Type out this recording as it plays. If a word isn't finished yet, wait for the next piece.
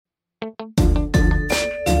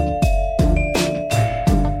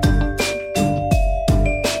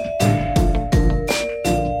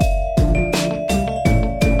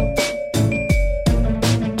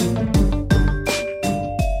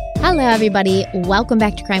everybody. Welcome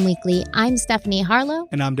back to Crime Weekly. I'm Stephanie Harlow.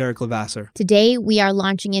 And I'm Derek Levasseur. Today, we are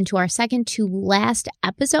launching into our second to last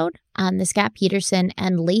episode on the Scott Peterson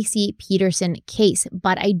and Laci Peterson case.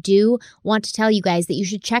 But I do want to tell you guys that you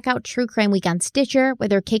should check out True Crime Week on Stitcher, where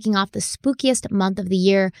they're kicking off the spookiest month of the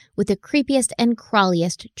year with the creepiest and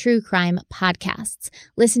crawliest true crime podcasts.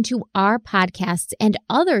 Listen to our podcasts and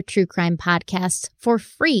other true crime podcasts for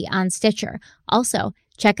free on Stitcher. Also,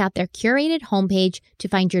 check out their curated homepage to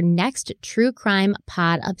find your next true crime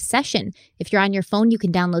pod obsession. If you're on your phone, you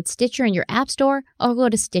can download Stitcher in your app store or go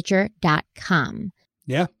to Stitcher.com.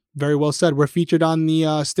 Yeah, very well said. We're featured on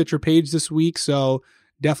the Stitcher page this week, so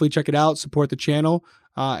definitely check it out. Support the channel.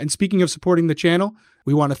 And speaking of supporting the channel,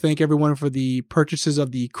 we want to thank everyone for the purchases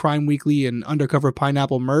of the Crime Weekly and Undercover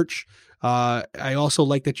Pineapple merch. I also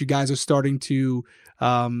like that you guys are starting to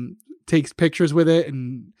take pictures with it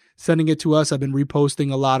and sending it to us. I've been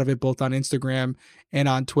reposting a lot of it both on Instagram and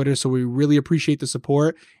on Twitter, so we really appreciate the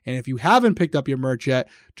support. And if you haven't picked up your merch yet,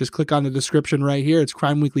 just click on the description right here. It's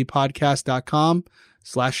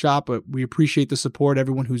crimeweeklypodcast.com/shop. But we appreciate the support,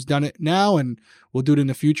 everyone who's done it now, and we'll do it in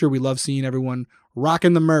the future. We love seeing everyone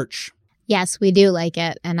rocking the merch. Yes, we do like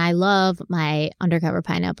it. And I love my Undercover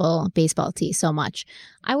Pineapple baseball tee so much.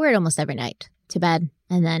 I wear it almost every night to bed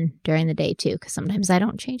and then during the day too, because sometimes I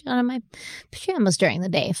don't change out of my pajamas during the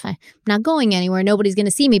day. If I'm not going anywhere, nobody's going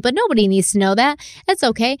to see me, but nobody needs to know that. It's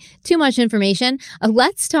okay. Too much information.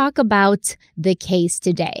 Let's talk about the case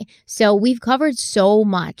today. So we've covered so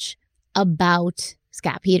much about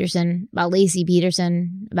Scott Peterson, about Laci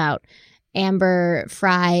Peterson, about Amber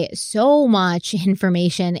Frey, so much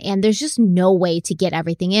information, and there's just no way to get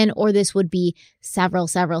everything in, or this would be several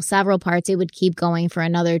parts. It would keep going for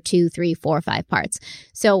another 2, 3, 4, 5 parts.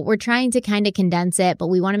 So we're trying to kind of condense it, but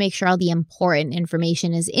we want to make sure all the important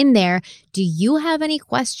information is in there. Do you have any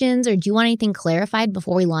questions, or do you want anything clarified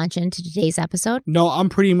before we launch into today's episode? No, I'm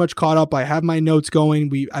pretty much caught up. I have my notes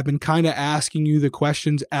going. I've been kind of asking you the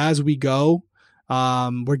questions as we go.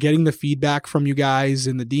 We're getting the feedback from you guys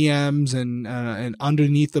in the DMs and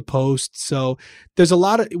underneath the posts. So there's a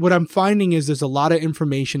lot of, what I'm finding is there's a lot of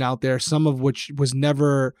information out there, some of which was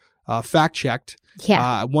never fact checked.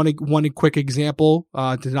 Yeah. One quick example,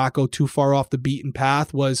 to not go too far off the beaten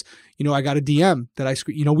path, was, I got a DM that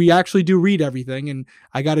we actually do read everything. And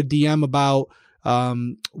I got a DM about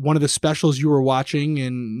one of the specials you were watching,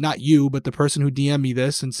 and not you, but the person who DM'd me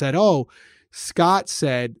this and said, "Oh, Scott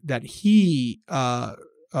said that he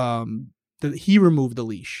removed the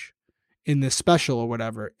leash in this special or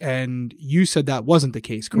whatever," and you said that wasn't the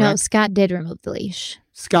case, correct? No, Scott did remove the leash.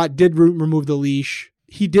 Scott did remove the leash.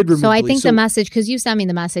 He did remove the leash. So I think the message, because you sent me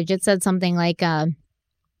the message, it said something like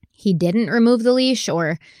he didn't remove the leash,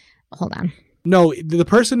 or hold on. No, the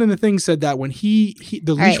person in the thing said that when the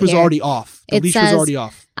leash was already off. The leash was already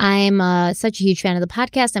off. I'm such a huge fan of the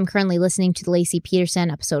podcast. I'm currently listening to the Laci Peterson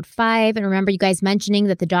episode 5. And remember you guys mentioning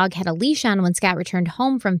that the dog had a leash on when Scott returned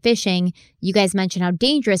home from fishing. You guys mentioned how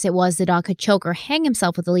dangerous it was the dog could choke or hang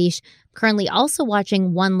himself with a leash. Currently also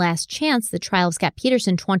watching One Last Chance, the trial of Scott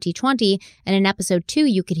Peterson 2020. And in episode 2,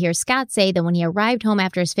 you could hear Scott say that when he arrived home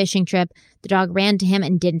after his fishing trip, the dog ran to him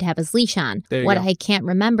and didn't have his leash on. What I can't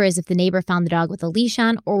remember is if the neighbor found the dog with a leash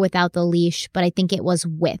on or without the leash, but I think it was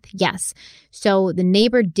with. Yes. So the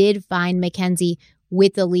neighbor did find Mackenzie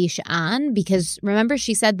with the leash on, because remember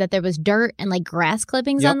she said that there was dirt and like grass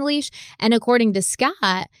clippings on the leash. And according to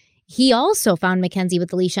Scott, he also found Mackenzie with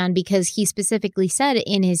the leash on because he specifically said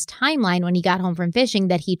in his timeline when he got home from fishing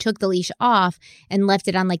that he took the leash off and left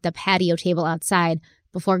it on like the patio table outside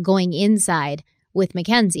before going inside with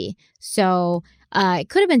Mackenzie. So it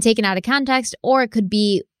could have been taken out of context, or it could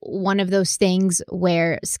be one of those things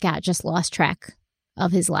where Scott just lost track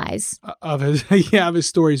of his lies. Of his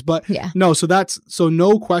stories. But no, so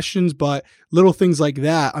no questions, but little things like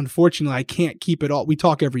that. Unfortunately, I can't keep it all. We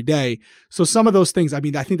talk every day. So some of those things, I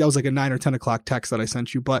think that was like a 9 or 10 o'clock text that I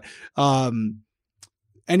sent you, but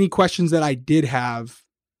any questions that I did have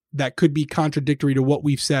that could be contradictory to what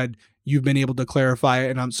we've said, you've been able to clarify it.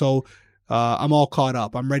 And I'm all caught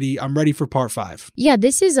up. I'm ready for part 5. Yeah,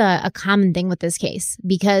 this is a common thing with this case,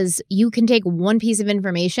 because you can take one piece of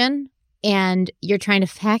information and you're trying to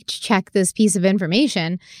fact check this piece of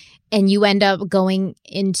information, and you end up going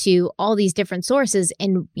into all these different sources.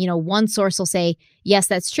 And, one source will say, yes,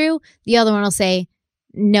 that's true. The other one will say,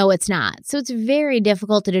 no, it's not. So it's very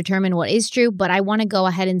difficult to determine what is true. But I want to go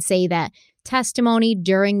ahead and say that testimony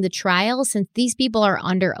during the trial, since these people are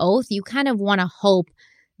under oath, you kind of want to hope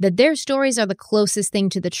that their stories are the closest thing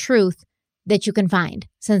to the truth that you can find,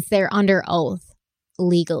 since they're under oath.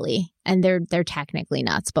 legally, and they're technically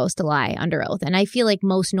not supposed to lie under oath. And I feel like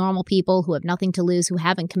most normal people who have nothing to lose, who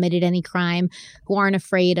haven't committed any crime, who aren't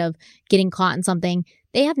afraid of getting caught in something,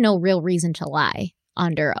 they have no real reason to lie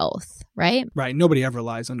under oath, right? Right. Nobody ever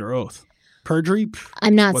lies under oath. Perjury?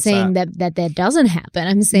 I'm not saying that doesn't happen.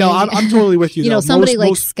 I'm saying no. I'm totally with you. You though. know, somebody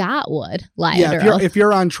like Scott would lie under oath. If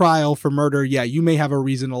you're on trial for murder, yeah, you may have a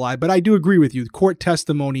reason to lie. But I do agree with you. Court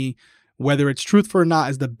testimony, whether it's truthful or not,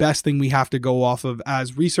 is the best thing we have to go off of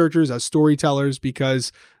as researchers, as storytellers,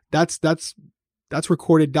 because that's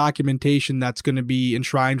recorded documentation that's going to be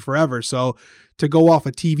enshrined forever. So to go off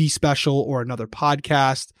a TV special or another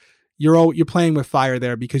podcast, you're playing with fire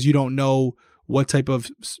there because you don't know what type of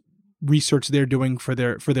research they're doing for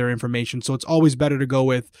their information. So it's always better to go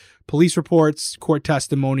with police reports, court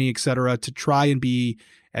testimony, etc., to try and be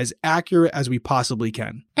as accurate as we possibly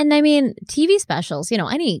can. And I mean, TV specials,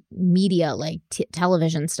 any media like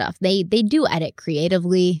television stuff, they do edit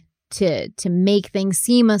creatively to make things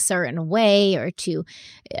seem a certain way or to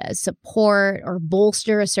support or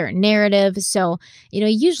bolster a certain narrative. So, you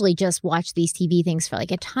usually just watch these TV things for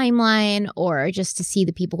like a timeline or just to see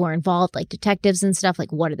the people who are involved, like detectives and stuff,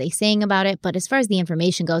 like what are they saying about it. But as far as the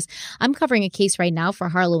information goes, I'm covering a case right now for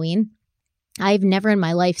Halloween. I've never in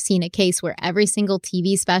my life seen a case where every single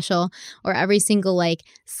TV special or every single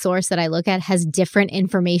source that I look at has different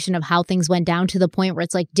information of how things went down, to the point where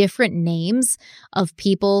it's like different names of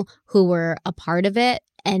people who were a part of it.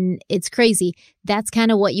 And it's crazy. That's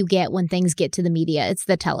kind of what you get when things get to the media. It's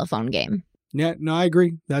the telephone game. Yeah, no, I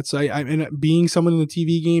agree. That's and being someone in the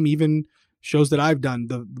TV game, even shows that I've done,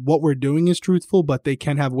 what we're doing is truthful, but they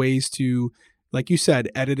can have ways to, like you said,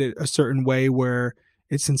 edit it a certain way where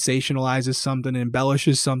it sensationalizes something,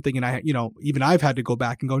 embellishes something. And even I've had to go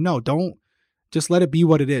back and go, no, don't just let it be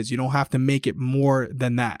what it is. You don't have to make it more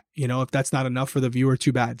than that. If that's not enough for the viewer,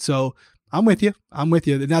 too bad. So I'm with you.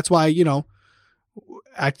 And that's why,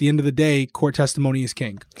 at the end of the day, court testimony is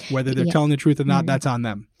king. Whether they're telling the truth or not, that's on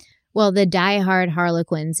them. Well, the diehard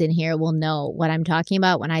Harlequins in here will know what I'm talking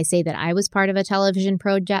about when I say that I was part of a television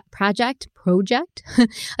project,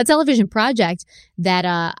 a television project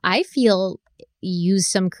that I feel use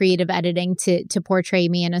some creative editing to portray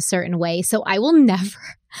me in a certain way. So I will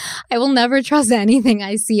never trust anything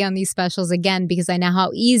I see on these specials again, because I know how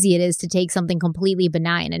easy it is to take something completely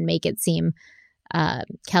benign and make it seem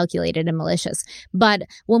calculated and malicious. But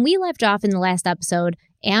when we left off in the last episode,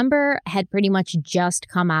 Amber had pretty much just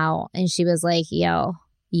come out and she was like, yo,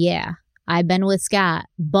 yeah, I've been with Scott,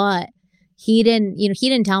 but he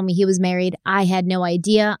didn't tell me he was married. I had no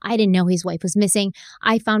idea. I didn't know his wife was missing.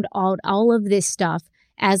 I found out all of this stuff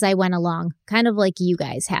as I went along, kind of like you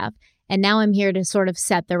guys have. And now I'm here to sort of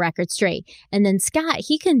set the record straight. And then Scott,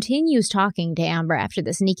 he continues talking to Amber after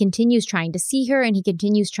this, and he continues trying to see her, and he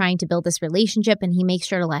continues trying to build this relationship, and he makes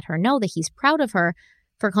sure to let her know that he's proud of her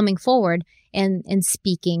for coming forward and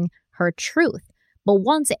speaking her truth. But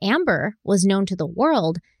once Amber was known to the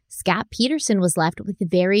world, Scott Peterson was left with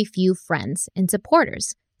very few friends and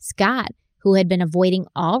supporters. Scott, who had been avoiding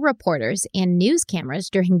all reporters and news cameras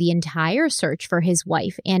during the entire search for his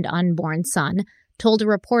wife and unborn son, told a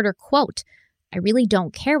reporter, quote, "I really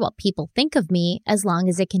don't care what people think of me as long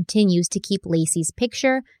as it continues to keep Laci's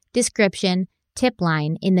picture, description, tip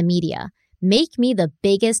line in the media. Make me the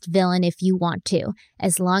biggest villain if you want to,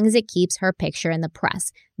 as long as it keeps her picture in the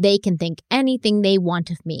press. They can think anything they want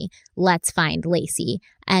of me. Let's find Laci."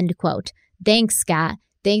 End quote. Thanks, Scott.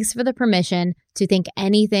 Thanks for the permission to think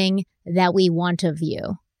anything that we want of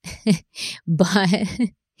you. But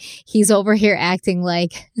he's over here acting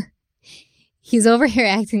like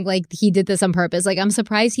he did this on purpose. I'm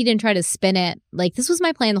surprised he didn't try to spin it like this was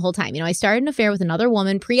my plan the whole time. I started an affair with another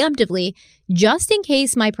woman preemptively just in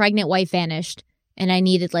case my pregnant wife vanished and I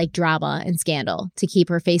needed drama and scandal to keep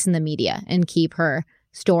her face in the media and keep her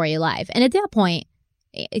story alive. And at that point,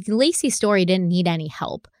 Laci's story didn't need any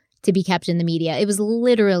help to be kept in the media. It was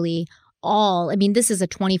literally this is a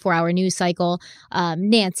 24-hour news cycle.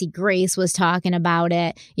 Nancy Grace was talking about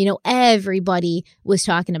it. Everybody was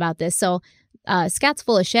talking about this. So Scott's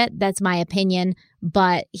full of shit. That's my opinion.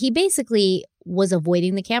 But he basically was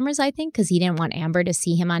avoiding the cameras, I think, because he didn't want Amber to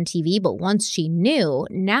see him on TV. But once she knew,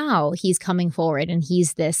 now he's coming forward and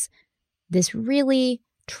he's this really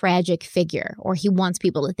tragic figure, or he wants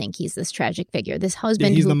people to think he's this tragic figure. This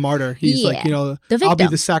husband, he's the martyr. He's the victim. I'll be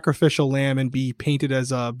the sacrificial lamb and be painted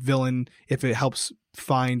as a villain if it helps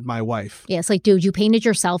find my wife. Yeah, it's like, dude, you painted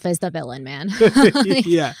yourself as the villain, man.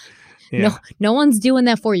 Yeah. No one's doing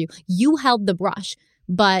that for you. You held the brush.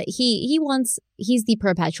 But he's the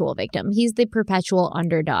perpetual victim. He's the perpetual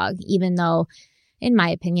underdog, even though, in my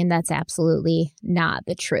opinion, that's absolutely not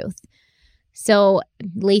the truth. So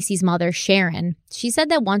Laci's mother, Sharon, she said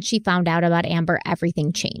that once she found out about Amber,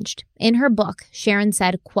 everything changed. In her book, Sharon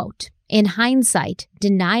said, quote, "In hindsight,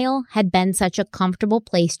 denial had been such a comfortable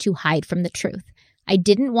place to hide from the truth. I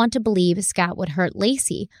didn't want to believe Scott would hurt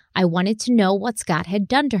Laci. I wanted to know what Scott had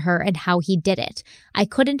done to her and how he did it. I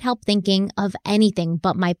couldn't help thinking of anything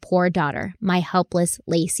but my poor daughter, my helpless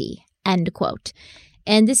Laci." End quote.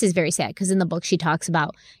 And this is very sad because in the book she talks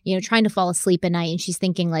about, trying to fall asleep at night and she's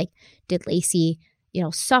thinking like, did Laci,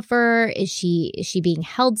 suffer? Is she being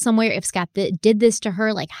held somewhere? If Scott did this to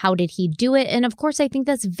her, like how did he do it? And of course, I think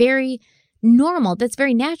that's very normal. That's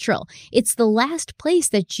very natural. It's the last place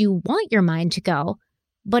that you want your mind to go,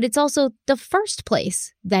 but it's also the first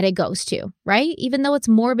place that it goes to, right? Even though it's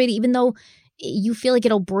morbid, even though you feel like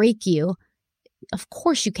it'll break you, of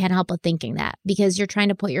course you can't help but thinking that because you're trying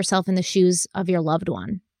to put yourself in the shoes of your loved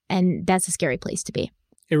one. And that's a scary place to be.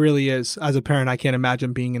 It really is. As a parent, I can't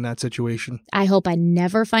imagine being in that situation. I hope I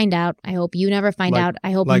never find out. I hope you never find out.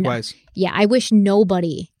 I hope likewise. I wish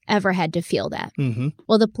nobody ever had to feel that. Mm-hmm.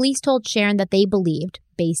 Well, the police told Sharon that they believed,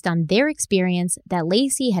 based on their experience, that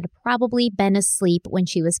Laci had probably been asleep when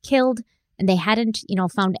she was killed, and they hadn't,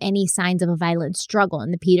 found any signs of a violent struggle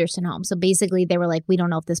in the Peterson home. So basically, they were like, we don't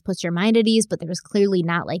know if this puts your mind at ease, but there was clearly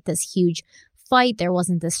not like this huge fight. There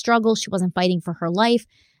wasn't this struggle. She wasn't fighting for her life.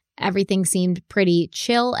 Everything seemed pretty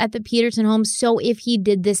chill at the Peterson home. So if he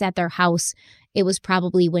did this at their house, it was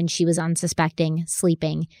probably when she was unsuspecting,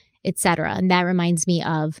 sleeping, etc. And that reminds me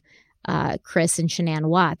of Chris and Shanann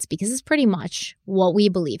Watts, because it's pretty much what we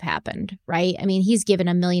believe happened, right? I mean, he's given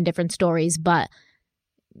a million different stories, but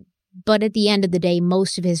at the end of the day,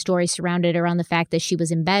 most of his stories surrounded around the fact that she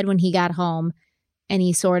was in bed when he got home and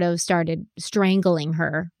he sort of started strangling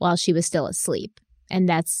her while she was still asleep. And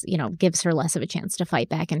that's, gives her less of a chance to fight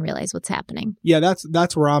back and realize what's happening. Yeah,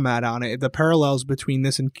 that's where I'm at on it. The parallels between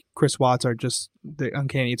this and Chris Watts are just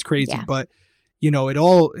uncanny. It's crazy. Yeah. But, it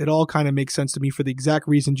all kind of makes sense to me for the exact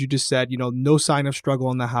reasons you just said. No sign of struggle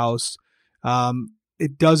in the house.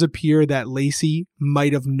 It does appear that Laci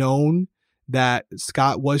might have known that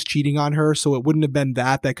Scott was cheating on her. So it wouldn't have been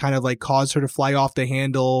that kind of like caused her to fly off the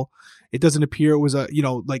handle. It doesn't appear it was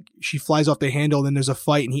like she flies off the handle and then there's a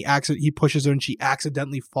fight and he pushes her and she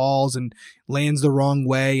accidentally falls and lands the wrong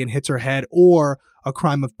way and hits her head, or a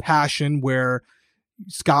crime of passion where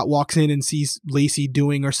Scott walks in and sees Laci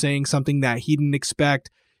doing or saying something that he didn't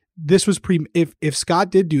expect. This was if Scott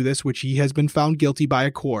did do this, which he has been found guilty by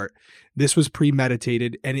a court, this was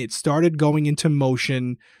premeditated and it started going into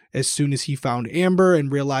motion as soon as he found Amber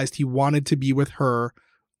and realized he wanted to be with her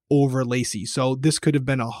over Laci. So this could have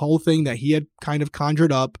been a whole thing that he had kind of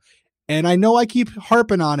conjured up. And I know I keep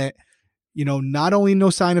harping on it, not only no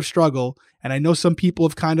sign of struggle, and I know some people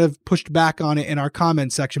have kind of pushed back on it in our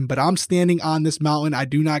comment section, but I'm standing on this mountain. I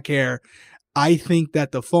do not care. I think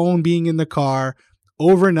that the phone being in the car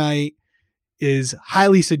overnight is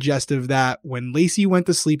highly suggestive that when Laci went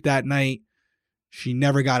to sleep that night, she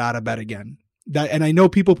never got out of bed again. And I know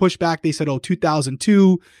people push back. They said,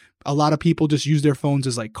 2002. A lot of people just use their phones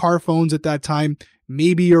as like car phones at that time.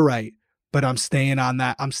 Maybe you're right, but I'm staying on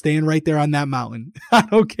that. I'm staying right there on that mountain. I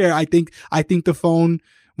don't care. I think the phone,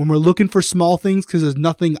 when we're looking for small things, because there's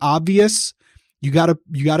nothing obvious, you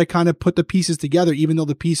gotta kind of put the pieces together, even though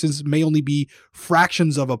the pieces may only be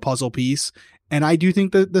fractions of a puzzle piece. And I do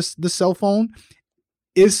think that the cell phone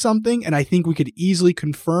is something, and I think we could easily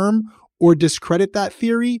confirm or discredit that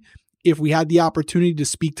theory if we had the opportunity to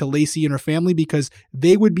speak to Laci and her family, because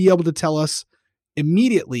they would be able to tell us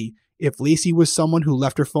immediately if Laci was someone who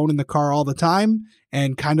left her phone in the car all the time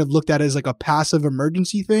and kind of looked at it as like a passive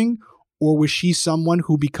emergency thing, or was she someone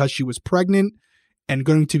who, because she was pregnant and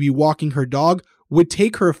going to be walking her dog, would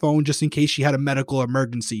take her phone just in case she had a medical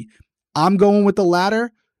emergency. I'm going with the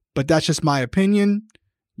latter, but that's just my opinion.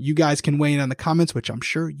 You guys can weigh in on the comments, which I'm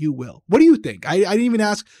sure you will. What do you think? I didn't even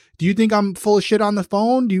ask, do you think I'm full of shit on the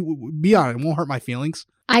phone? Be honest, it won't hurt my feelings.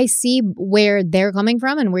 I see where they're coming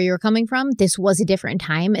from and where you're coming from. This was a different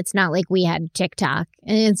time. It's not like we had TikTok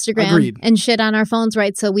and Instagram and shit on our phones,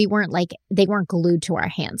 right? So we weren't like, they weren't glued to our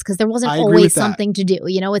hands because there wasn't always something to do.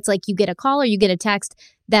 It's like you get a call or you get a text.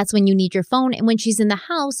 That's when you need your phone. And when she's in the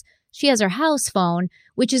house, she has her house phone,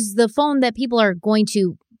 which is the phone that people are going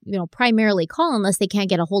to primarily call unless they can't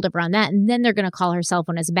get a hold of her on that. And then they're going to call her cell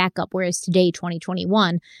phone as a backup. Whereas today,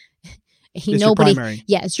 2021, your primary.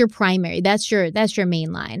 Yeah, it's your primary. That's your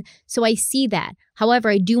main line. So I see that. However,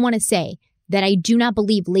 I do want to say that I do not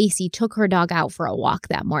believe Laci took her dog out for a walk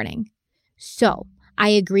that morning. So I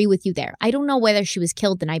agree with you there. I don't know whether she was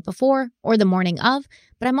killed the night before or the morning of,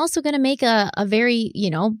 but I'm also going to make a very,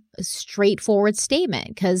 straightforward statement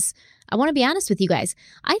because I want to be honest with you guys.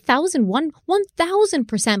 I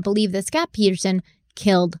 1000% believe that Scott Peterson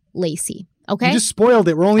killed Laci. Okay? You just spoiled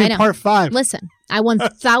it. We're only in part 5. Listen, I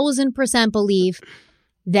 1000% believe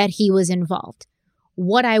that he was involved.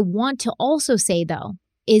 What I want to also say, though,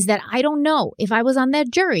 is that I don't know if I was on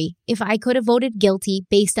that jury, if I could have voted guilty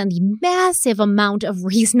based on the massive amount of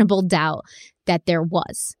reasonable doubt that there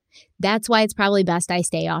was. That's why it's probably best I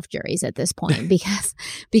stay off juries at this point because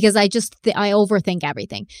I overthink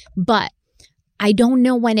everything. But I don't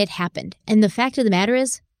know when it happened. And the fact of the matter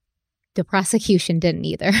is, the prosecution didn't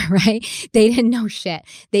either, right? They didn't know shit.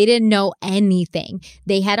 They didn't know anything.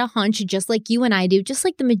 They had a hunch just like you and I do, just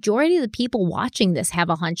like the majority of the people watching this have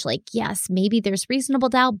a hunch like, yes, maybe there's reasonable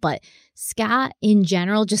doubt, but Scott in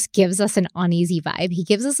general just gives us an uneasy vibe. He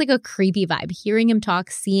gives us like a creepy vibe. Hearing him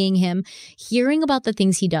talk, seeing him, hearing about the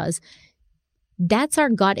things he does, that's our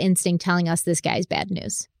gut instinct telling us this guy's bad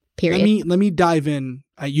news, period. Let me dive in.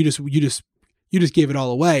 You just gave it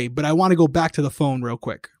all away, but I want to go back to the phone real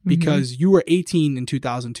quick because you were 18 in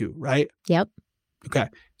 2002, right? Yep. Okay.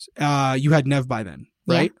 You had Nev by then,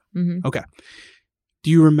 right? Yeah. Mm-hmm. Okay. Do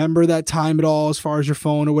you remember that time at all as far as your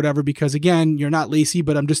phone or whatever? Because again, you're not Laci,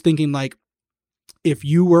 but I'm just thinking like if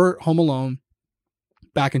you were home alone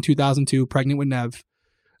back in 2002, pregnant with Nev,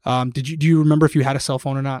 do you remember if you had a cell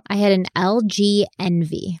phone or not? I had an LG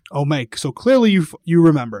Envy. Oh, Mike. So clearly you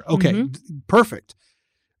remember. Okay. Perfect.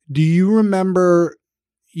 Do you remember,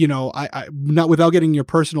 I not without getting your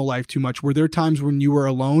personal life too much, were there times when you were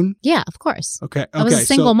alone? Yeah, of course. Okay. I was a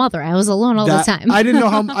single mother. I was alone all the time. I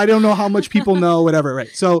don't know how much people know, whatever. Right.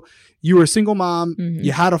 So you were a single mom,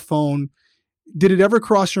 you had a phone. Did it ever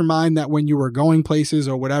cross your mind that when you were going places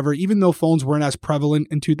or whatever, even though phones weren't as prevalent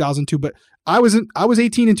in 2002, but I was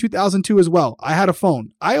 18 in 2002 as well. I had a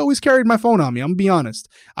phone. I always carried my phone on me. I'm gonna be honest.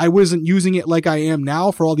 I wasn't using it like I am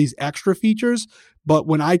now for all these extra features. But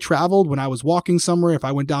when I traveled, when I was walking somewhere, if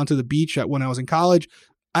I went down to the beach when I was in college,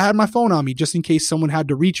 I had my phone on me just in case someone had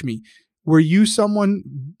to reach me. Were you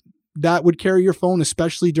someone that would carry your phone,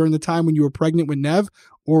 especially during the time when you were pregnant with Nev?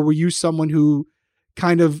 Or were you someone who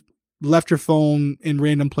kind of left your phone in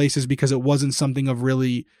random places because it wasn't something of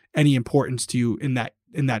really any importance to you in that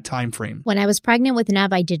time frame? When I was pregnant with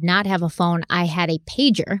Nev, I did not have a phone. I had a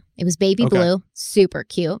pager. It was baby blue, super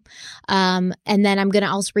cute. And then I'm going to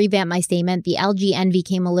also revamp my statement. The LG Envy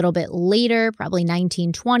came a little bit later, probably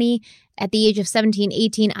 1920. At the age of 17,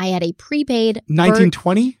 18, I had a prepaid.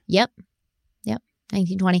 1920? Yep.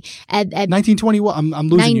 1920. At 1920 what? I'm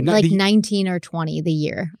losing you. Like 19 or 20 the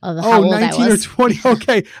year of how old I was. 19 or 20.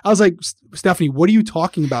 Okay. I was like, Stephanie, what are you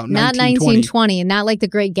talking about? Not 1920, not like the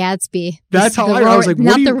Great Gatsby. That's how I was like,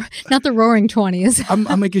 not the Roaring 20s.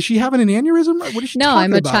 I'm like, is she having an aneurysm? What is she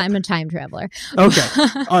talking about? I'm a time traveler. Okay.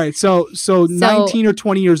 All right. So 19 or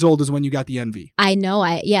 20 years old is when you got the Envy. I know.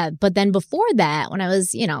 But then before that, when I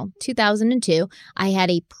was, 2002, I had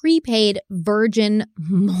a prepaid Virgin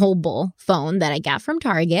mobile phone that I got from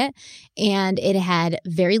Target, and it had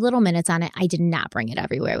very little minutes on it. I did not bring it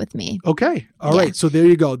everywhere with me. Okay. All right. So there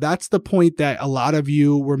you go. That's the point that a lot of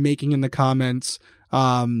you were making in the comments.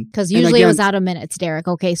 Because usually it was out of minutes, Derek.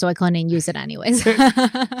 Okay. So I couldn't use it anyways.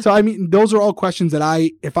 So, I mean, those are all questions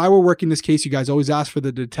that if I were working this case, you guys always ask for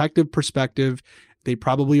the detective perspective. They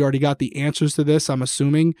probably already got the answers to this, I'm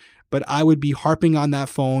assuming, but I would be harping on that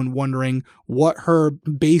phone, wondering what her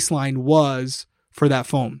baseline was for that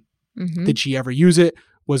phone. Did she ever use it?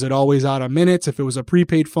 Was it always out of minutes? If it was a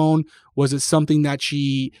prepaid phone, was it something that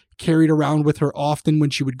she carried around with her often when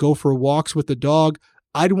she would go for walks with the dog?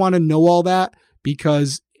 I'd want to know all that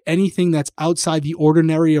because anything that's outside the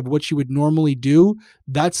ordinary of what she would normally do,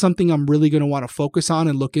 that's something I'm really going to want to focus on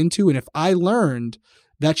and look into. And if I learned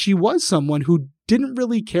that she was someone who didn't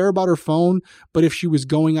really care about her phone, but if she was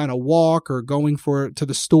going on a walk or going to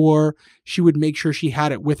the store, she would make sure she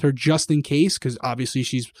had it with her just in case, because obviously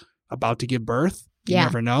she's about to give birth. You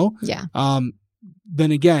never know. Yeah.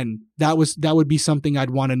 Then again, that would be something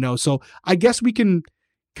I'd want to know. So I guess we can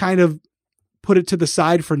kind of put it to the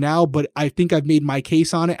side for now, but I think I've made my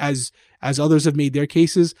case on it as others have made their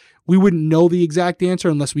cases. We wouldn't know the exact answer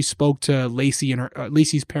unless we spoke to Laci and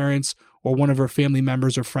Laci's parents or one of her family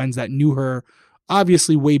members or friends that knew her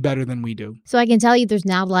obviously way better than we do. So I can tell you there's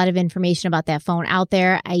not a lot of information about that phone out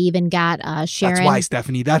there. I even got Sharon. That's why,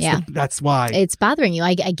 Stephanie. That's why. It's bothering you.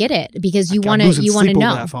 I get it because you want to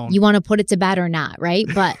know. You want to put it to bed or not, right?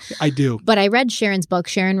 But I do. But I read Sharon's book.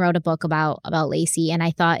 Sharon wrote a book about Laci, and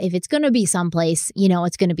I thought if it's going to be someplace,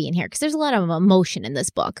 it's going to be in here because there's a lot of emotion in this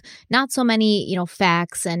book. Not so many,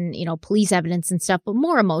 facts and, police evidence and stuff, but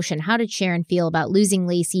more emotion. How did Sharon feel about losing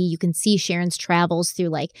Laci? You can see Sharon's travels through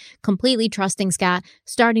like completely trusting Scott,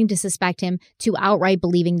 starting to suspect him, to outright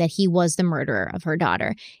believing that he was the murderer of her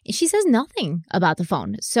daughter. She says nothing about the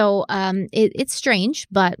phone. So it's strange,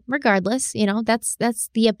 but regardless, that's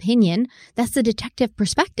the opinion. That's the detective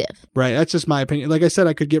perspective. Right. That's just my opinion. Like I said,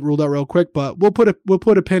 I could get ruled out real quick, but we'll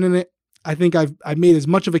put a pin in it. I think I've made as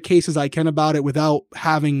much of a case as I can about it without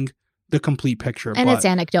having the complete picture. And it's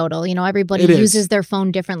anecdotal. Everybody uses their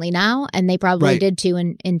phone differently now, and they probably did too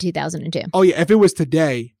in 2002. Oh, yeah. If it was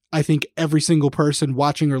today, I think every single person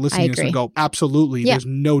watching or listening to this would go, absolutely. Yeah. There's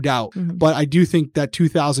no doubt. Mm-hmm. But I do think that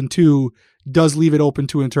 2002 does leave it open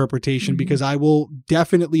to interpretation, because I will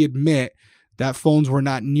definitely admit that phones were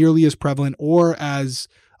not nearly as prevalent or as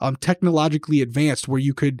technologically advanced where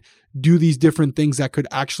you could do these different things that could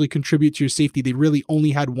actually contribute to your safety. They really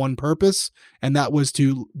only had one purpose, and that was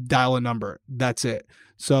to dial a number. That's it.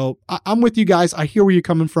 So I'm with you guys. I hear where you're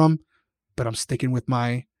coming from, but I'm sticking with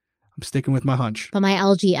my hunch. But my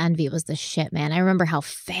LG Envy was the shit, man. I remember how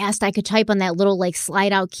fast I could type on that little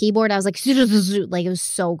slide out keyboard. I was like it was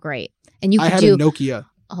so great. And I had a Nokia.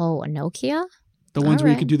 Oh, a Nokia? The ones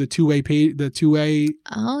where you could do the two-way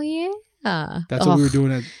Oh, yeah. That's what we were doing.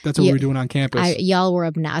 That's what we were doing on campus. Y'all were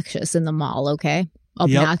obnoxious in the mall, okay?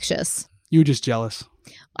 Obnoxious. Yep. You were just jealous.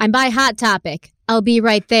 I'm by Hot Topic. I'll be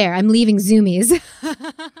right there. I'm leaving Zoomies.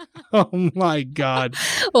 Oh my God.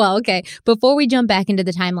 Well, okay. Before we jump back into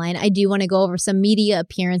the timeline, I do want to go over some media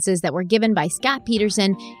appearances that were given by Scott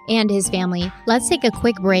Peterson and his family. Let's take a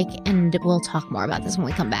quick break, and we'll talk more about this when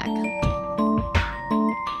we come back.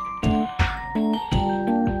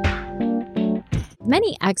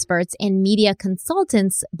 Many experts and media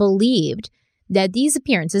consultants believed that these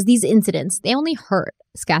appearances, these incidents, they only hurt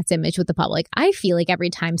Scott's image with the public. I feel like every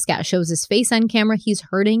time Scott shows his face on camera, he's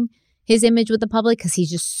hurting his image with the public because he's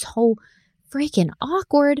just so freaking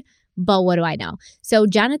awkward. But what do I know? So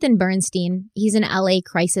Jonathan Bernstein, he's an LA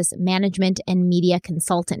crisis management and media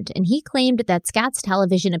consultant, and he claimed that Scott's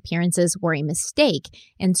television appearances were a mistake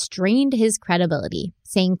and strained his credibility,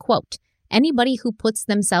 saying, quote, "Anybody who puts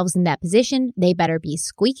themselves in that position, they better be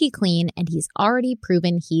squeaky clean, and he's already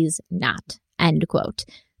proven he's not," end quote.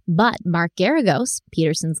 But Mark Garagos,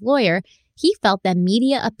 Peterson's lawyer, he felt that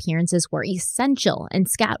media appearances were essential, and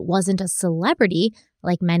Scott wasn't a celebrity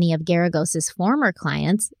like many of Garagos's former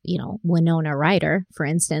clients, Winona Ryder, for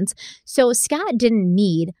instance. So Scott didn't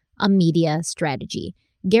need a media strategy.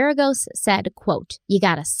 Garagos said, quote, "You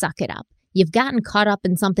gotta suck it up. You've gotten caught up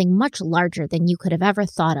in something much larger than you could have ever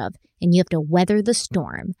thought of, and you have to weather the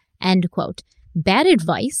storm," end quote. Bad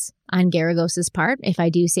advice on Garagos's part, if I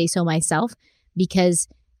do say so myself, because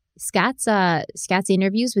Scott's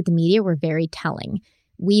interviews with the media were very telling.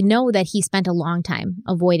 We know that he spent a long time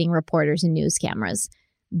avoiding reporters and news cameras.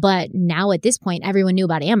 But now at this point, everyone knew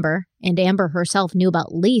about Amber, and Amber herself knew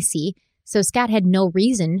about Laci, so Scott had no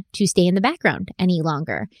reason to stay in the background any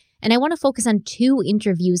longer. And I want to focus on two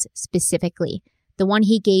interviews specifically. The one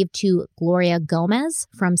he gave to Gloria Gomez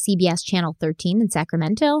from CBS Channel 13 in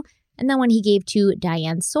Sacramento, and the one he gave to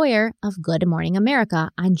Diane Sawyer of Good Morning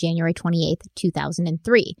America on January 28th,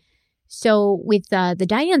 2003. So with the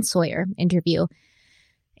Diane Sawyer interview,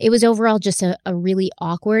 it was overall just a really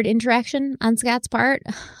awkward interaction on Scott's part.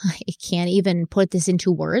 I can't even put this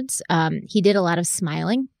into words. He did a lot of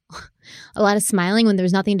smiling. When there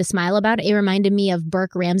was nothing to smile about. It reminded me of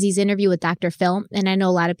Burke Ramsey's interview with Dr. Phil. And I know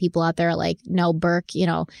a lot of people out there are like, no, Burke,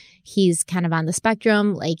 he's kind of on the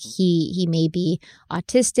spectrum. Like he may be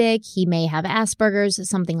autistic. He may have Asperger's,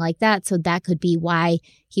 something like that. So that could be why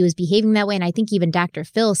he was behaving that way. And I think even Dr.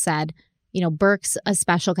 Phil said, Burke's a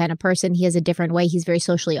special kind of person. He has a different way. He's very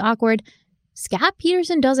socially awkward. Scott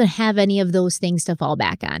Peterson doesn't have any of those things to fall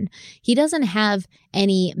back on. He doesn't have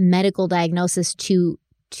any medical diagnosis to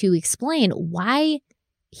explain why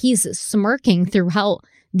he's smirking throughout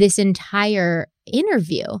this entire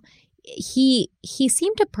interview. He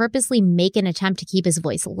seemed to purposely make an attempt to keep his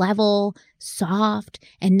voice level, soft,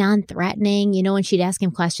 and non-threatening. When she'd ask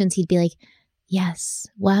him questions, he'd be like, "Yes,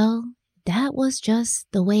 well, that was just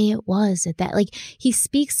the way it was at that." Like, he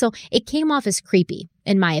speaks so it came off as creepy,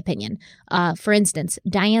 in my opinion. For instance,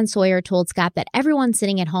 Diane Sawyer told Scott that everyone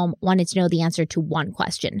sitting at home wanted to know the answer to one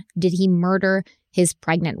question. Did he murder his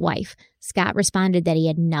pregnant wife? Scott responded that he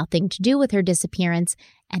had nothing to do with her disappearance,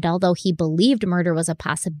 and although he believed murder was a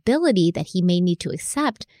possibility that he may need to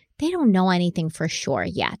accept, they don't know anything for sure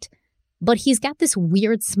yet. But he's got this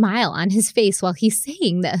weird smile on his face while he's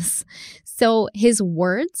saying this. So his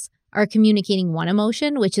words are communicating one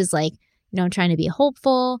emotion, which is like, I'm trying to be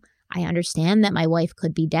hopeful. I understand that my wife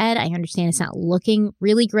could be dead. I understand it's not looking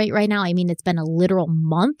really great right now. I mean, it's been a literal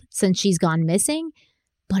month since she's gone missing.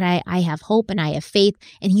 But I have hope and I have faith.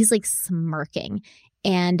 And he's like smirking.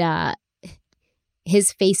 And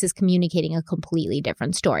his face is communicating a completely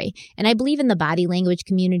different story. And I believe in the body language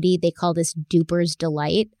community, they call this duper's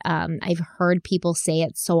delight. I've heard people say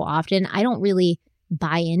it so often. I don't really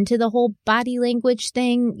buy into the whole body language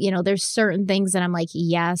thing. You know, there's certain things that I'm like,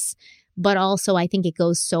 yes, but also I think it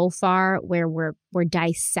goes so far where we're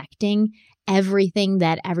dissecting everything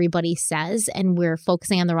that everybody says and we're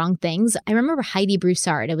focusing on the wrong things. I remember Heidi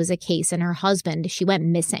Broussard, it was a case, and her husband, she went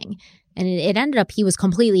missing, and it ended up he was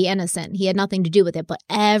completely innocent. He had nothing to do with it, but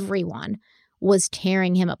everyone was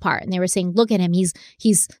tearing him apart. And they were saying, look at him.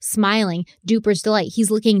 He's smiling. Duper's delight.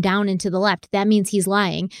 He's looking down and to the left. That means he's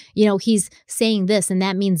lying. You know, he's saying this and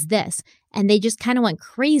that means this. And they just kind of went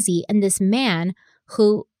crazy. And this man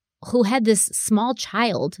who had this small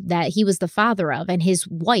child that he was the father of, and his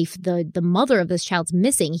wife, the mother of this child's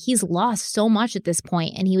missing. He's lost so much at this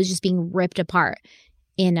point, and he was just being ripped apart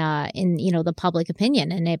in you know, the public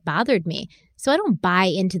opinion, and it bothered me. So I don't buy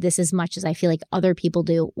into this as much as I feel like other people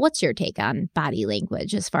do. What's your take on body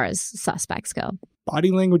language as far as suspects go?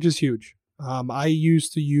 Body language is huge. I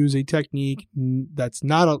used to use a technique that's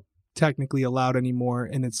not technically allowed anymore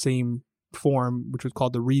in its same form, which was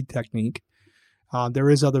called the read technique. There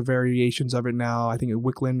is other variations of it now. I think a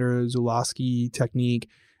Wicklander, Zulawski technique.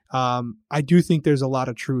 I do think there's a lot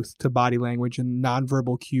of truth to body language and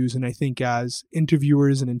nonverbal cues. And I think as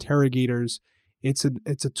interviewers and interrogators, it's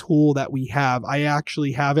a tool that we have. I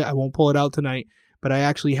actually have it. I won't pull it out tonight, but I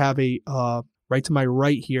actually have a right to my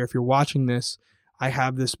right here. If you're watching this, I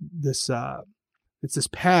have this it's this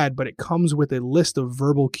pad, but it comes with a list of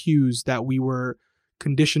verbal cues that we were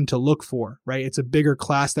conditioned to look for, right? It's a bigger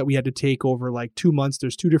class that we had to take over like 2 months.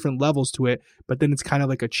 There's 2 different levels to it, but then it's kind of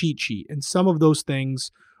like a cheat sheet. And some of those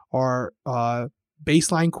things are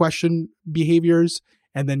baseline question behaviors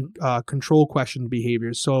and then control question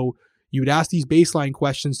behaviors. So you would ask these baseline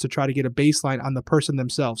questions to try to get a baseline on the person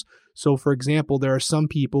themselves. So for example, there are some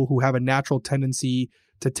people who have a natural tendency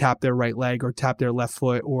to tap their right leg or tap their left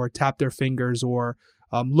foot or tap their fingers or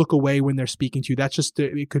look away when they're speaking to you. That's just,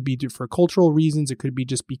 it could be for cultural reasons. It could be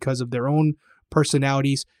just because of their own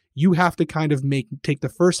personalities. You have to kind of take the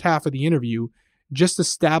first half of the interview just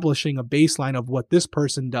establishing a baseline of what this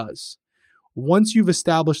person does. Once you've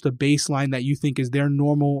established a baseline that you think is their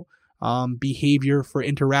normal behavior for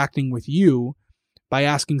interacting with you by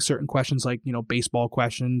asking certain questions like, you know, baseball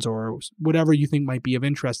questions or whatever you think might be of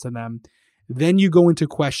interest to them, then you go into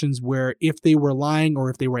questions where if they were lying or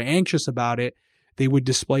if they were anxious about it, they would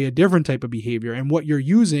display a different type of behavior. And what you're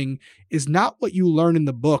using is not what you learn in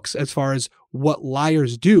the books as far as what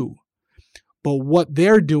liars do, but what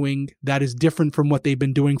they're doing that is different from what they've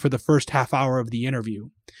been doing for the first half hour of the interview.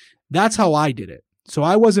 That's how I did it. So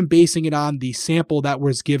I wasn't basing it on the sample that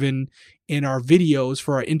was given in our videos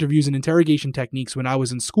for our interviews and interrogation techniques when I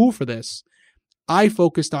was in school for this. I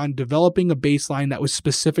focused on developing a baseline that was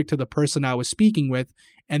specific to the person I was speaking with,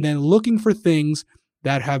 and then looking for things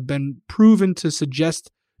that have been proven to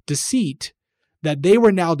suggest deceit that they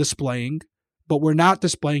were now displaying, but were not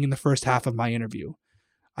displaying in the first half of my interview.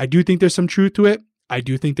 I do think there's some truth to it. I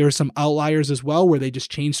do think there are some outliers as well where they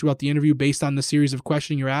just change throughout the interview based on the series of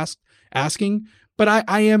questions you're asking. But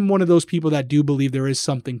I am one of those people that do believe there is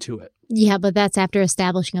something to it. Yeah, but that's after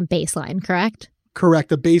establishing a baseline, correct?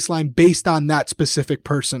 Correct, a baseline based on that specific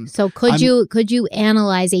person. So could you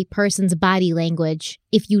analyze a person's body language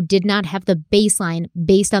if you did not have the baseline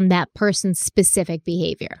based on that person's specific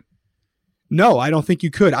behavior? No, I don't think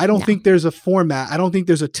you could. I don't think there's a format. I don't think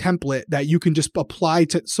there's a template that you can just apply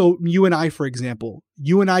to. So you and I, for example,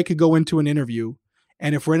 you and I could go into an interview,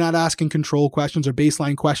 and if we're not asking control questions or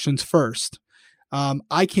baseline questions first,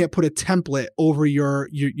 I can't put a template over your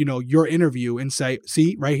interview and say,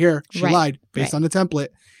 see, right here, she lied based on the template.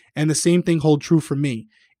 And the same thing hold true for me.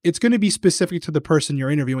 It's going to be specific to the person you're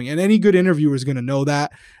interviewing. And any good interviewer is going to know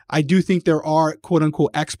that. I do think there are quote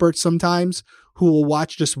unquote experts sometimes who will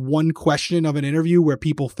watch just one question of an interview where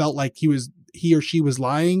people felt like he or she was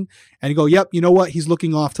lying and go, yep, you know what? He's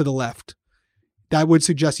looking off to the left. That would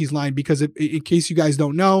suggest he's lying because in case you guys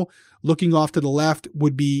don't know, looking off to the left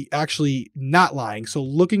would be actually not lying. So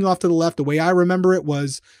looking off to the left, the way I remember it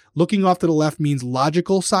was looking off to the left means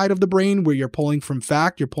logical side of the brain where you're pulling from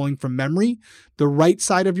fact, you're pulling from memory. The right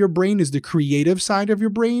side of your brain is the creative side of your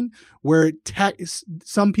brain where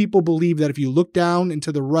some people believe that if you look down and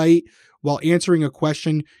to the right while answering a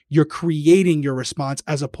question, you're creating your response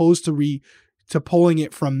as opposed to pulling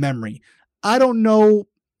it from memory. I don't know.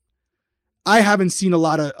 I haven't seen a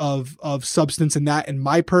lot of substance in that in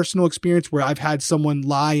my personal experience where I've had someone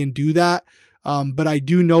lie and do that. But I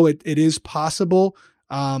do know it is possible.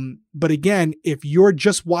 But again, if you're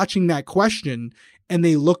just watching that question and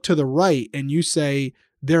they look to the right and you say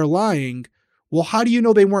they're lying, Well, how do you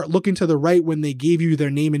know they weren't looking to the right when they gave you their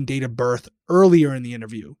name and date of birth earlier in the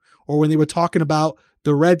interview, or when they were talking about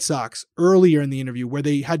the Red Sox earlier in the interview where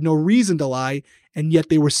they had no reason to lie and yet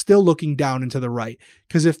they were still looking down and to the right?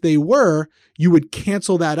 Because if they were, you would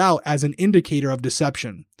cancel that out as an indicator of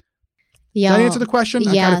deception. Yeah. Did I answer the question?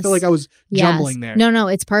 Yes. I kind of feel like I was jumbling there. No,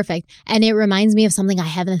 it's perfect. And it reminds me of something I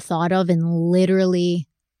haven't thought of in literally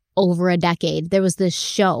over a decade. There was this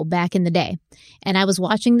show back in the day, and I was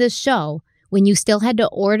watching this show when you still had to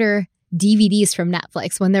order DVDs from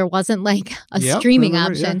Netflix, when there wasn't like a streaming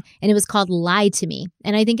option, and it was called Lie to Me.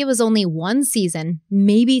 And I think it was only one season,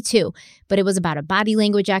 maybe two, but it was about a body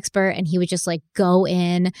language expert, and he would just like go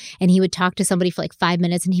in and he would talk to somebody for like 5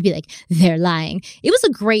 minutes and he'd be like, they're lying. It was a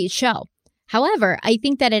great show. However, I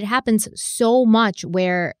think that it happens so much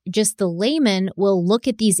where just the layman will look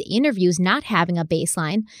at these interviews not having a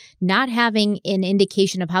baseline, not having an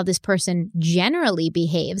indication of how this person generally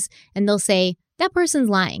behaves, and they'll say, that person's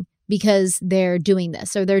lying because they're doing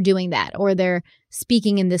this or they're doing that or they're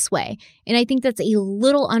speaking in this way. And I think that's a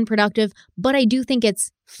little unproductive, but I do think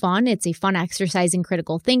it's fun. It's a fun exercise in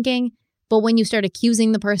critical thinking. But when you start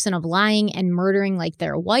accusing the person of lying and murdering like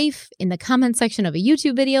their wife in the comment section of a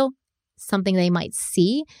YouTube video, something they might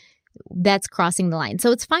see, that's crossing the line.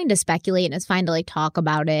 So it's fine to speculate and it's fine to like talk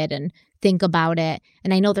about it and think about it.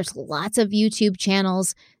 And I know there's lots of YouTube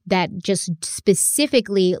channels that just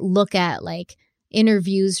specifically look at like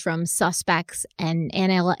interviews from suspects and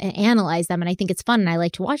analyze them. And I think it's fun and I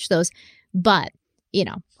like to watch those. But, you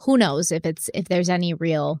know, who knows if there's any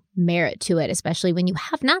real merit to it, especially when you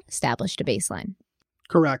have not established a baseline.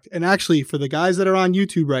 Correct. And actually, for the guys that are on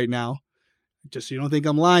YouTube right now, just so you don't think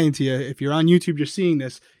I'm lying to you, if you're on YouTube, you're seeing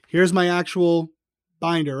this. Here's my actual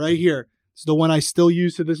binder right here. It's the one I still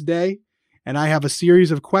use to this day. And I have a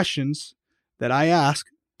series of questions that I ask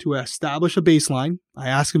to establish a baseline. I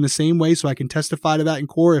ask them the same way so I can testify to that in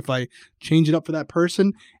court if I change it up for that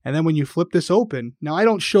person. And then when you flip this open, now I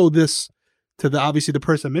don't show this to obviously the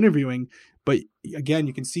person I'm interviewing, but again,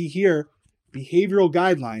 you can see here, behavioral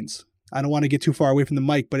guidelines. I don't want to get too far away from the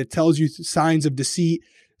mic, but it tells you signs of deceit,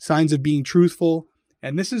 signs of being truthful.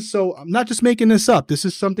 And this is so, I'm not just making this up. This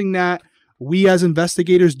is something that we as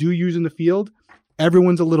investigators do use in the field.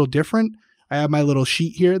 Everyone's a little different. I have my little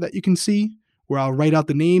sheet here that you can see where I'll write out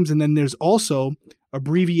the names. And then there's also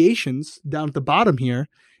abbreviations down at the bottom here.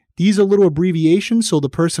 These are little abbreviations so the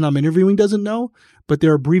person I'm interviewing doesn't know, but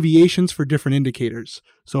they're abbreviations for different indicators.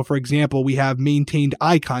 So for example, we have maintained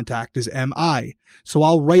eye contact as MI. So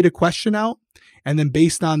I'll write a question out, and then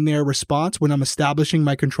based on their response, when I'm establishing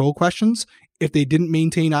my control questions, if they didn't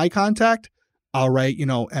maintain eye contact, I'll write,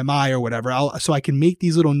 MI or whatever. So I can make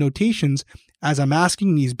these little notations as I'm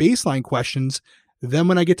asking these baseline questions. Then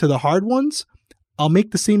when I get to the hard ones, I'll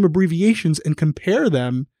make the same abbreviations and compare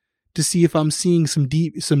them to see if I'm seeing some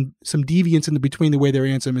deviance in between the way they're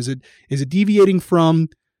answering. Is it deviating from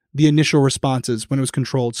the initial responses when it was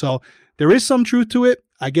controlled? So there is some truth to it.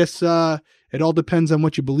 I guess it all depends on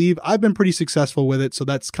what you believe. I've been pretty successful with it, so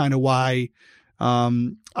that's kind of why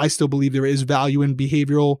I still believe there is value in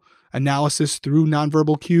behavioral analysis through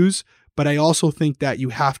nonverbal cues. But I also think that you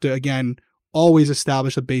have to, again, always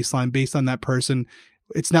establish a baseline based on that person.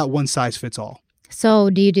 It's not one size fits all. So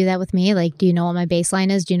do you do that with me? Like, do you know what my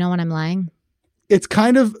baseline is? Do you know when I'm lying? It's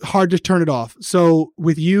kind of hard to turn it off. So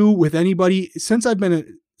with you, with anybody, since I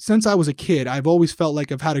was a kid, I've always felt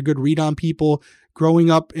like I've had a good read on people.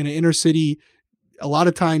 Growing up in an inner city, a lot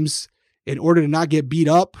of times in order to not get beat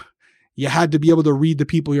up, you had to be able to read the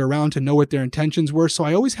people you're around to know what their intentions were. So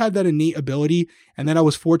I always had that innate ability. And then I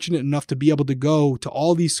was fortunate enough to be able to go to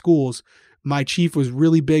all these schools. My chief was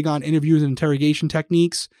really big on interviews and interrogation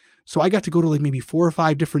techniques. So I got to go to like maybe 4 or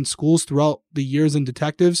 5 different schools throughout the years in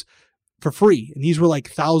detectives for free. And these were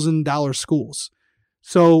like $1,000 schools.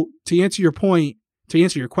 So to answer your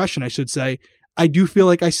question, I should say, I do feel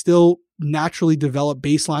like I still naturally develop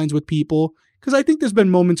baselines with people, because I think there's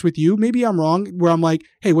been moments with you, maybe I'm wrong, where I'm like,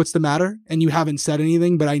 hey, what's the matter? And you haven't said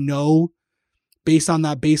anything, but I know based on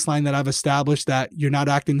that baseline that I've established that you're not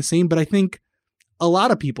acting the same. But I think a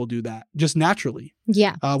lot of people do that just naturally.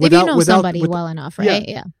 Yeah. If you know somebody well enough, right?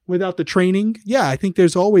 Yeah. Without the training. Yeah. I think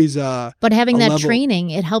there's always but having that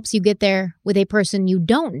training, it helps you get there with a person you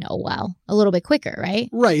don't know well a little bit quicker, right?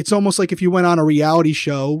 Right. It's almost like if you went on a reality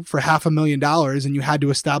show for $500,000 and you had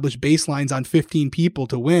to establish baselines on 15 people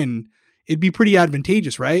to win, it'd be pretty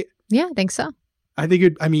advantageous, right? Yeah, I think so. I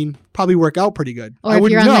think probably work out pretty good. Or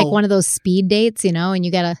if you're on like one of those speed dates, and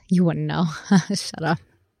you wouldn't know. Shut up.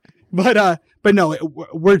 But no,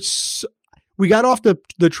 we got off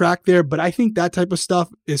the track there, but I think that type of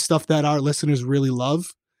stuff is stuff that our listeners really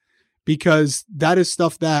love, because that is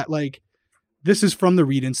stuff that, like, This is from the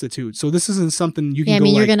Reed Institute. So this isn't something you can Yeah, I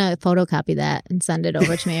mean, you're like, going to photocopy that and send it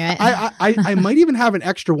over to me, right? I might even have an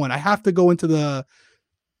extra one. I have to go into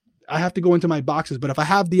my boxes, but if I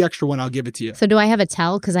have the extra one, I'll give it to you. So do I have a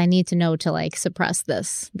tell? Because I need to know to like suppress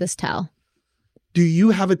this tell. Do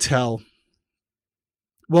you have a tell?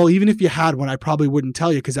 Well, even if you had one, I probably wouldn't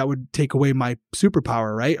tell you because that would take away my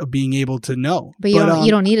superpower, right? Of being able to know. But you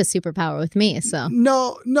don't need a superpower with me, so.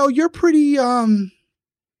 No, you're pretty,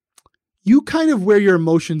 you kind of wear your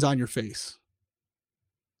emotions on your face.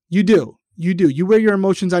 You do. You wear your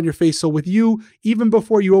emotions on your face. So with you, even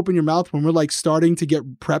before you open your mouth, when we're like starting to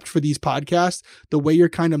get prepped for these podcasts, the way you're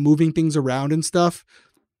kind of moving things around and stuff,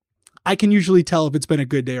 I can usually tell if it's been a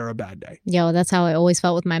good day or a bad day. Yo, that's how I always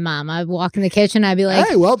felt with my mom. I'd walk in the kitchen. I'd be like,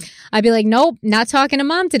 I'd be like, nope, not talking to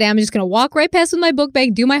mom today. I'm just going to walk right past with my book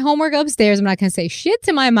bag, do my homework upstairs. I'm not going to say shit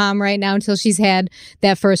to my mom right now until she's had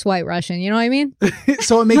that first White Russian. You know what I mean?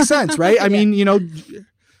 So it makes sense, right? I mean,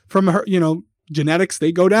 from her, genetics,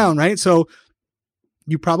 they go down, right? So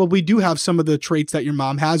you probably do have some of the traits that your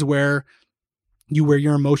mom has where you wear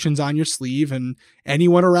your emotions on your sleeve, and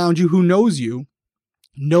anyone around you who knows you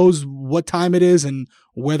knows what time it is and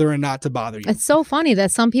whether or not to bother you. It's so funny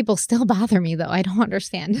that some people still bother me, though. I don't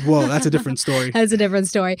understand. Whoa, that's a different story. That's a different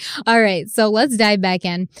story. All right, so let's dive back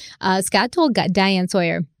in. Scott told Diane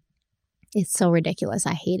Sawyer, it's so ridiculous.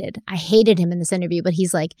 I hated him in this interview, but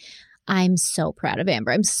he's like, I'm so proud of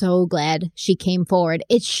Amber. I'm so glad she came forward.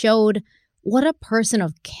 It showed what a person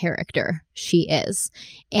of character she is.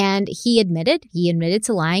 And he admitted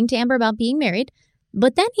to lying to Amber about being married.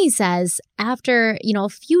 But then he says after, a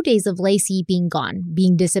few days of Laci being gone,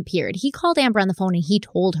 being disappeared, he called Amber on the phone and he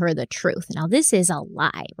told her the truth. Now, this is a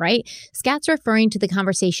lie, right? Scott's referring to the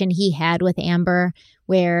conversation he had with Amber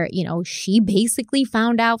where, she basically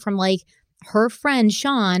found out from like her friend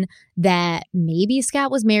Sean that maybe Scott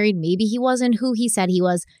was married, maybe he wasn't who he said he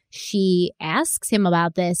was. She asks him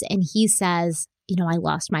about this and he says, I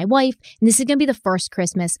lost my wife and this is going to be the first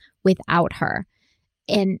Christmas without her.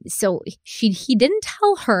 And so he didn't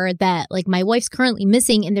tell her that like my wife's currently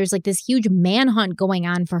missing and there's like this huge manhunt going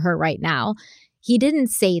on for her right now. He didn't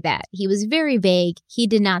say that. He was very vague. He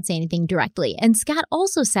did not say anything directly. And Scott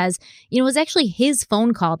also says, it was actually his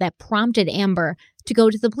phone call that prompted Amber to go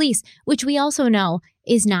to the police, which we also know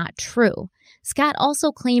is not true. Scott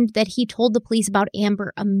also claimed that he told the police about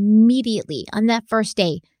Amber immediately on that first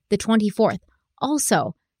day, the 24th.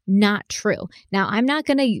 Also not true. Now, I'm not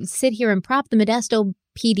going to sit here and prop the Modesto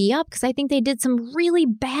PD up because I think they did some really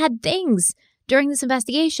bad things during this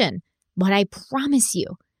investigation. But I promise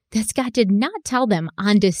you that Scott did not tell them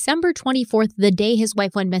on December 24th, the day his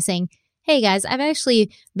wife went missing, hey guys, I've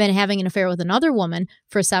actually been having an affair with another woman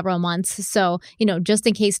for several months. So, just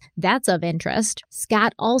in case that's of interest.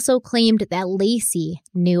 Scott also claimed that Laci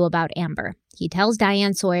knew about Amber. He tells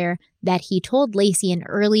Diane Sawyer that he told Laci in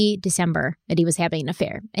early December that he was having an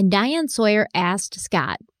affair. And Diane Sawyer asked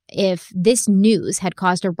Scott if this news had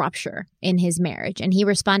caused a rupture in his marriage. And he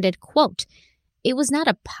responded, quote, it was not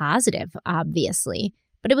a positive, obviously,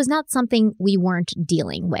 but it was not something we weren't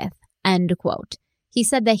dealing with, end quote. He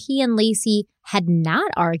said that he and Laci had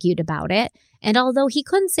not argued about it. And although he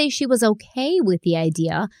couldn't say she was okay with the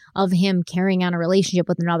idea of him carrying on a relationship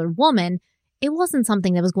with another woman, it wasn't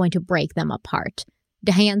something that was going to break them apart.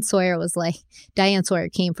 Diane Sawyer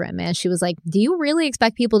came for him, man. She was like, do you really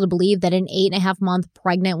expect people to believe that an 8.5-month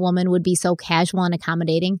pregnant woman would be so casual and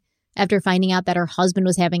accommodating after finding out that her husband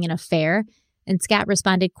was having an affair? And Scott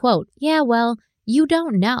responded, quote, yeah, well, you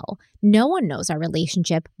don't know. No one knows our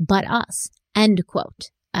relationship but us, end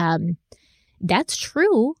quote. That's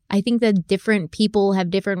true. I think that different people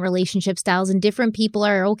have different relationship styles and different people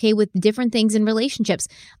are okay with different things in relationships.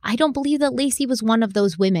 I don't believe that Laci was one of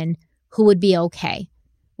those women who would be okay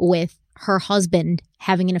with her husband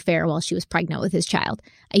having an affair while she was pregnant with his child.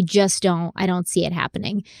 I don't see it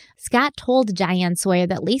happening. Scott told Diane Sawyer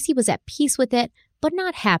that Laci was at peace with it, but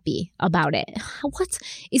not happy about it.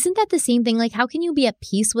 Isn't that the same thing? Like, how can you be at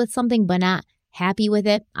peace with something but not happy with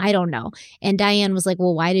it? I don't know. And Diane was like,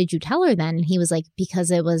 well, why did you tell her then? And he was like, because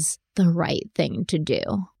it was the right thing to do.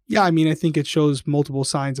 Yeah, I mean, I think it shows multiple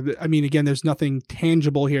signs of it. I mean, again, there's nothing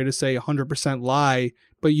tangible here to say 100% lie,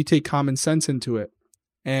 but you take common sense into it.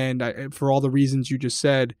 And for all the reasons you just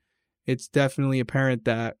said, it's definitely apparent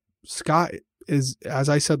that Scott is, as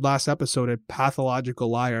I said last episode, a pathological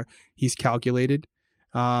liar. He's calculated.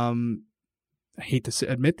 I hate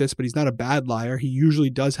to admit this, but he's not a bad liar. He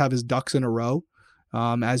usually does have his ducks in a row,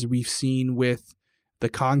 as we've seen with the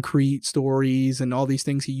concrete stories and all these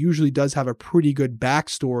things. He usually does have a pretty good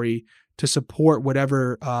backstory to support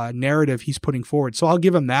whatever narrative he's putting forward. So I'll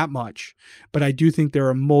give him that much. But I do think there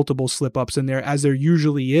are multiple slip-ups in there, as there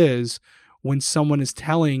usually is when someone is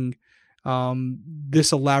telling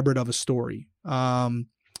this elaborate of a story. And,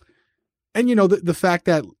 the fact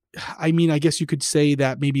that, I guess you could say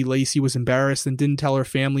that maybe Laci was embarrassed and didn't tell her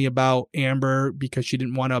family about Amber because she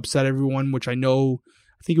didn't want to upset everyone, which I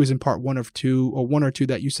think it was in part one or two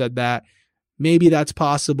that you said that. Maybe that's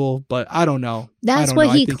possible, but I don't know. That's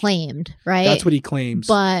what he claimed, right? That's what he claims.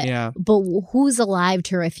 But who's alive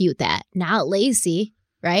to refute that? Not Laci,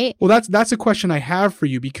 right? Well, that's a question I have for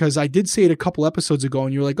you, because I did say it a couple episodes ago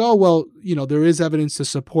and you're like, oh, well, there is evidence to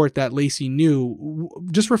support that Laci knew.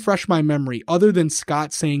 Just refresh my memory. Other than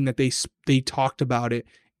Scott saying that they talked about it,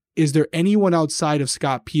 is there anyone outside of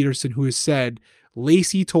Scott Peterson who has said,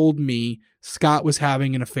 Laci told me Scott was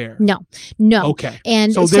having an affair? No. Okay.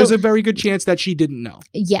 And so there's a very good chance that she didn't know.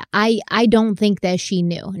 Yeah, I don't think that she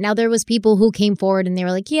knew. Now, there was people who came forward and they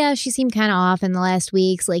were like, yeah, she seemed kind of off in the last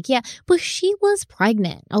weeks. Like, yeah, but she was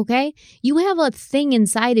pregnant, okay? You have a thing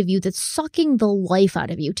inside of you that's sucking the life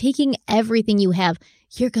out of you, taking everything you have.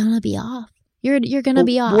 You're going to be off. You're going to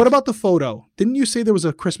be off. What about the photo? Didn't you say there was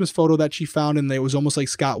a Christmas photo that she found and it was almost like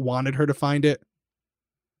Scott wanted her to find it?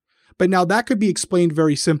 But now that could be explained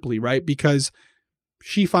very simply, right? Because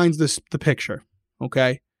she finds the picture,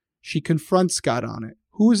 okay? She confronts Scott on it.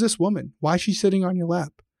 Who is this woman? Why is she sitting on your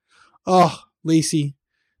lap? Oh, Laci,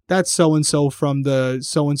 that's so-and-so from the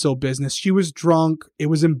so-and-so business. She was drunk. It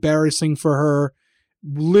was embarrassing for her.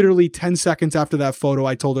 Literally 10 seconds after that photo,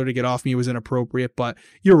 I told her to get off me. It was inappropriate, but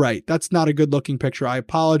you're right. That's not a good looking picture. I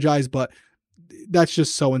apologize, but that's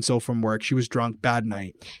just so-and-so from work. She was drunk. Bad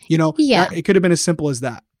night. It could have been as simple as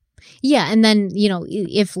that. Yeah. And then,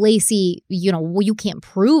 if Laci, you can't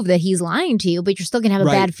prove that he's lying to you, but you're still going to have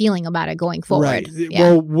a bad feeling about it going forward. Right. Yeah.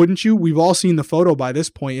 Well, wouldn't you? We've all seen the photo by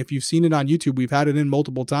this point. If you've seen it on YouTube, we've had it in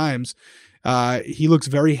multiple times. He looks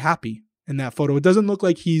very happy in that photo. It doesn't look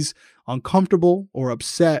like he's uncomfortable or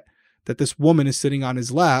upset that this woman is sitting on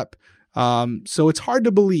his lap. So it's hard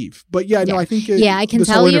to believe. But I think I can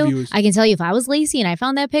tell you if I was Laci and I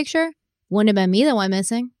found that picture, wouldn't have been me that went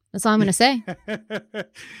missing. That's all I'm going to say.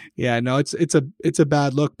 Yeah, no, it's a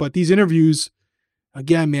bad look. But these interviews,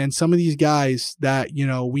 again, man, some of these guys that,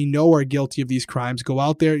 we know are guilty of these crimes go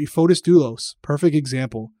out there. Fotis Dulos, perfect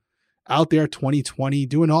example. Out there 2020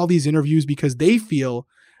 doing all these interviews because they feel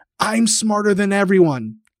I'm smarter than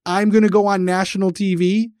everyone. I'm going to go on national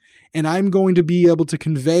TV and I'm going to be able to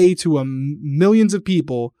convey to millions of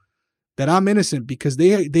people that I'm innocent, because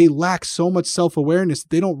they lack so much self-awareness that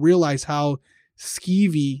they don't realize how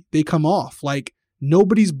skeevy they come off. Like,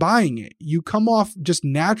 nobody's buying it. You come off just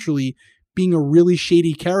naturally being a really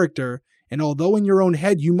shady character, and although in your own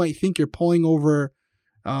head you might think you're pulling over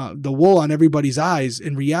the wool on everybody's eyes,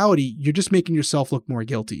 in reality you're just making yourself look more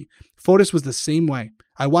guilty. Fotis was the same way.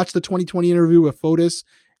 I watched the 2020 interview with Fotis,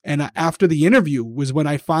 and after the interview was when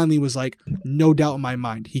I finally was like, no doubt in my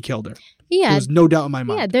mind, he killed her. Yeah. There's no doubt in my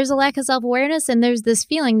mind. Yeah, there's a lack of self-awareness, and there's this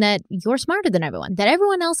feeling that you're smarter than everyone, that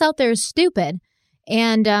everyone else out there is stupid.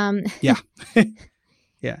 And yeah.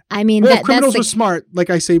 Yeah. I mean, if criminals were smart, like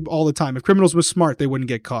I say all the time, if criminals were smart, they wouldn't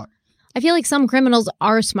get caught. I feel like some criminals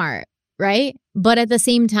are smart, right? But at the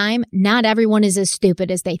same time, not everyone is as stupid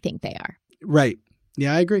as they think they are. Right.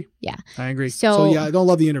 Yeah, I agree. Yeah. I agree. So yeah, I don't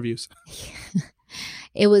love the interviews.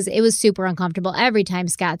 It was super uncomfortable. Every time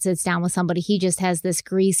Scott sits down with somebody, he just has this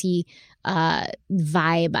greasy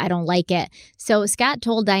vibe. I don't like it. So Scott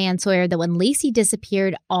told Diane Sawyer that when Laci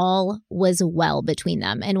disappeared, all was well between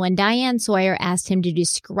them. And when Diane Sawyer asked him to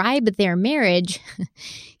describe their marriage,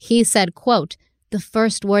 he said, quote, "The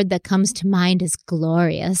first word that comes to mind is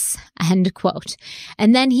glorious," end quote.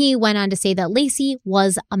 And then he went on to say that Laci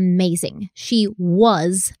was amazing. She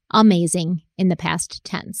was amazing in the past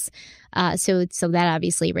tense. So that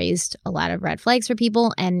obviously raised a lot of red flags for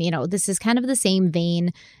people. And, this is kind of the same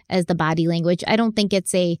vein as the body language. I don't think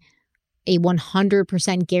it's a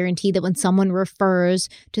 100% guarantee that when someone refers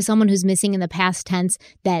to someone who's missing in the past tense,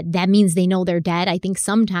 that means they know they're dead. I think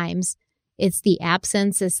sometimes it's the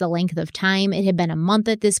absence, it's the length of time. It had been a month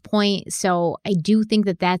at this point. So I do think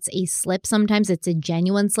that that's a slip. Sometimes it's a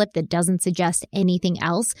genuine slip that doesn't suggest anything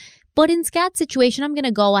else. But in Scott's situation, I'm going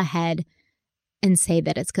to go ahead and say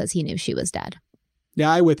that it's because he knew she was dead.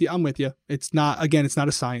 Yeah, I'm with you. It's not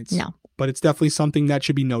a science. No. But it's definitely something that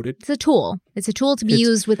should be noted. It's a tool. It's a tool to be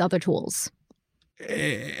used with other tools.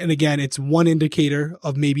 And again, it's one indicator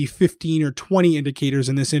of maybe 15 or 20 indicators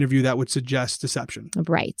in this interview that would suggest deception.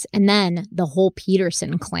 Right. And then the whole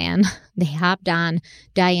Peterson clan, they hopped on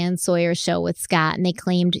Diane Sawyer's show with Scott and they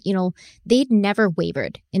claimed, they'd never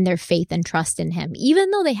wavered in their faith and trust in him,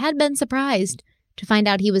 even though they had been surprised to find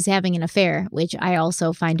out he was having an affair, which I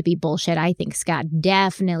also find to be bullshit. I think Scott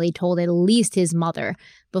definitely told at least his mother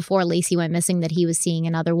before Laci went missing that he was seeing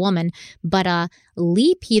another woman. But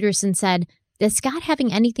Lee Peterson said that Scott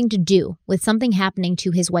having anything to do with something happening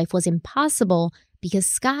to his wife was impossible because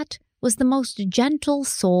Scott was the most gentle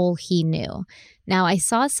soul he knew. Now, I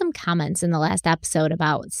saw some comments in the last episode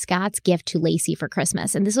about Scott's gift to Laci for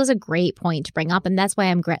Christmas, and this was a great point to bring up, and that's why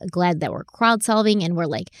I'm glad that we're crowd solving and we're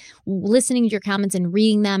listening to your comments and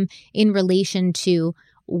reading them in relation to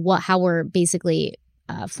how we're basically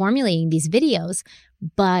formulating these videos.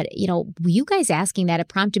 But, you guys asking that, it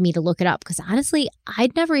prompted me to look it up because honestly,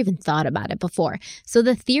 I'd never even thought about it before. So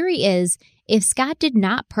the theory is if Scott did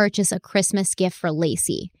not purchase a Christmas gift for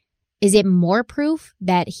Laci, is it more proof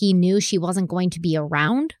that he knew she wasn't going to be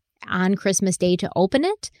around on Christmas Day to open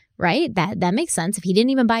it, right? That makes sense. If he didn't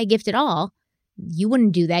even buy a gift at all, you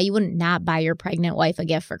wouldn't do that. You wouldn't not buy your pregnant wife a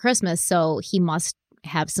gift for Christmas. So he must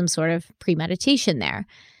have some sort of premeditation there.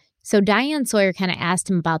 So Diane Sawyer kind of asked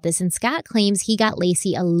him about this, and Scott claims he got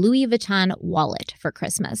Laci a Louis Vuitton wallet for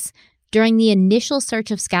Christmas. During the initial search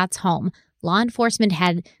of Scott's home, law enforcement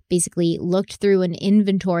had basically looked through and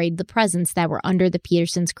inventoried the presents that were under the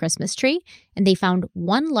Petersons' Christmas tree, and they found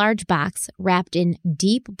one large box wrapped in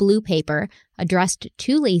deep blue paper addressed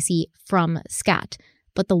to Laci from Scott.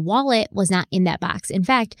 But the wallet was not in that box. In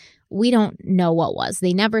fact, we don't know what was.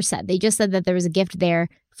 They never said. They just said that there was a gift there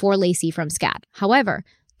for Laci from Scott. However,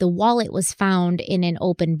 the wallet was found in an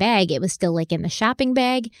open bag. It was still in the shopping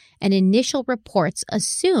bag, and initial reports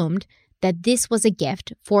assumed that this was a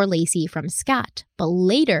gift for Laci from Scott. But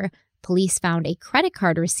later, police found a credit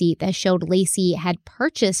card receipt that showed Laci had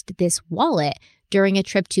purchased this wallet during a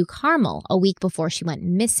trip to Carmel a week before she went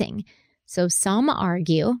missing. So some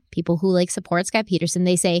argue, people who support Scott Peterson,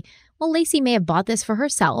 they say, well, Laci may have bought this for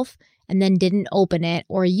herself and then didn't open it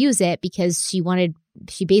or use it because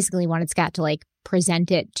she basically wanted Scott to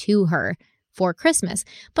present it to her for Christmas.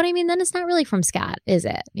 But then it's not really from Scott, is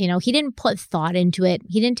it? He didn't put thought into it.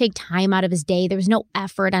 He didn't take time out of his day. There was no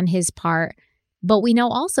effort on his part. But we know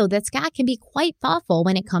also that Scott can be quite thoughtful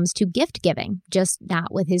when it comes to gift giving, just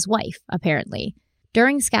not with his wife, apparently.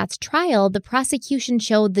 During Scott's trial, the prosecution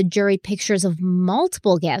showed the jury pictures of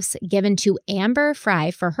multiple gifts given to Amber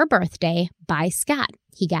Fry for her birthday by Scott.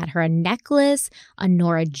 He got her a necklace, a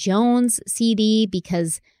Norah Jones CD,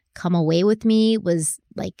 because Come Away With Me was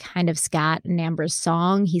kind of Scott and Amber's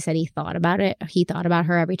song. He said he thought about it. He thought about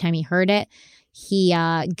her every time he heard it. He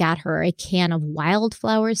got her a can of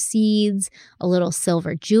wildflower seeds, a little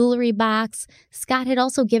silver jewelry box. Scott had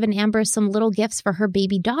also given Amber some little gifts for her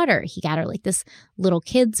baby daughter. He got her this little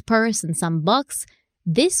kid's purse and some books.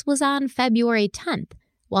 This was on February 10th,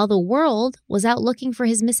 while the world was out looking for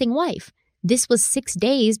his missing wife. This was 6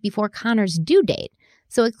 days before Connor's due date.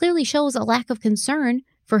 So it clearly shows a lack of concern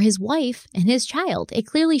for his wife and his child. It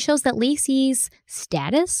clearly shows that Laci's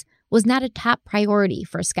status was not a top priority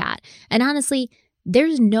for Scott. And honestly,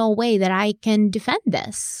 there's no way that I can defend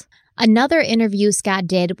this. Another interview Scott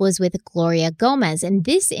did was with Gloria Gomez. And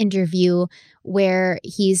this interview where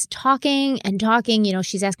he's talking and talking,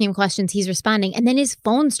 she's asking him questions, he's responding, and then his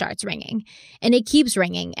phone starts ringing. And it keeps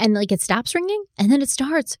ringing. And it stops ringing, and then it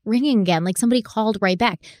starts ringing again, somebody called right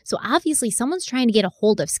back. So obviously someone's trying to get a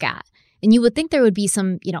hold of Scott. And you would think there would be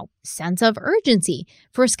some, sense of urgency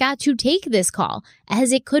for Scott to take this call,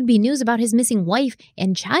 as it could be news about his missing wife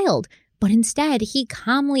and child. But instead, he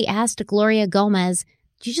calmly asked Gloria Gomez,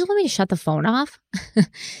 "Do you just want me to shut the phone off?"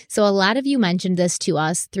 So a lot of you mentioned this to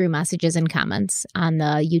us through messages and comments on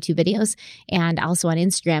the YouTube videos and also on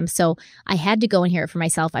Instagram. So I had to go and hear it for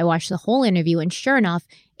myself. I watched the whole interview, and sure enough,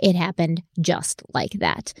 it happened just like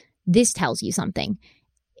that. This tells you something.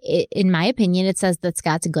 In my opinion, it says that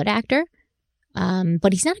Scott's a good actor,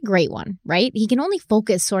 but he's not a great one, right? He can only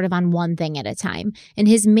focus sort of on one thing at a time. And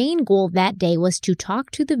his main goal that day was to talk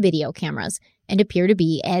to the video cameras and appear to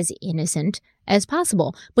be as innocent as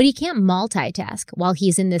possible. But he can't multitask while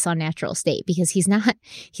he's in this unnatural state because he's not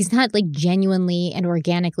genuinely and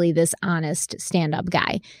organically this honest stand-up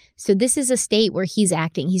guy. So this is a state where he's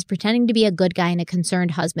acting. He's pretending to be a good guy and a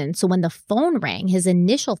concerned husband. So when the phone rang, his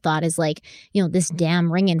initial thought is this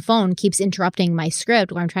damn ringing phone keeps interrupting my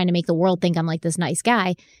script where I'm trying to make the world think I'm this nice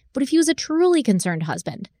guy. But if he was a truly concerned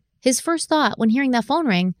husband, his first thought when hearing that phone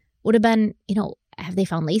ring would have been, have they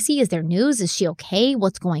found Laci? Is there news? Is she okay?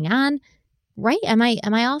 What's going on? right? Am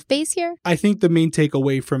I off base here? I think the main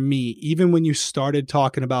takeaway from me, even when you started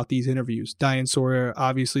talking about these interviews, Diane Sawyer,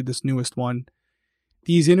 obviously this newest one,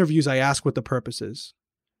 these interviews, I ask what the purpose is.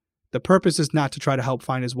 The purpose is not to try to help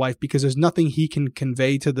find his wife, because there's nothing he can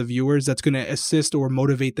convey to the viewers that's going to assist or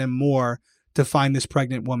motivate them more to find this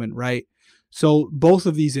pregnant woman, right? So both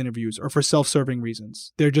of these interviews are for self-serving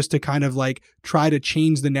reasons. They're just to kind of like try to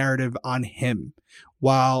change the narrative on him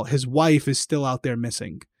while his wife is still out there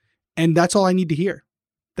missing. And that's all I need to hear.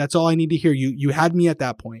 That's all I need to hear. You had me at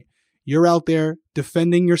that point. You're out there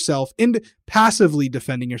defending yourself and passively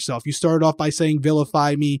defending yourself. You started off by saying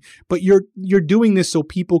vilify me, but you're doing this so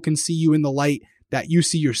people can see you in the light that you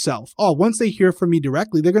see yourself. Oh, once they hear from me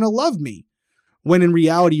directly, they're going to love me. When in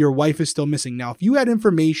reality, your wife is still missing. Now, if you had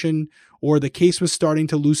information or the case was starting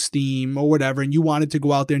to lose steam or whatever, and you wanted to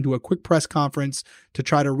go out there and do a quick press conference to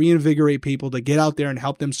try to reinvigorate people to get out there and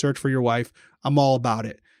help them search for your wife, I'm all about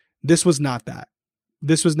it. This was not that.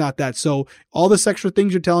 This was not that. So all this extra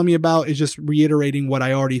things you're telling me about is just reiterating what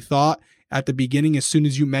I already thought at the beginning as soon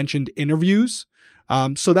as you mentioned interviews.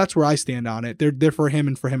 So that's where I stand on it. They're for him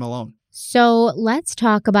and for him alone. So let's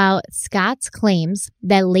talk about Scott's claims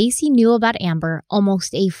that Laci knew about Amber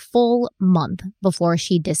almost a full month before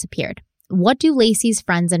she disappeared. What do Laci's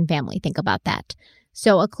friends and family think about that?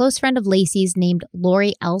 So a close friend of Laci's named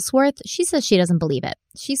Lori Ellsworth, she says she doesn't believe it.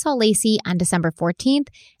 She saw Laci on December 14th,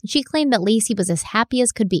 and she claimed that Laci was as happy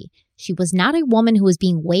as could be. She was not a woman who was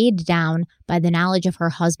being weighed down by the knowledge of her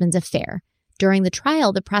husband's affair. During the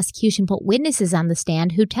trial, the prosecution put witnesses on the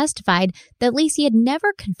stand who testified that Laci had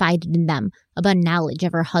never confided in them about knowledge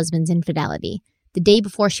of her husband's infidelity. The day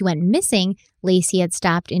before she went missing, Laci had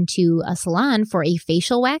stopped into a salon for a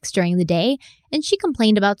facial wax during the day, and she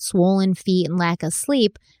complained about swollen feet and lack of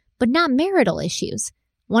sleep, but not marital issues.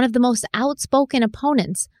 One of the most outspoken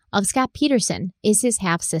opponents of Scott Peterson is his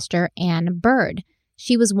half-sister, Ann Bird.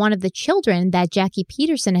 She was one of the children that Jackie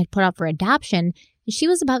Peterson had put up for adoption, and she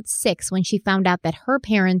was about 6 when she found out that her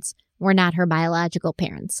parents were not her biological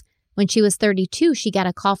parents. When she was 32, she got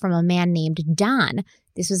a call from a man named Don.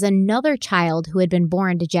 This was another child who had been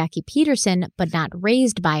born to Jackie Peterson but not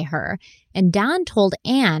raised by her, and Don told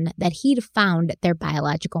Ann that he'd found their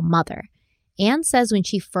biological mother. Ann says when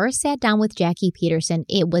she first sat down with Jackie Peterson,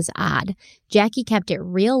 it was odd. Jackie kept it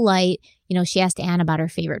real light. She asked Ann about her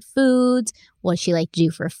favorite foods, what she liked to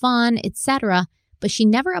do for fun, etc., but she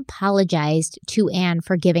never apologized to Ann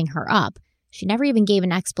for giving her up. She never even gave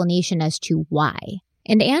an explanation as to why.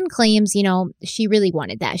 And Ann claims, she really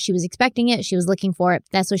wanted that. She was expecting it. She was looking for it.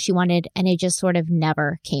 That's what she wanted. And it just sort of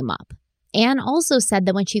never came up. Ann also said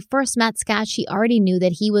that when she first met Scott, she already knew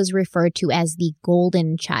that he was referred to as the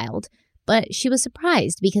golden child. But she was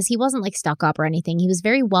surprised because he wasn't like stuck up or anything. He was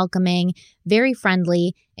very welcoming, very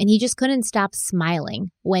friendly, and he just couldn't stop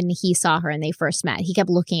smiling when he saw her and they first met. He kept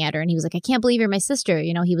looking at her and he was like, I can't believe you're my sister.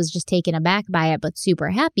 He was just taken aback by it, but super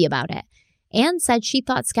happy about it. Ann said she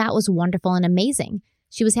thought Scott was wonderful and amazing.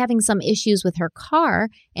 She was having some issues with her car,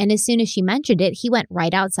 and as soon as she mentioned it, he went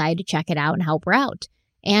right outside to check it out and help her out.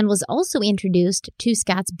 Ann was also introduced to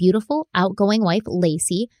Scott's beautiful, outgoing wife,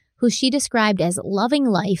 Laci, who she described as loving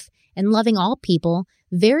life and loving all people,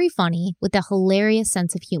 very funny, with a hilarious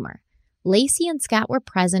sense of humor. Laci and Scott were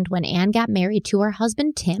present when Ann got married to her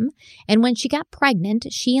husband, Tim, and when she got pregnant,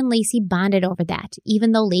 she and Laci bonded over that,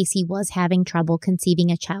 even though Laci was having trouble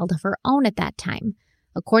conceiving a child of her own at that time.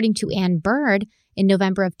 According to Ann Bird, in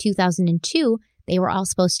November of 2002, they were all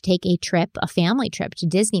supposed to take a family trip to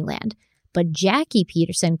Disneyland. But Jackie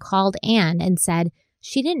Peterson called Ann and said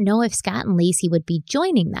she didn't know if Scott and Laci would be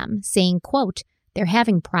joining them, saying, quote, they're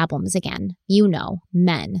having problems again.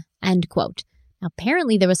 Men, end quote. Now,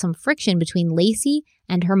 apparently there was some friction between Laci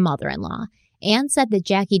and her mother-in-law. Ann said that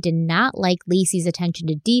Jackie did not like Laci's attention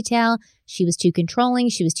to detail. She was too controlling.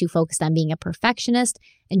 She was too focused on being a perfectionist.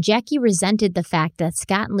 And Jackie resented the fact that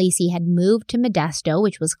Scott and Laci had moved to Modesto,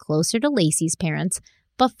 which was closer to Laci's parents,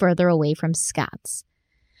 but further away from Scott's.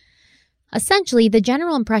 Essentially, the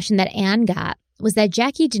general impression that Ann got was that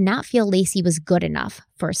Jackie did not feel Laci was good enough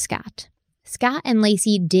for Scott. Scott and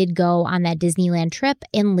Laci did go on that Disneyland trip,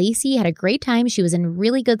 and Laci had a great time. She was in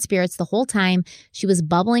really good spirits the whole time. She was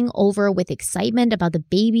bubbling over with excitement about the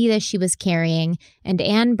baby that she was carrying, and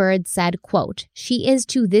Ann Bird said, quote, she is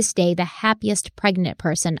to this day the happiest pregnant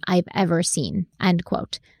person I've ever seen, end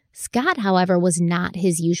quote. Scott, however, was not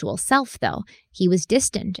his usual self, though. He was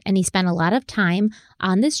distant, and he spent a lot of time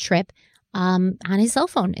on this trip on his cell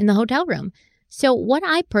phone in the hotel room. So what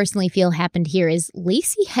I personally feel happened here is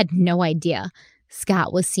Laci had no idea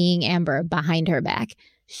Scott was seeing Amber behind her back.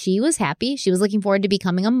 She was happy. She was looking forward to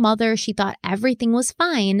becoming a mother. She thought everything was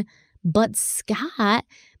fine. But Scott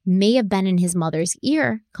may have been in his mother's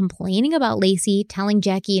ear, complaining about Laci, telling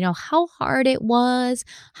Jackie, how hard it was,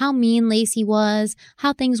 how mean Laci was,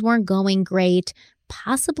 how things weren't going great.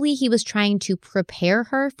 Possibly he was trying to prepare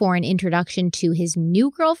her for an introduction to his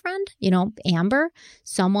new girlfriend, Amber,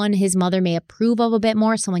 someone his mother may approve of a bit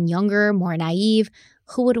more, someone younger, more naive,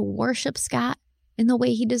 who would worship Scott in the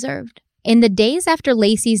way he deserved. In the days after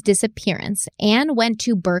Laci's disappearance, Anne went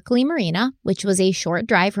to Berkeley Marina, which was a short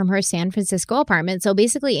drive from her San Francisco apartment. So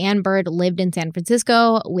basically, Anne Bird lived in San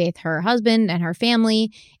Francisco with her husband and her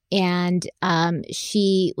family, and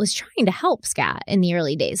she was trying to help Scott in the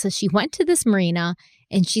early days. So she went to this marina,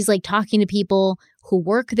 and she's like talking to people who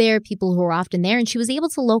work there, people who are often there, and she was able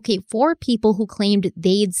to locate 4 people who claimed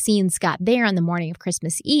they'd seen Scott there on the morning of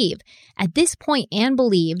Christmas Eve. At this point, Anne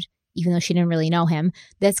believed, even though she didn't really know him,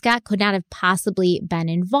 that Scott could not have possibly been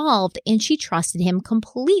involved, and she trusted him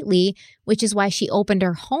completely, which is why she opened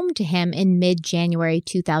her home to him in mid-January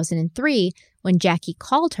 2003 when Jackie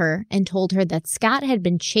called her and told her that Scott had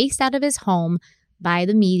been chased out of his home by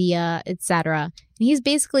the media, etc. And he's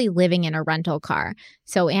basically living in a rental car.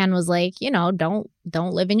 So Anne was like, don't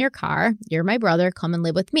live in your car. You're my brother. Come and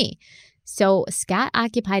live with me. So Scott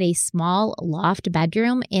occupied a small loft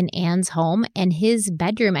bedroom in Anne's home, and his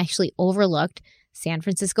bedroom actually overlooked San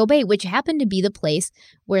Francisco Bay, which happened to be the place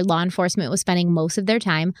where law enforcement was spending most of their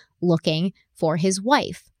time looking for his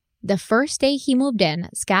wife. The first day he moved in,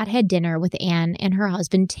 Scott had dinner with Anne and her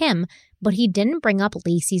husband Tim, but he didn't bring up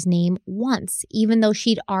Laci's name once, even though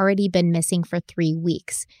she'd already been missing for 3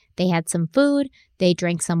 weeks. They had some food, they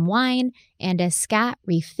drank some wine, and as Scott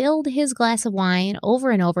refilled his glass of wine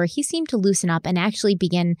over and over, he seemed to loosen up and actually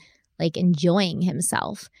begin enjoying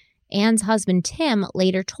himself. Anne's husband Tim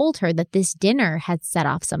later told her that this dinner had set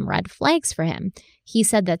off some red flags for him. He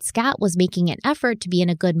said that Scott was making an effort to be in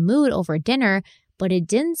a good mood over dinner, but it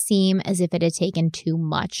didn't seem as if it had taken too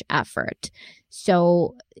much effort.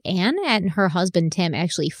 So Anne and her husband Tim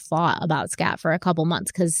actually fought about Scott for a couple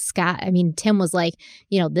months because Tim was like,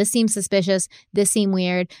 this seems suspicious, this seemed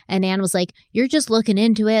weird. And Anne was like, you're just looking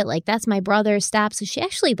into it. That's my brother, stop. So she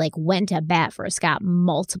actually went to bat for Scott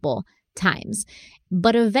multiple times.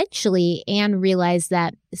 But eventually Anne realized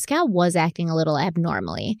that Scott was acting a little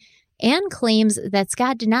abnormally. Anne claims that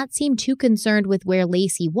Scott did not seem too concerned with where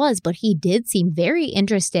Laci was, but he did seem very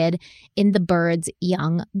interested in the Birds'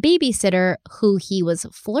 young babysitter who he was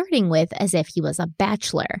flirting with as if he was a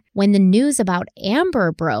bachelor. When the news about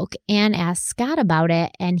Amber broke, Anne asked Scott about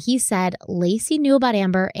it, and he said Laci knew about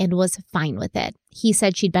Amber and was fine with it. He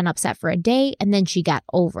said she'd been upset for a day and then she got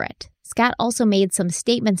over it. Scott also made some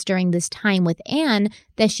statements during this time with Anne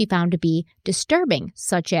that she found to be disturbing,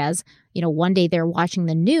 such as, one day they're watching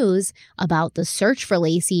the news about the search for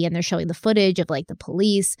Laci and they're showing the footage of the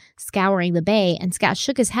police scouring the bay, and Scott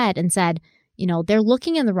shook his head and said, they're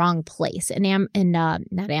looking in the wrong place. And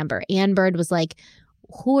not Amber, Anne Bird was like,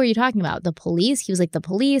 who are you talking about? The police? He was like, the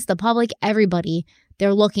police, the public, everybody,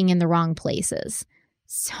 they're looking in the wrong places.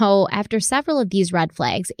 So after several of these red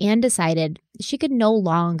flags, Anne decided she could no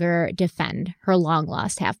longer defend her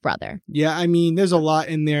long-lost half-brother. Yeah, there's a lot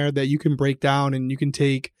in there that you can break down and you can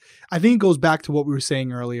take. I think it goes back to what we were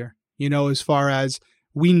saying earlier, as far as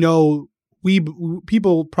people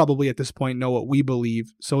probably at this point know what we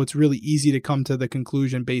believe. So it's really easy to come to the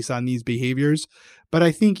conclusion based on these behaviors. But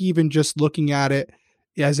I think even just looking at it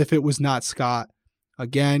as if it was not Scott,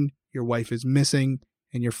 again, your wife is missing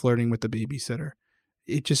and you're flirting with the babysitter.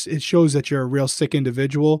 It shows that you're a real sick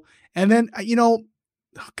individual. And then,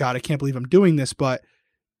 God, I can't believe I'm doing this, but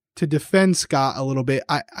to defend Scott a little bit,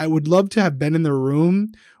 I would love to have been in the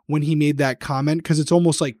room when he made that comment, because it's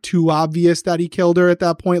almost too obvious that he killed her at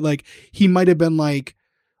that point. He might have been like,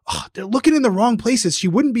 oh, they're looking in the wrong places. She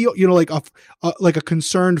wouldn't be, like a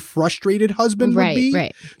concerned, frustrated husband would be.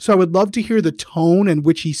 Right. So I would love to hear the tone in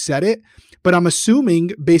which he said it. But I'm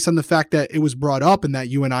assuming, based on the fact that it was brought up and that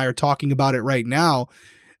you and I are talking about it right now,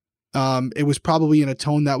 it was probably in a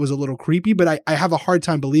tone that was a little creepy. But I have a hard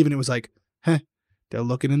time believing it was like, they're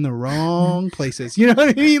looking in the wrong places. You know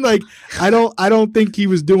what I mean? I don't think he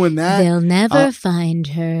was doing that. They'll never find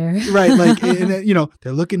her. Right.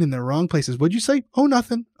 They're looking in the wrong places. What'd you say? Oh,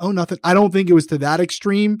 nothing. I don't think it was to that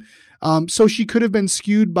extreme. So she could have been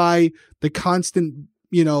skewed by the constant,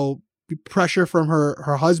 pressure from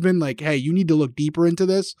her husband, hey, you need to look deeper into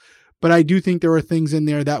this. But I do think there are things in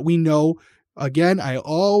there that we know. Again, I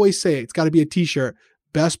always say it's got to be a t-shirt.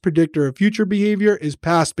 Best predictor of future behavior is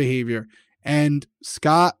past behavior. And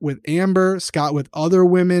Scott with Amber, Scott with other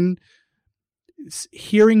women,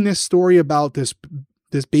 hearing this story about this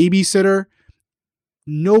babysitter,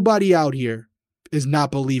 nobody out here is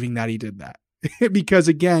not believing that he did that. because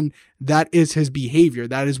again, that is his behavior.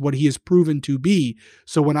 That is what he is proven to be.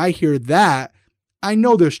 So when I hear that, I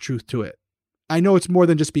know there's truth to it. I know it's more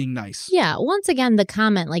than just being nice. Yeah. Once again, the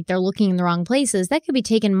comment, like they're looking in the wrong places, that could be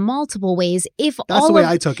taken multiple ways. That's the way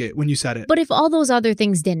I took it when you said it. But if all those other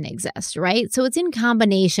things didn't exist, right? So it's in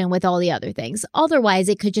combination with all the other things. Otherwise,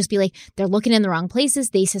 it could just be like, they're looking in the wrong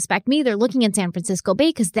places. They suspect me. They're looking in San Francisco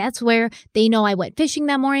Bay because that's where they know I went fishing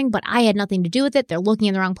that morning, but I had nothing to do with it. They're looking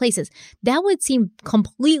in the wrong places. That would seem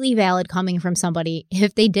completely valid coming from somebody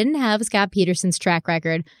if they didn't have Scott Peterson's track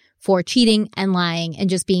record for cheating and lying and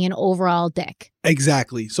just being an overall dick.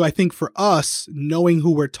 Exactly. So I think for us, knowing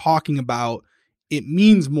who we're talking about, it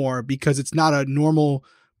means more because it's not a normal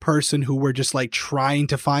person who we're just like trying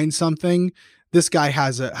to find something. This guy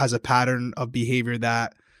has a pattern of behavior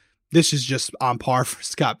that this is just on par for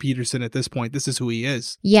Scott Peterson at this point. This is who he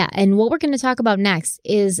is. Yeah. And what we're going to talk about next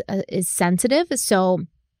is sensitive. So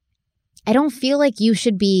I don't feel like you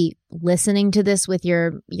should be listening to this with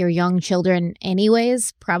your young children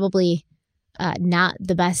anyways. Probably not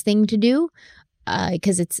the best thing to do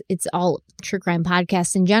because it's all true crime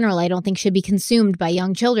podcasts in general. I don't think should be consumed by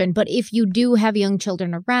young children. But if you do have young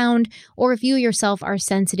children around, or if you yourself are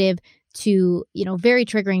sensitive to, very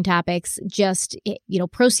triggering topics, just,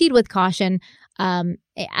 proceed with caution.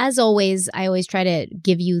 As always, I always try to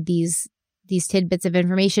give you these tidbits of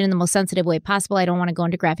information in the most sensitive way possible. I don't want to go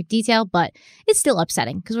into graphic detail, but it's still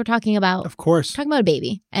upsetting because we're talking about, a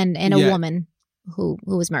baby and a woman who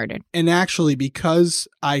was murdered. And actually, because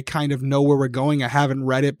I kind of know where we're going, I haven't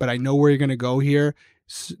read it, but I know where you're going to go here,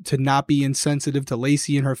 to not be insensitive to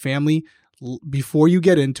Laci and her family. Before you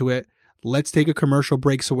get into it, let's take a commercial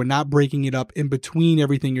break so we're not breaking it up in between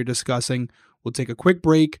everything you're discussing. We'll take a quick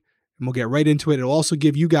break. And we'll get right into it. It'll also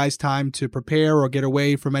give you guys time to prepare or get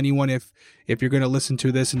away from anyone if you're going to listen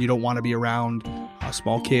to this and you don't want to be around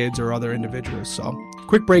small kids or other individuals. So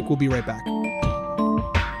quick break. We'll be right back.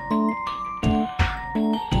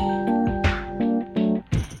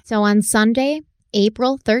 So on Sunday,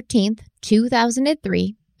 April 13th,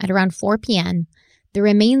 2003, at around 4 p.m., the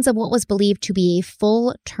remains of what was believed to be a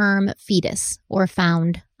full-term fetus were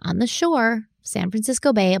found on the shore, San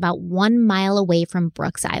Francisco Bay, about 1 mile away from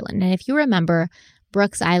Brooks Island. And if you remember,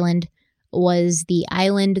 Brooks Island was the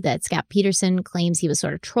island that Scott Peterson claims he was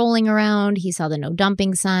sort of trolling around. He saw the no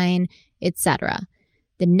dumping sign, etc.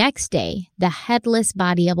 The next day, the headless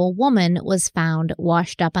body of a woman was found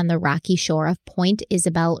washed up on the rocky shore of Point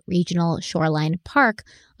Isabel Regional Shoreline Park,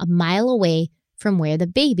 a mile away from where the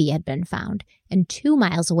baby had been found, and 2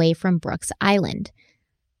 miles away from Brooks Island.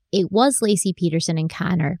 It was Laci Peterson and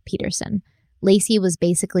Connor Peterson. Laci was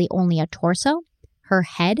basically only a torso. Her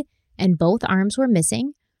head and both arms were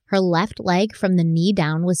missing. Her left leg from the knee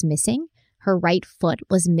down was missing. Her right foot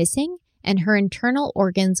was missing. And her internal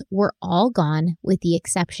organs were all gone with the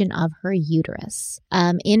exception of her uterus.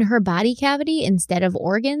 In her body cavity, instead of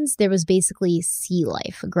organs, there was basically sea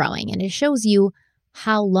life growing. And it shows you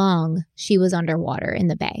how long she was underwater in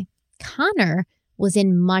the bay. Connor was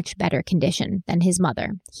in much better condition than his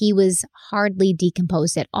mother. He was hardly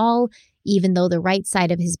decomposed at all, even though the right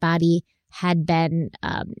side of his body had been,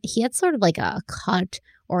 he had sort of like a cut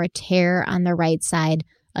or a tear on the right side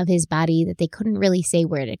of his body that they couldn't really say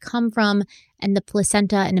where it had come from, and the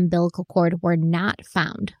placenta and umbilical cord were not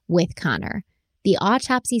found with Connor. The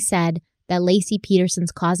autopsy said that Laci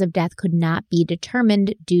Peterson's cause of death could not be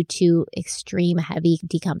determined due to extreme heavy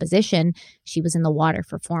decomposition. She was in the water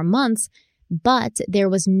for 4 months, but there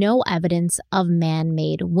was no evidence of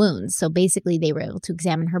man-made wounds. So basically, they were able to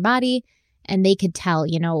examine her body, and they could tell,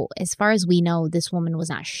 as far as we know, this woman was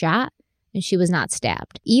not shot, and she was not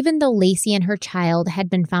stabbed. Even though Laci and her child had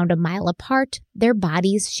been found a mile apart, their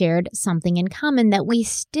bodies shared something in common that we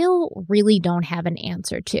still really don't have an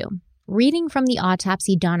answer to. Reading from the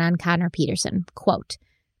autopsy done on Connor Peterson, quote,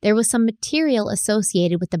 "There was some material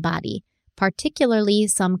associated with the body, particularly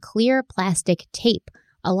some clear plastic tape,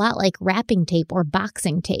 a lot like wrapping tape or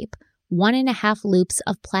boxing tape, 1.5 loops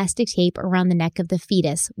of plastic tape around the neck of the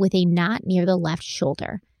fetus with a knot near the left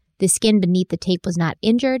shoulder. The skin beneath the tape was not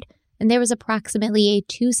injured, and there was approximately a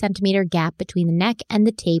 2-centimeter gap between the neck and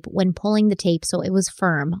the tape when pulling the tape so it was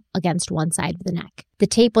firm against one side of the neck. The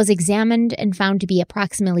tape was examined and found to be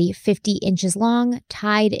approximately 50 inches long,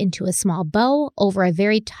 tied into a small bow over a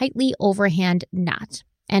very tightly overhand knot."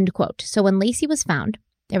 End quote. So when Laci was found,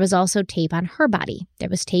 there was also tape on her body. There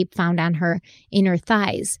was tape found on her inner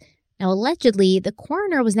thighs. Now, allegedly, the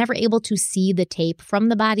coroner was never able to see the tape from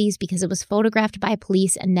the bodies because it was photographed by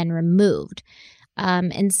police and then removed.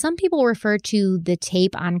 And some people refer to the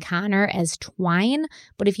tape on Connor as twine,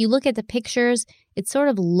 but if you look at the pictures, it sort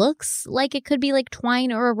of looks like it could be like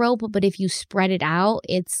twine or a rope, but if you spread it out,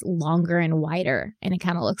 it's longer and wider, and it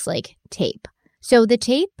kind of looks like tape. So the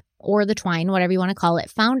tape, or the twine, whatever you want to call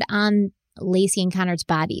it, found on Laci and Connor's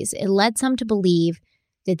bodies, it led some to believe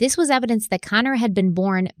that this was evidence that Connor had been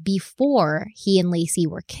born before he and Laci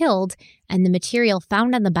were killed, and the material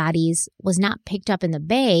found on the bodies was not picked up in the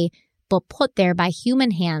bay, but put there by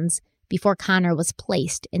human hands before Connor was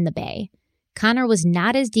placed in the bay. Connor was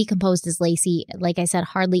not as decomposed as Laci. Like I said,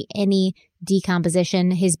 hardly any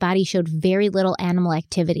decomposition. His body showed very little animal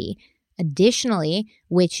activity. Additionally,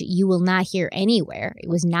 which you will not hear anywhere, it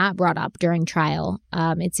was not brought up during trial.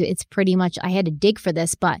 It's pretty much, I had to dig for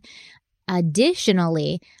this, but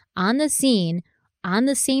additionally, on the scene, on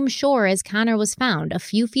the same shore as Connor was found, a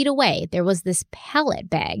few feet away, there was this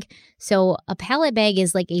pallet bag. So a pallet bag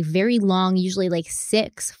is like a very long, usually like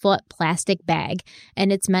 6-foot plastic bag,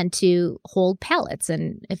 and it's meant to hold pallets.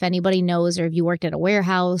 And if anybody knows, or if you worked at a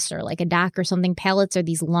warehouse or like a dock or something, pallets are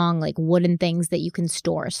these long like wooden things that you can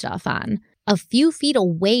store stuff on. A few feet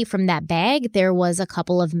away from that bag, there was a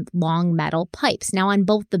couple of long metal pipes. Now on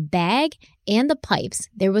both the bag and the pipes,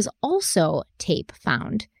 there was also tape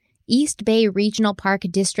found. East Bay Regional Park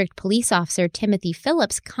District Police Officer Timothy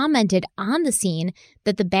Phillips commented on the scene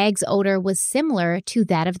that the bag's odor was similar to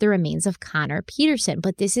that of the remains of Connor Peterson,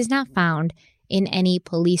 but this is not found in any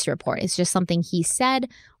police report. It's just something he said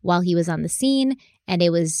while he was on the scene, and it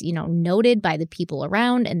was, noted by the people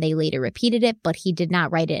around, and they later repeated it, but he did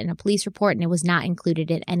not write it in a police report, and it was not included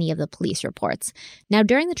in any of the police reports. Now,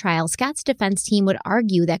 during the trial, Scott's defense team would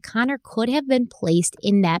argue that Connor could have been placed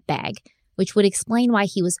in that bag, which would explain why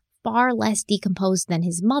he was far less decomposed than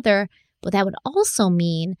his mother, but that would also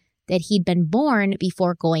mean that he'd been born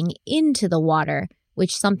before going into the water,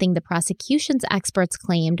 which something the prosecution's experts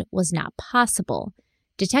claimed was not possible.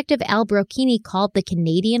 Detective Al Brocchini called the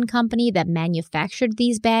Canadian company that manufactured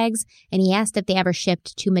these bags, and he asked if they ever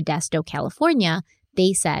shipped to Modesto, California.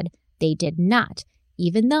 They said they did not,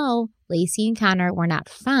 even though Laci and Connor were not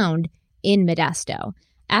found in Modesto.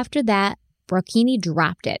 After that, Brocchini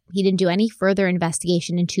dropped it. He didn't do any further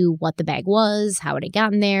investigation into what the bag was, how it had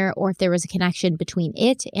gotten there, or if there was a connection between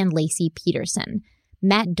it and Laci Peterson.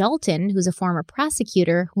 Matt Dalton, who's a former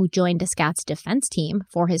prosecutor who joined Scott's defense team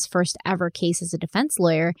for his first ever case as a defense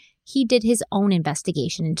lawyer, he did his own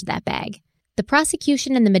investigation into that bag. The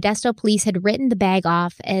prosecution and the Modesto police had written the bag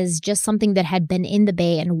off as just something that had been in the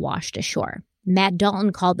bay and washed ashore. Matt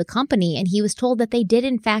Dalton called the company, and he was told that they did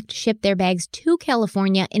in fact ship their bags to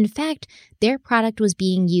California. In fact, their product was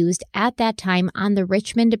being used at that time on the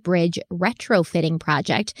Richmond Bridge retrofitting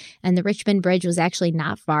project, and the Richmond Bridge was actually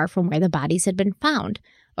not far from where the bodies had been found.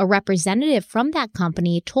 A representative from that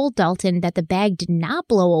company told Dalton that the bag did not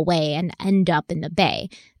blow away and end up in the bay.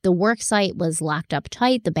 The work site was locked up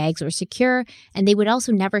tight, the bags were secure, and they would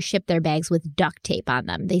also never ship their bags with duct tape on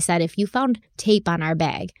them. They said, if you found tape on our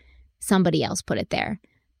bag, somebody else put it there.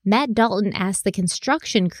 Matt Dalton asked the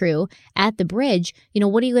construction crew at the bridge,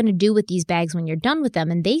 what are you going to do with these bags when you're done with them?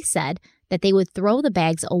 And they said that they would throw the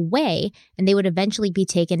bags away and they would eventually be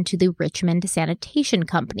taken to the Richmond Sanitation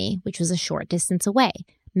Company, which was a short distance away.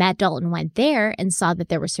 Matt Dalton went there and saw that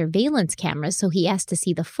there were surveillance cameras, so he asked to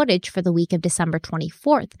see the footage for the week of December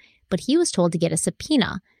 24th, but he was told to get a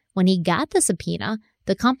subpoena. When he got the subpoena,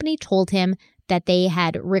 the company told him that they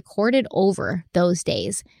had recorded over those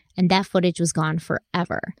days, and that footage was gone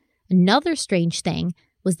forever. Another strange thing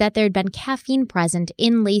was that there had been caffeine present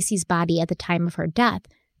in Laci's body at the time of her death,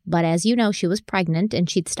 but as you know, she was pregnant and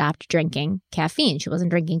she'd stopped drinking caffeine. She wasn't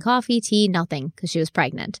drinking coffee, tea, nothing, because she was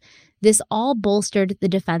pregnant. This all bolstered the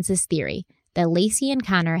defense's theory that Laci and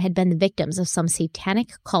Connor had been the victims of some satanic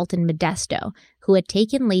cult in Modesto who had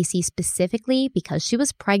taken Laci specifically because she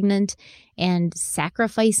was pregnant, and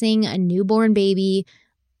sacrificing a newborn baby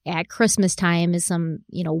at Christmas time is some,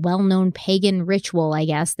 well-known pagan ritual, I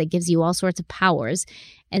guess, that gives you all sorts of powers.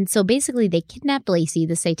 And so basically they kidnapped Laci,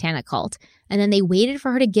 the satanic cult, and then they waited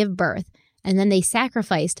for her to give birth, and then they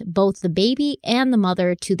sacrificed both the baby and the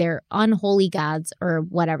mother to their unholy gods or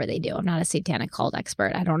whatever they do. I'm not a satanic cult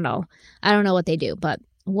expert. I don't know what they do, but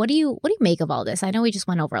what do you make of all this? I know we just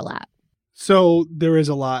went over a lot. So there is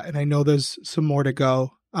a lot, and I know there's some more to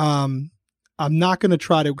go. I'm not going to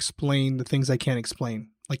try to explain the things I can't explain,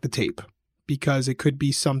 like the tape, because it could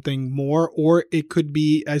be something more, or it could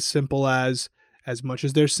be as simple as much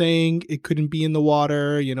as they're saying it couldn't be in the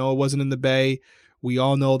water, it wasn't in the bay. We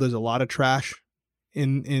all know there's a lot of trash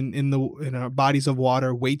in our bodies of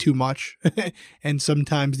water way too much. And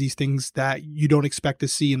sometimes these things that you don't expect to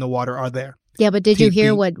see in the water are there. Yeah, but did you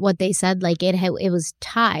hear what they said? Like it was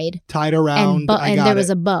tied around, and there was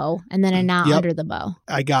a bow and then a knot Yep. under the bow.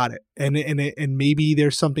 I got it. And maybe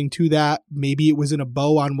there's something to that. Maybe it was in a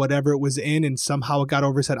bow on whatever it was in, and somehow it got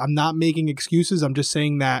over his head. I'm not making excuses. I'm just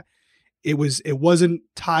saying that it wasn't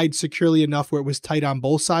tied securely enough where it was tight on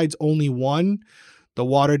both sides, only one. The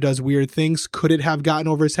water does weird things. Could it have gotten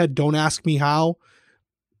over his head? Don't ask me how.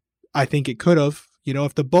 I think it could have. You know,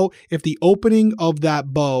 if the opening of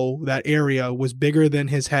that bow, that area was bigger than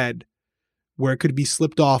his head, where it could be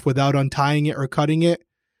slipped off without untying it or cutting it,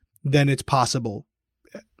 then it's possible.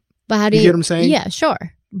 But how do you get what I'm saying? Yeah, sure.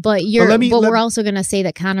 But we're also going to say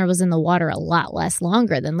that Connor was in the water a lot less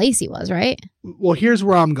longer than Laci was, right? Well, here's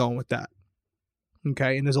where I'm going with that.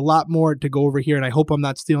 Okay, and there's a lot more to go over here, and I hope I'm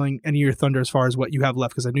not stealing any of your thunder as far as what you have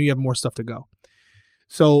left, because I knew you have more stuff to go.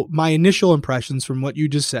 So my initial impressions from what you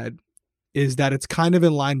just said is that it's kind of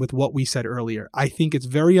in line with what we said earlier. I think it's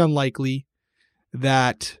very unlikely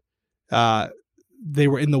that they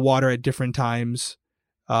were in the water at different times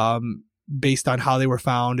based on how they were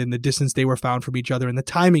found and the distance they were found from each other and the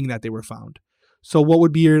timing that they were found. So what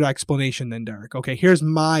would be your explanation then, Derek? Okay, here's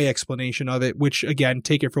my explanation of it, which, again,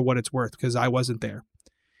 take it for what it's worth because I wasn't there.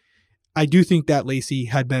 I do think that Laci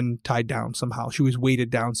had been tied down somehow. She was weighted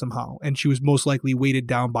down somehow, and she was most likely weighted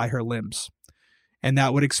down by her limbs. And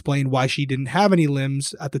that would explain why she didn't have any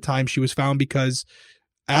limbs at the time she was found, because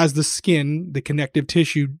as the skin, the connective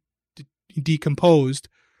tissue decomposed,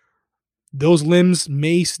 those limbs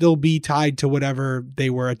may still be tied to whatever they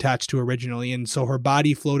were attached to originally. And so her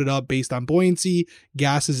body floated up based on buoyancy,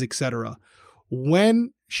 gases, etc.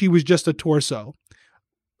 When she was just a torso,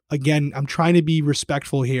 again, I'm trying to be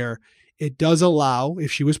respectful here. It does allow,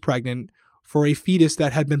 if she was pregnant, for a fetus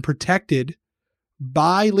that had been protected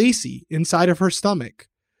by Laci inside of her stomach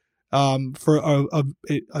for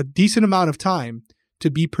a decent amount of time to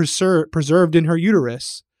be preserved in her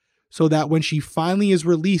uterus, so that when she finally is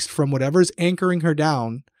released from whatever's anchoring her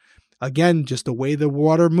down, again, just the way the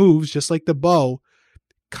water moves, just like the bow,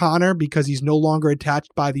 Connor, because he's no longer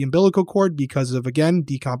attached by the umbilical cord because of, again,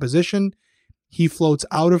 decomposition, he floats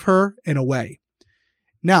out of her and away.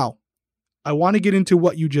 Now, I want to get into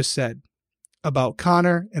what you just said about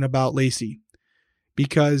Connor and about Laci,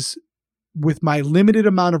 because with my limited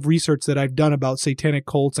amount of research that I've done about satanic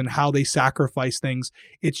cults and how they sacrifice things,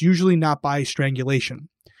 it's usually not by strangulation.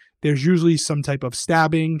 There's usually some type of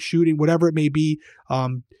stabbing, shooting, whatever it may be.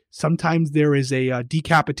 Sometimes there is a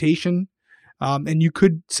decapitation. And you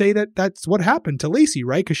could say that that's what happened to Laci,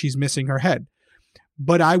 right? Because she's missing her head.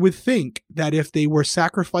 But I would think that if they were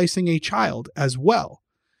sacrificing a child as well,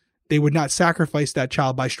 they would not sacrifice that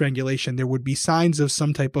child by strangulation. There would be signs of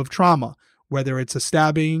some type of trauma, whether it's a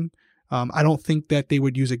stabbing. I don't think that they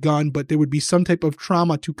would use a gun, but there would be some type of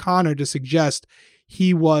trauma to Connor to suggest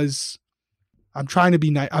he was... I'm trying to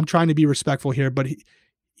be respectful here, but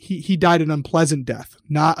he died an unpleasant death,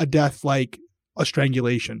 not a death like a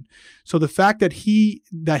strangulation. So the fact that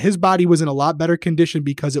his body was in a lot better condition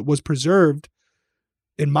because it was preserved,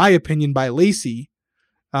 in my opinion, by Laci,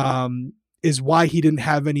 is why he didn't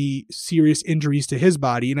have any serious injuries to his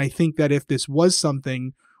body. And I think that if this was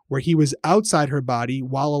something where he was outside her body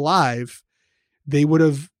while alive, they would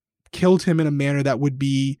have killed him in a manner that would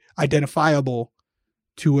be identifiable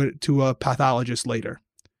to a pathologist later.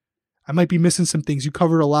 I might be missing some things. You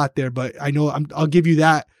covered a lot there, but I know I'll give you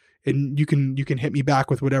that, and you can hit me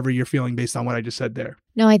back with whatever you're feeling based on what I just said there.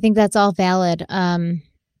 No, I think that's all valid.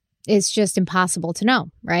 It's just impossible to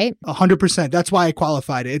know, right? 100%. That's why I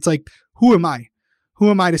qualified it. It's like, who am I?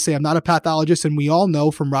 Who am I to say? I'm not a pathologist, and we all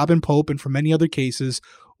know from Robin Pope and from many other cases,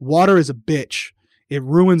 water is a bitch. It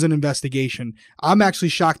ruins an investigation. I'm actually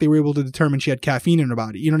shocked they were able to determine she had caffeine in her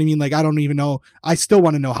body. You know what I mean? Like, I don't even know. I still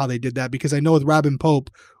want to know how they did that, because I know with Robin Pope,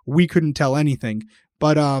 we couldn't tell anything.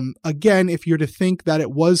 But again, if you're to think that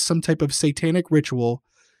it was some type of satanic ritual,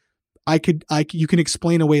 you can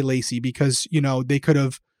explain away Laci, because, you know, they could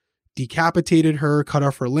have decapitated her, cut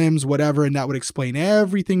off her limbs, whatever, and that would explain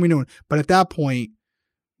everything we know. But at that point,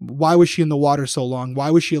 why was she in the water so long? Why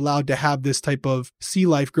was she allowed to have this type of sea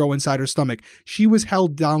life grow inside her stomach? She was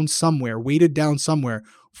held down somewhere, weighted down somewhere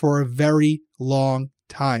for a very long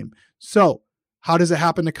time. So how does it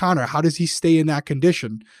happen to Connor? How does he stay in that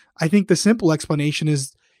condition? I think the simple explanation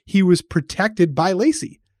is he was protected by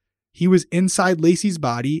Laci. He was inside Laci's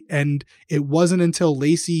body, and it wasn't until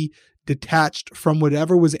Laci detached from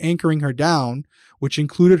whatever was anchoring her down, which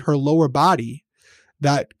included her lower body,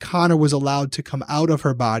 that Connor was allowed to come out of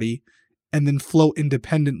her body and then float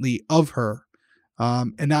independently of her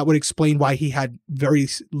And that would explain why he had very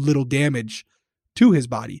little damage to his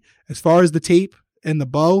body. As far as the tape and the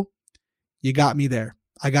bow, you got me there.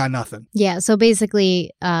 I got nothing. Yeah. So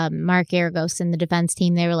basically, Mark Aragos and the defense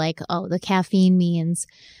team, they were like, oh, the caffeine means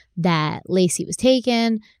that Laci was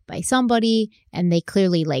taken by somebody and they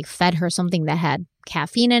clearly like fed her something that had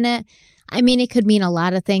caffeine in it. I mean, it could mean a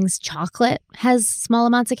lot of things. Chocolate has small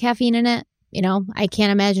amounts of caffeine in it. You know, I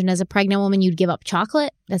can't imagine as a pregnant woman you'd give up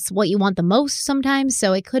chocolate. That's what you want the most sometimes.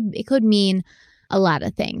 So it could mean a lot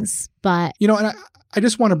of things. But you know, and I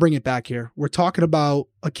just want to bring it back here. We're talking about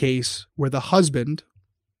a case where the husband,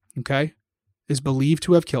 okay, is believed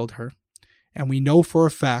to have killed her. And we know for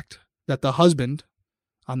a fact that the husband,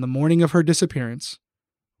 on the morning of her disappearance,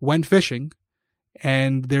 went fishing.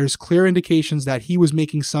 And there's clear indications that he was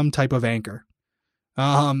making some type of anchor.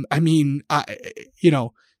 I mean,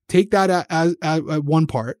 take that as one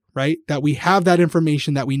part, right? That we have that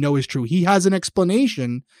information that we know is true. He has an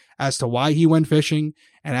explanation as to why he went fishing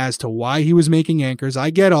and as to why he was making anchors. I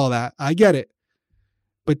get all that. I get it.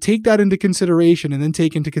 But take that into consideration and then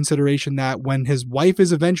take into consideration that when his wife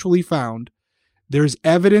is eventually found, there's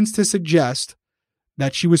evidence to suggest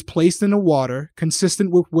that she was placed in the water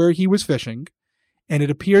consistent with where he was fishing. And it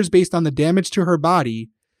appears based on the damage to her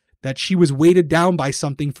body that she was weighted down by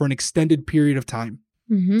something for an extended period of time.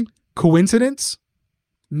 Mm-hmm. Coincidence?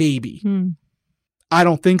 Maybe. I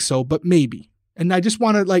don't think so, but maybe. And I just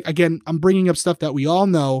want to, like, again, I'm bringing up stuff that we all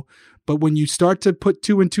know, but when you start to put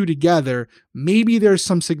two and two together, maybe there's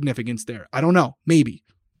some significance there. I don't know. Maybe.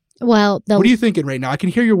 Well, what are you thinking right now? I can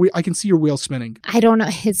hear I can see your wheel spinning. I don't know.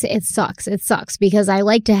 It sucks. It sucks because I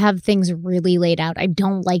like to have things really laid out. I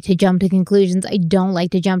don't like to jump to conclusions. I don't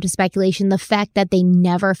like to jump to speculation. The fact that they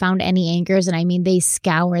never found any anchors, and I mean, they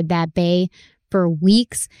scoured that bay for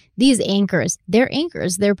weeks. These anchors, they're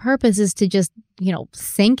anchors. Their purpose is to just,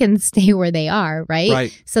 sink and stay where they are,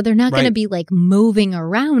 right? So they're not going to be like moving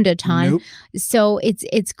around a ton. Nope. So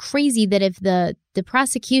it's crazy that if the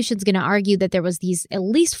prosecution's going to argue that there was these at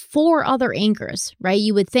least 4 other anchors, right?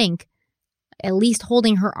 You would think at least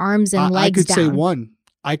holding her arms and legs down. I could say one.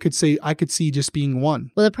 I could see just being one.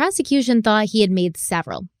 Well, the prosecution thought he had made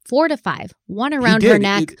several. 4 to 5, one around her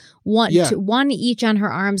neck, one each on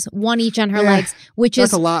her arms, one each on her legs, which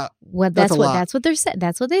is a lot. That's what they said.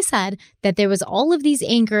 That's what they said, that there was all of these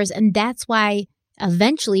anchors, and that's why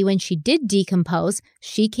eventually when she did decompose,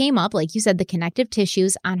 she came up, like you said, the connective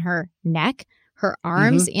tissues on her neck, her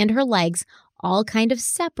arms, and her legs all kind of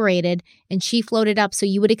separated, and she floated up. So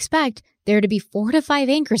you would expect there to be 4 to 5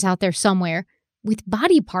 anchors out there somewhere with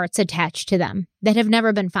body parts attached to them that have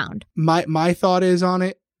never been found. My thought is on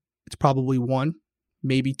it, it's probably 1,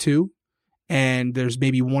 maybe 2, and there's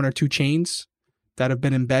maybe 1 or 2 chains that have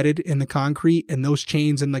been embedded in the concrete, and those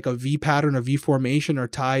chains in like a V pattern or V formation are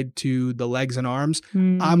tied to the legs and arms.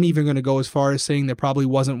 I'm even going to go as far as saying there probably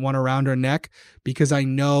wasn't one around her neck, because I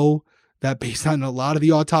know that based on a lot of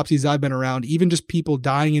the autopsies I've been around, even just people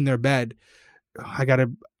dying in their bed,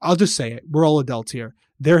 I'll just say it. We're all adults here.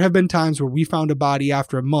 There have been times where we found a body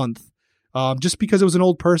after a month, just because it was an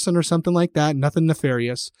old person or something like that, nothing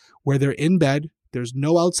nefarious, where they're in bed, there's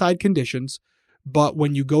no outside conditions, but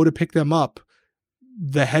when you go to pick them up,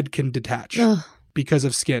 the head can detach because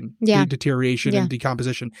of skin deterioration and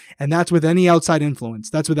decomposition. And that's with any outside influence.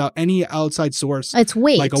 That's without any outside source. It's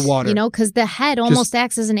weight, like a water. Because the head almost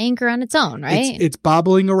acts as an anchor on its own, right? It's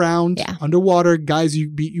bobbling around underwater. Guys,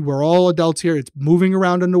 we're all adults here. It's moving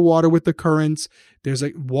around underwater with the currents. There's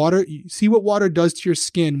like water. You see what water does to your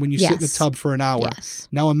skin when you sit in the tub for an hour. Yes.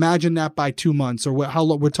 Now imagine that by 2 months, or how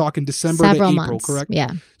long we're talking, December Several to April, months. Correct?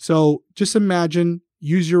 Yeah. So just imagine,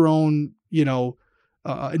 use your own,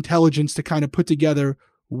 intelligence to kind of put together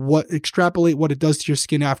extrapolate what it does to your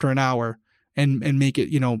skin after an hour and make it,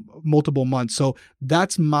 multiple months. So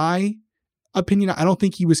that's my opinion. I don't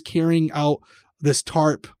think he was carrying out this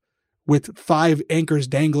tarp with 5 anchors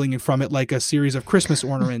dangling from it like a series of Christmas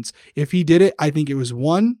ornaments. If he did it, I think it was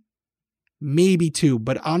 1, maybe 2,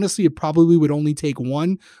 but honestly, it probably would only take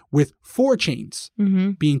 1 with 4 chains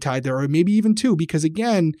being tied there, or maybe even 2, because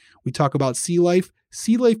again, we talk about sea life.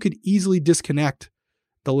 Sea life could easily disconnect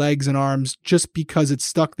the legs and arms just because it's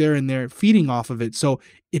stuck there and they're feeding off of it. So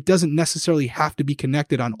it doesn't necessarily have to be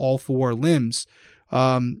connected on all 4 limbs.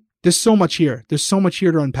 There's so much here. There's so much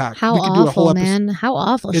here to unpack. How awful, man. How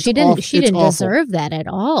awful. She didn't deserve that at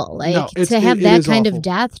all. Like, to have that kind of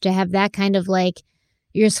death, to have that kind of like,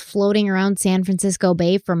 you're just floating around San Francisco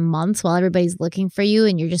Bay for months while everybody's looking for you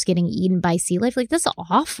and you're just getting eaten by sea life. Like, that's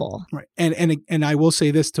awful. Right. And I will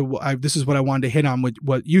say this this is what I wanted to hit on with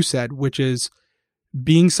what you said, which is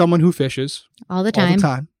being someone who fishes all the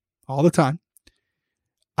time.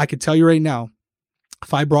 I could tell you right now,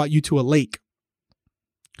 if I brought you to a lake,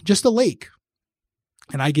 just a lake,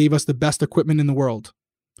 and I gave us the best equipment in the world,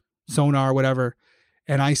 sonar, whatever,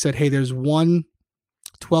 and I said, hey, there's one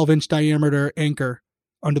 12-inch diameter anchor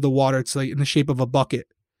under the water. It's like in the shape of a bucket.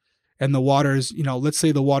 And the water's, let's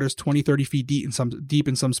say the water's 20, 30 feet deep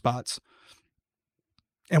in some spots.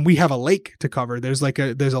 And we have a lake to cover. There's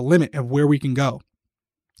a limit of where we can go.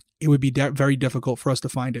 It would be very difficult for us to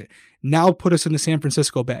find it. Now put us in the San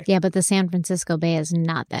Francisco Bay. Yeah, but the San Francisco Bay is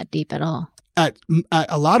not that deep at all. At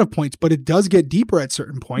a lot of points, but it does get deeper at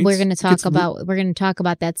certain points. We're going to talk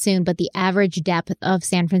about that soon, but the average depth of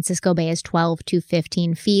San Francisco Bay is 12 to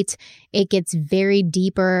 15 feet. It gets very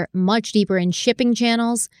deeper, much deeper in shipping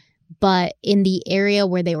channels, but in the area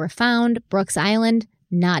where they were found, Brooks Island,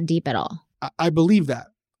 not deep at all. I believe that.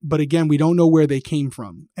 But again, we don't know where they came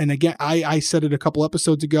from. And again, I said it a couple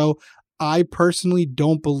episodes ago. I personally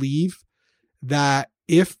don't believe that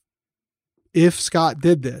if Scott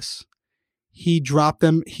did this, he dropped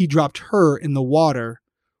her in the water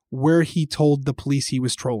where he told the police he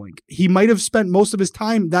was trolling. He might have spent most of his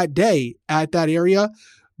time that day at that area,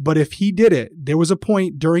 but if he did it, there was a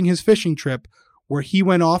point during his fishing trip where he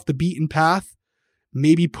went off the beaten path,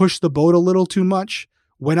 maybe pushed the boat a little too much,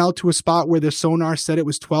 went out to a spot where the sonar said it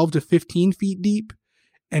was 12 to 15 feet deep,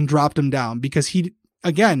 and dropped him down because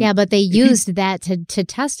Yeah, but they used that to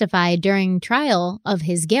testify during trial of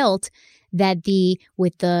his guilt that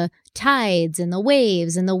with the tides and the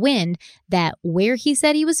waves and the wind, that where he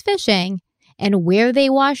said he was fishing and where they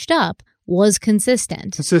washed up was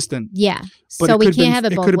consistent. Yeah. But so we can't have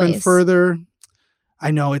it both ways. It could have been further.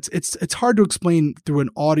 I know it's hard to explain through an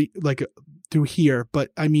audio, like through here,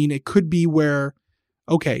 but I mean, it could be where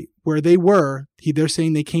they were, they're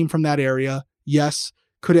saying they came from that area. Yes.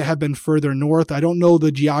 Could it have been further north? I don't know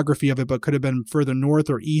the geography of it, but could have been further north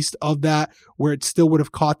or east of that, where it still would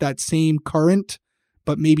have caught that same current,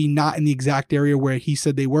 but maybe not in the exact area where he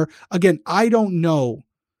said they were. Again, I don't know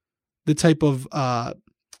the type of,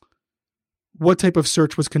 what type of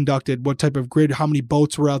search was conducted, what type of grid, how many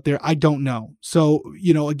boats were out there. I don't know. So,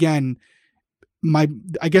 again, I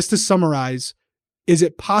guess to summarize, is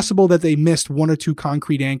it possible that they missed one or two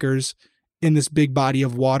concrete anchors in this big body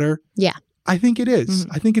of water? Yeah. I think it is.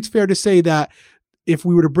 I think it's fair to say that if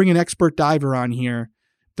we were to bring an expert diver on here,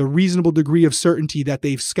 the reasonable degree of certainty that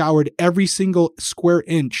they've scoured every single square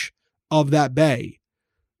inch of that bay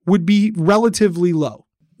would be relatively low.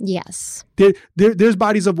 Yes. There's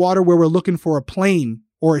bodies of water where we're looking for a plane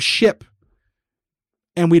or a ship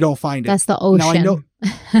and we don't find it. That's the ocean. Now I know,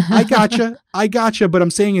 I gotcha. But I'm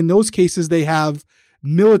saying in those cases, they have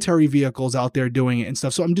military vehicles out there doing it and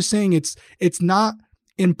stuff. So I'm just saying it's not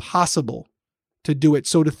impossible to do it.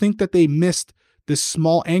 So to think that they missed this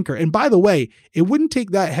small anchor, and by the way, it wouldn't take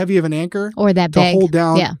that heavy of an anchor or that to big hold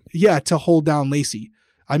down. Yeah, to hold down Laci.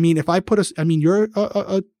 I mean, if I you're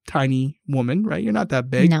a tiny woman, right? You're not that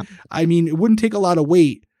big. No. I mean, it wouldn't take a lot of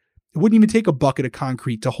weight. It wouldn't even take a bucket of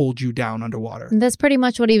concrete to hold you down underwater. That's pretty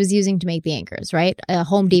much what he was using to make the anchors, right? A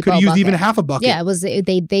Home Depot bucket. Could have used even bucket. half a bucket. Yeah, it was.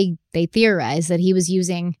 They theorized that he was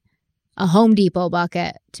using a Home Depot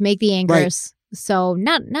bucket to make the anchors. Right. So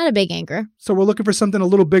not a big anchor. So we're looking for something a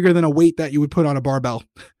little bigger than a weight that you would put on a barbell.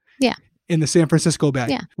 Yeah. In the San Francisco Bay.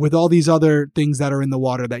 Yeah. With all these other things that are in the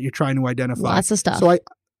water that you're trying to identify. Lots of stuff. So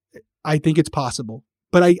I think it's possible.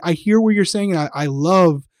 But I hear what you're saying, and I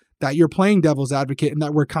love that you're playing devil's advocate and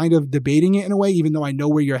that we're kind of debating it in a way, even though I know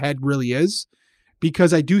where your head really is.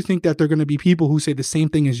 Because I do think that there are going to be people who say the same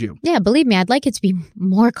thing as you. Yeah, believe me, I'd like it to be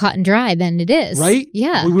more cut and dry than it is. Right?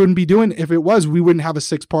 Yeah. We wouldn't be doing, if it was, we wouldn't have a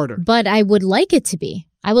 6-parter. But I would like it to be.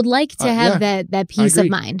 I would like to have that peace of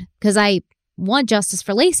mind, because I want justice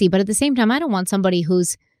for Laci, but at the same time, I don't want somebody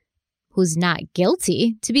who's not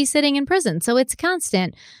guilty to be sitting in prison. So it's a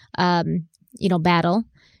constant, battle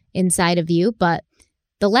inside of you. But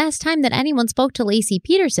the last time that anyone spoke to Laci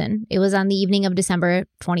Peterson, it was on the evening of December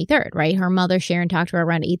 23rd, right? Her mother, Sharon, talked to her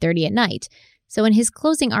around 8:30 at night. So in his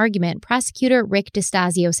closing argument, prosecutor Rick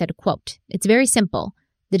DeStasio said, quote, "It's very simple.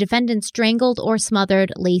 The defendant strangled or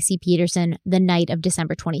smothered Laci Peterson the night of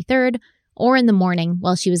December 23rd or in the morning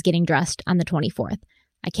while she was getting dressed on the 24th.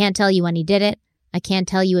 I can't tell you when he did it. I can't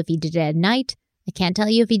tell you if he did it at night. I can't tell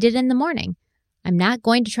you if he did it in the morning. I'm not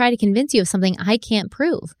going to try to convince you of something I can't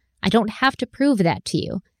prove. I don't have to prove that to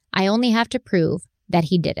you. I only have to prove that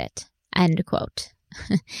he did it." End quote.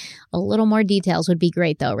 A little more details would be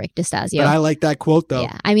great, though, Rick DeStasio. But I like that quote, though.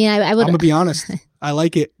 Yeah, I mean, I would. I'm going to be honest. I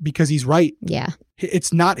like it because he's right. Yeah.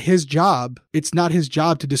 It's not his job. It's not his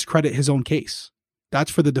job to discredit his own case.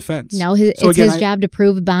 That's for the defense. No, it's his job to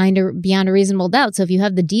prove beyond a reasonable doubt. So if you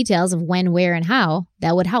have the details of when, where, and how,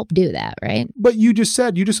 that would help do that, right? But you just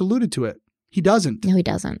alluded to it. He doesn't. No, he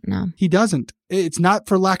doesn't. No. He doesn't. It's not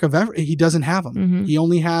for lack of effort. He doesn't have them. Mm-hmm. He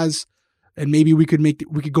only has, and maybe we could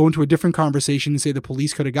go into a different conversation and say the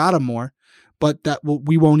police could have got him more, but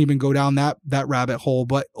we won't even go down that rabbit hole.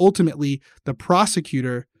 But ultimately, the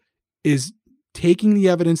prosecutor is taking the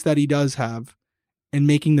evidence that he does have and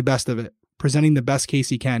making the best of it, presenting the best case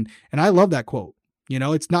he can. And I love that quote.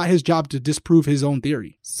 It's not his job to disprove his own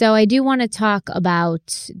theory. So I do want to talk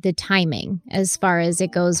about the timing as far as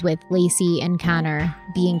it goes with Laci and Connor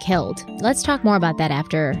being killed. Let's talk more about that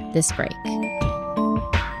after this break.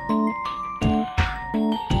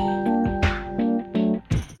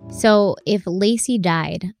 So if Laci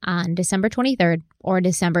died on December 23rd or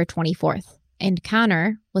December 24th, and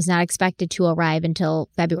Connor was not expected to arrive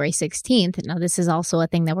until February 16th. Now, this is also a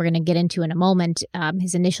thing that we're going to get into in a moment.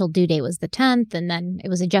 His initial due date was the 10th, and then it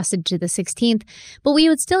was adjusted to the 16th. But we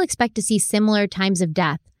would still expect to see similar times of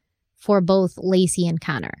death for both Laci and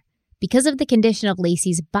Connor. Because of the condition of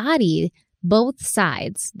Laci's body, both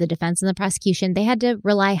sides, the defense and the prosecution, they had to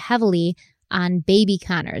rely heavily on baby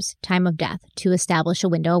Connor's time of death to establish a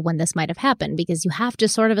window when this might have happened, because you have to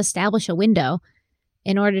sort of establish a window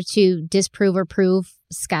in order to disprove or prove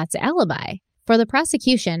Scott's alibi. For the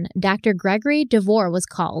prosecution, Dr. Gregory DeVore was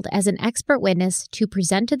called as an expert witness to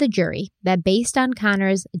present to the jury that based on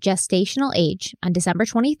Connor's gestational age on December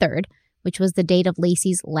 23rd, which was the date of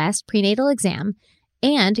Laci's last prenatal exam,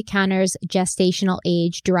 and Connor's gestational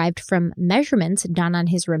age derived from measurements done on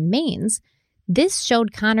his remains, this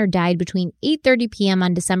showed Connor died between 8:30 p.m.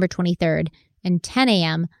 on December 23rd and 10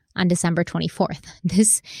 a.m. on December 24th.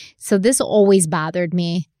 This always bothered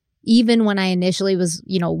me. Even when I initially was,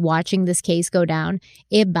 watching this case go down,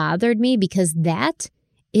 it bothered me because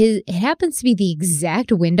it happens to be the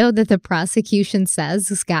exact window that the prosecution says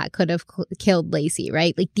Scott could have killed Laci,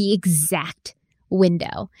 right? Like the exact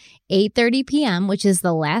window. 8:30 p.m., which is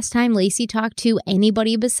the last time Laci talked to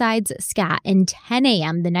anybody besides Scott, and 10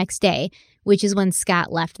 a.m. the next day, which is when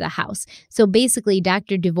Scott left the house. So basically,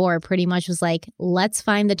 Dr. DeVore pretty much was like, let's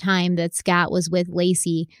find the time that Scott was with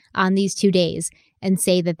Laci on these 2 days and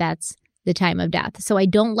say that that's the time of death. So I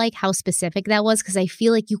don't like how specific that was, because I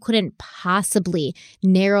feel like you couldn't possibly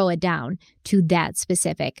narrow it down to that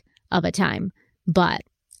specific of a time. But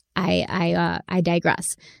I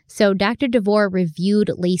digress. So Dr. DeVore reviewed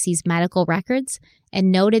Laci's medical records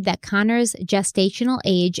and noted that Connor's gestational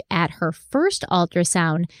age at her first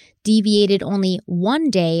ultrasound deviated only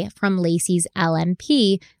 1 day from Laci's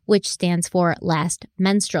LMP, which stands for last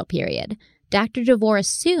menstrual period. Dr. DeVore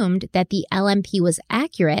assumed that the LMP was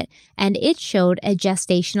accurate, and it showed a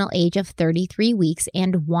gestational age of 33 weeks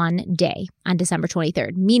and 1 day on December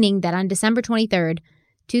 23rd, meaning that on December 23rd,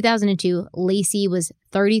 2002, Laci was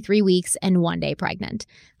 33 weeks and 1 day pregnant.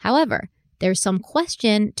 However, there's some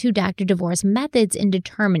question to Dr. DeVore's methods in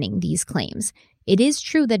determining these claims. It is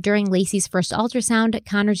true that during Laci's first ultrasound,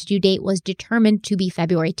 Connor's due date was determined to be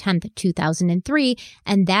February 10th, 2003,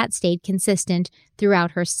 and that stayed consistent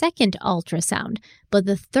throughout her second ultrasound. But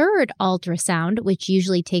the third ultrasound, which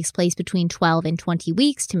usually takes place between 12 and 20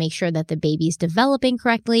 weeks to make sure that the baby's developing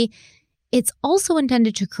correctly, it's also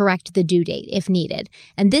intended to correct the due date if needed.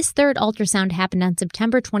 And this third ultrasound happened on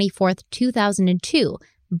September 24th, 2002.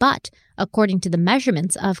 But according to the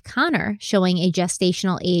measurements of Connor showing a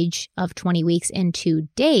gestational age of 20 weeks and 2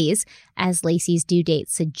 days, as Laci's due date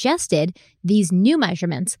suggested, these new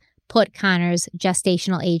measurements put Connor's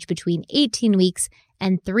gestational age between 18 weeks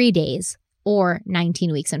and 3 days, or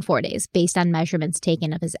 19 weeks and 4 days, based on measurements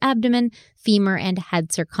taken of his abdomen, femur, and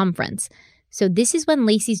head circumference. So this is when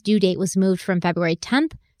Laci's due date was moved from February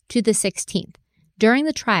 10th to the 16th. During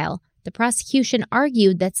the trial, the prosecution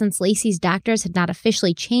argued that since Laci's doctors had not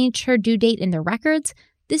officially changed her due date in their records,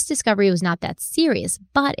 this discovery was not that serious.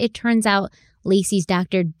 But it turns out Laci's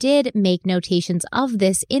doctor did make notations of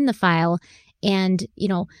this in the file. And,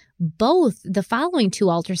 both the following 2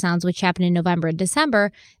 ultrasounds, which happened in November and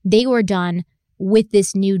December, they were done with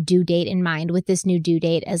this new due date in mind, with this new due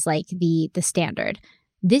date as like the standard.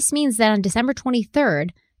 This means that on December 23rd,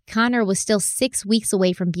 Connor was still 6 weeks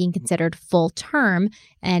away from being considered full term,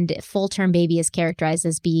 and full term baby is characterized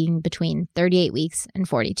as being between 38 weeks and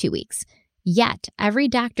 42 weeks. Yet, every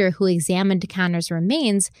doctor who examined Connor's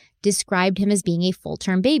remains described him as being a full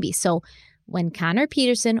term baby. So when Connor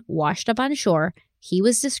Peterson washed up on shore, he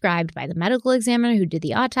was described by the medical examiner who did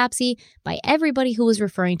the autopsy, by everybody who was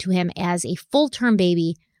referring to him as a full term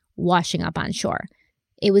baby washing up on shore.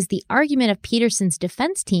 It was the argument of Peterson's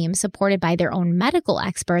defense team, supported by their own medical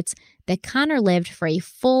experts, that Connor lived for a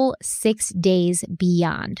full 6 days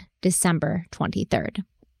beyond December 23rd.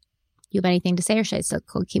 You have anything to say, or should I still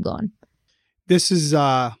keep going? This is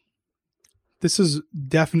this is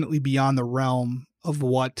definitely beyond the realm of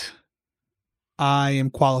what I am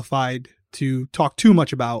qualified to talk too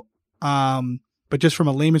much about. But just from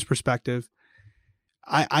a layman's perspective,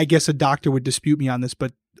 I guess a doctor would dispute me on this,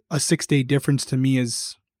 but a 6-day difference to me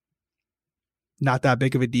is not that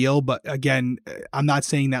big of a deal. But again, I'm not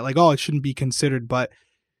saying that like, oh, it shouldn't be considered. But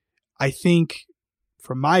I think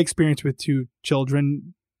from my experience with 2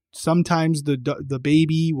 children, sometimes the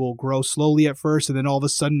baby will grow slowly at first, and then all of a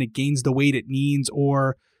sudden it gains the weight it needs,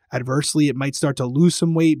 or adversely, it might start to lose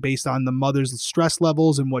some weight based on the mother's stress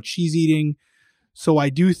levels and what she's eating. So I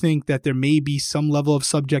do think that there may be some level of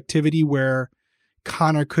subjectivity where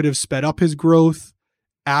Connor could have sped up his growth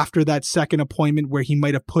after that second appointment, where he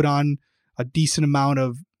might have put on a decent amount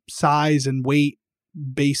of size and weight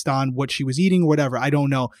based on what she was eating or whatever. I don't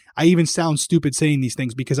know. I even sound stupid saying these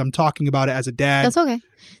things because I'm talking about it as a dad. That's okay.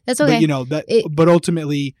 That's okay. But, but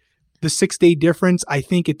ultimately, the 6-day difference, I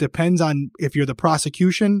think it depends on if you're the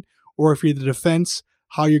prosecution or if you're the defense,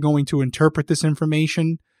 how you're going to interpret this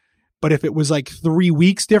information. But if it was like 3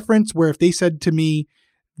 weeks difference, where if they said to me,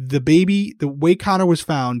 the way Connor was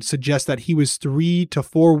found suggests that he was 3 to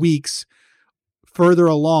 4 weeks further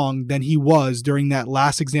along than he was during that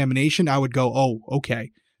last examination, I would go, oh,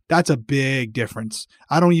 okay, that's a big difference.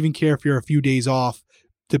 I don't even care if you're a few days off,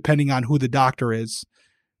 depending on who the doctor is.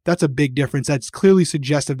 That's a big difference. That's clearly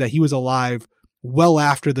suggestive that he was alive well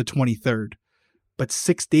after the 23rd. But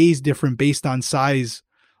 6 days different based on size,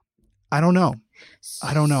 I don't know. So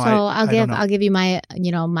I'll give you my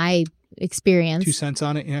experience. 2 cents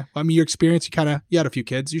on it. Yeah. I mean, your experience, you had a few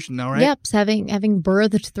kids. You should know, right? Yep. Having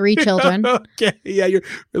birthed 3 children. Okay. Yeah. You're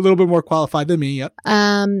a little bit more qualified than me. Yep.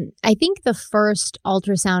 I think the first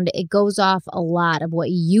ultrasound, it goes off a lot of what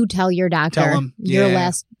you tell your doctor. Tell him. Your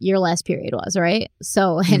last period was, right?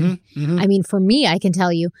 So, and I mean, for me, I can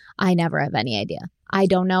tell you, I never have any idea. I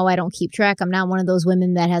don't know. I don't keep track. I'm not one of those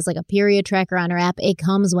women that has like a period tracker on her app. It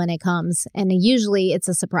comes when it comes. And usually it's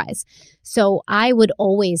a surprise. So I would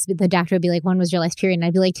always, the doctor would be like, when was your last period? And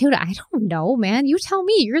I'd be like, dude, I don't know, man. You tell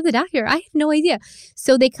me. You're the doctor. I have no idea.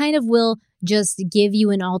 So they kind of will just give you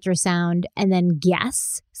an ultrasound and then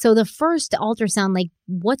guess. So the first ultrasound, like,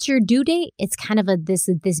 what's your due date? It's kind of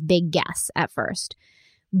this big guess at first.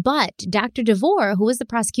 But Dr. DeVore, who was the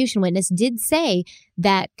prosecution witness, did say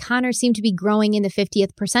that Connor seemed to be growing in the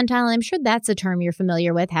 50th percentile. And I'm sure that's a term you're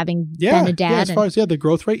familiar with, having been a dad. Yeah, as far as the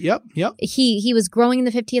growth rate. Yep. He was growing in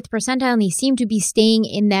the 50th percentile, and he seemed to be staying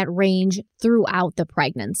in that range throughout the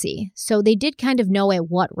pregnancy. So they did kind of know at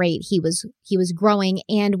what rate he was growing.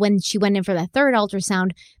 And when she went in for that third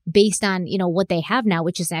ultrasound, based on, what they have now,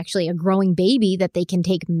 which is actually a growing baby that they can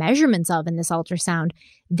take measurements of in this ultrasound,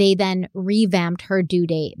 they then revamped her due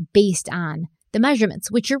date based on the measurements,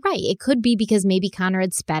 which you're right. It could be because maybe Connor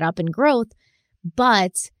had sped up in growth,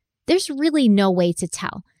 but there's really no way to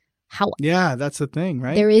tell. Yeah, that's the thing,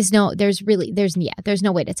 right? There's no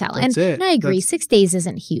way to tell. And I agree, 6 days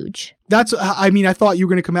isn't huge. I thought you were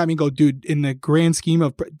going to come at me and go, dude, in the grand scheme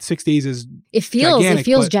of 6 days it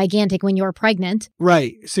feels gigantic when you're pregnant.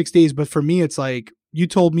 Right. 6 days. But for me, it's like, you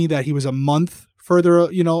told me that he was a month further,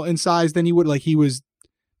 in size than he would,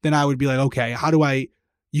 then I would be like, okay,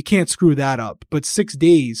 you can't screw that up. But 6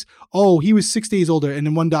 days, he was 6 days older. And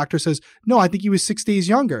then one doctor says, no, I think he was 6 days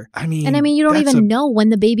younger. You don't even know when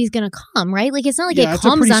the baby's going to come, right? Like, it's not like it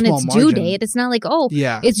comes on its due date. It's not like,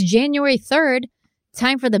 it's January 3rd,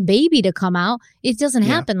 time for the baby to come out. It doesn't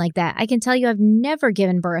happen like that. I can tell you I've never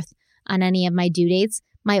given birth on any of my due dates.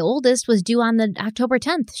 My oldest was due on the October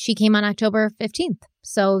 10th. She came on October 15th.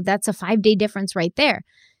 So that's a 5-day difference right there.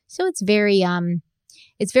 So it's very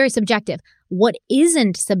subjective. What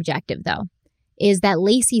isn't subjective, though, is that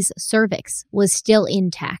Laci's cervix was still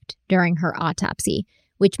intact during her autopsy,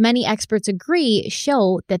 which many experts agree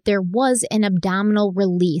show that there was an abdominal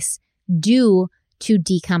release due to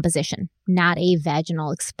decomposition, not a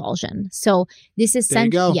vaginal expulsion. So this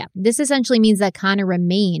essentially means that Connor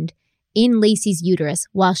remained in Laci's uterus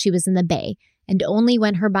while she was in the bay, and only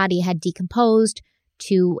when her body had decomposed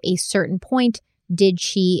to a certain point did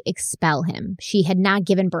she expel him. She had not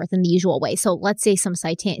given birth in the usual way. So let's say some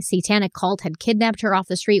satanic cult had kidnapped her off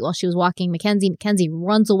the street while she was walking Mackenzie. Mackenzie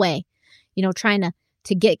runs away, trying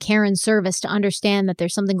to get Karen's service to understand that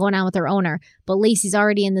there's something going on with her owner. But Laci's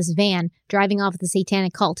already in this van driving off with the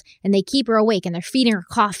satanic cult, and they keep her awake and they're feeding her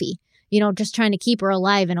coffee, just trying to keep her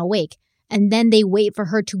alive and awake. And then they wait for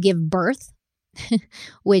her to give birth.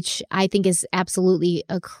 Which I think is absolutely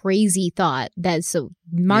a crazy thought.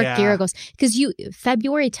 Mark Garagos, because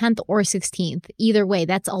February 10th or 16th, either way,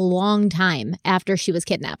 that's a long time after she was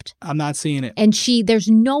kidnapped. I'm not seeing it. And there's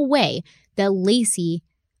no way that Laci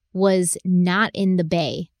was not in the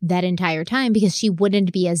bay that entire time because she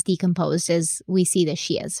wouldn't be as decomposed as we see that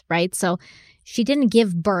she is, right? So she didn't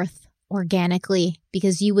give birth organically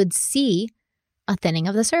because you would see a thinning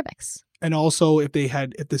of the cervix. And also, if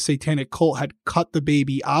the satanic cult had cut the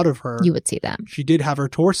baby out of her, you would see that. She did have her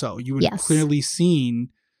torso. You would have clearly seen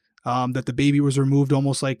that the baby was removed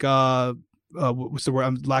almost like, what's the word?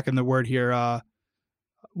 I'm lacking the word here.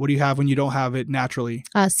 What do you have when you don't have it naturally?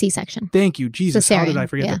 C-section. Thank you. Jesus. Cesarean, how did I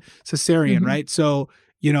forget that? Cesarean, right? So,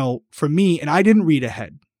 for me, and I didn't read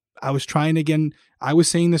ahead. I was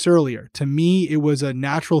saying this earlier. To me, it was a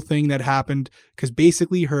natural thing that happened because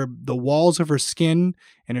basically the walls of her skin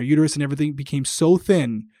and her uterus and everything became so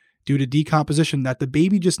thin due to decomposition that the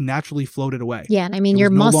baby just naturally floated away. Yeah, and I mean,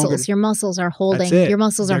 your muscles are holding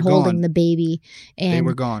the baby. And, they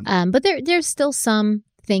were gone. But there's still some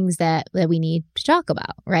things that we need to talk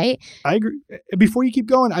about, right? I agree. Before you keep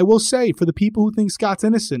going, I will say, for the people who think Scott's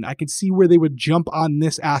innocent, I can see where they would jump on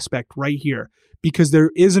this aspect right here because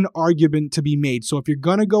there is an argument to be made. So if you're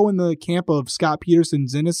going to go in the camp of Scott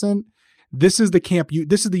Peterson's innocent, this is the camp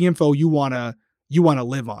this is the info you want to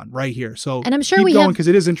live on right here. So and I'm sure keep going because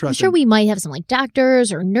it is interesting. I'm sure we might have some like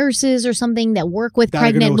doctors or nurses or something that work with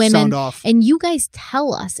pregnant women. And you guys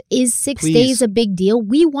tell us, is 6 days a big deal?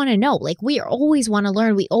 We want to know. Like, we always want to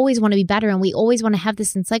learn. We always want to be better. And we always want to have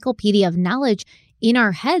this encyclopedia of knowledge in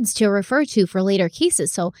our heads to refer to for later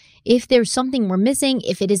cases. So if there's something we're missing,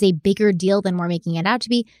 if it is a bigger deal than we're making it out to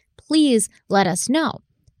be, please let us know.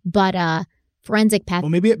 But forensic path.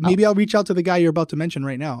 Well, maybe I'll reach out to the guy you're about to mention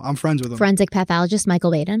right now. I'm friends with him. Forensic pathologist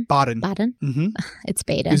Michael Baden. Baden. Mm-hmm. It's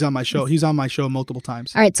Baden. He's on my show. He's on my show multiple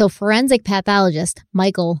times. All right. So forensic pathologist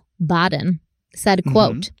Michael Baden said,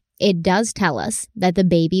 quote, "It does tell us that the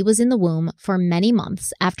baby was in the womb for many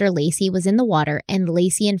months after Laci was in the water, and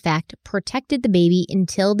Laci, in fact, protected the baby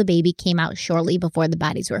until the baby came out shortly before the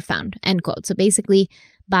bodies were found." End quote. So basically,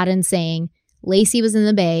 Baden saying Laci was in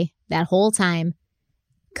the bay that whole time.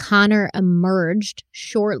 Connor emerged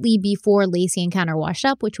shortly before Laci and Connor washed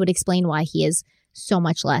up, which would explain why he is so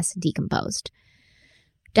much less decomposed.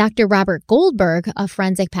 Dr. Robert Goldberg, a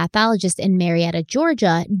forensic pathologist in Marietta,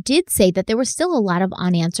 Georgia, did say that there were still a lot of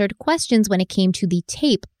unanswered questions when it came to the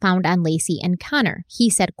tape found on Laci and Connor. He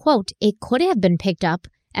said, quote, "It could have been picked up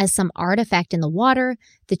as some artifact in the water.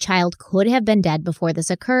 The child could have been dead before this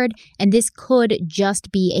occurred, and this could just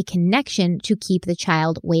be a connection to keep the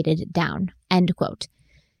child weighted down." End quote.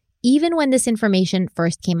 Even when this information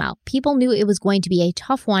first came out, people knew it was going to be a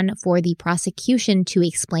tough one for the prosecution to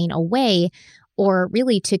explain away or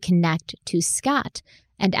really to connect to Scott.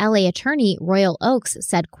 And LA attorney Royal Oakes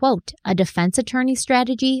said, quote, "A defense attorney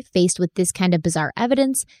strategy faced with this kind of bizarre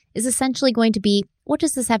evidence is essentially going to be, what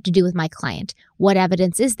does this have to do with my client? What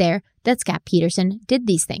evidence is there that Scott Peterson did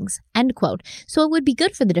these things?" End quote. So it would be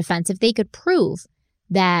good for the defense if they could prove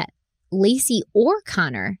that Laci or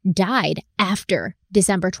Connor died after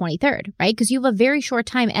December 23rd, right? Because you have a very short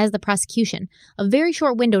time as the prosecution, a very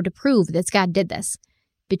short window to prove that Scott did this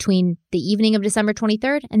between the evening of December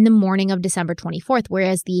 23rd and the morning of December 24th,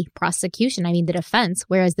 whereas the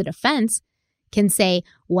defense can say,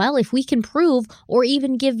 well, if we can prove or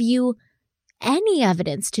even give you any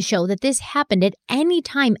evidence to show that this happened at any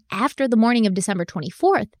time after the morning of December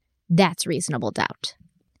 24th, that's reasonable doubt.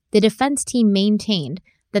 The defense team maintained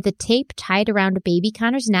that the tape tied around baby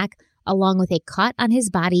Connor's neck, along with a cut on his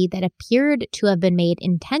body that appeared to have been made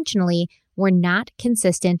intentionally, were not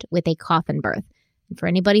consistent with a coffin birth. And for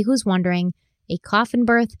anybody who's wondering, a coffin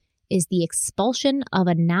birth is the expulsion of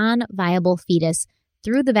a non-viable fetus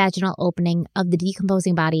through the vaginal opening of the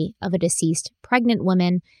decomposing body of a deceased pregnant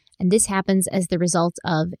woman, and this happens as the result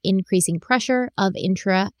of increasing pressure of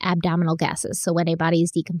intra-abdominal gases. So when a body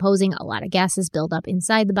is decomposing, a lot of gases build up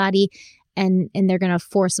inside the body, and they're going to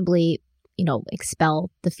forcibly, expel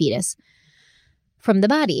the fetus from the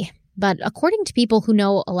body. But according to people who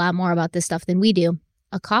know a lot more about this stuff than we do,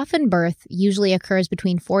 a coffin birth usually occurs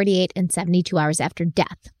between 48 and 72 hours after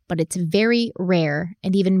death, but it's very rare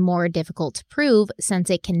and even more difficult to prove since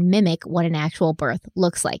it can mimic what an actual birth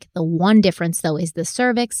looks like. The one difference, though, is the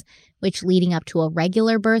cervix, which leading up to a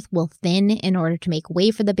regular birth will thin in order to make way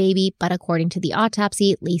for the baby, but according to the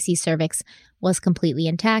autopsy, Laci's cervix was completely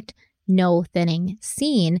intact, no thinning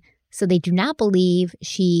seen, so they do not believe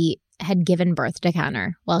she had given birth to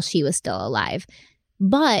Connor while she was still alive.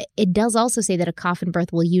 But it does also say that a coffin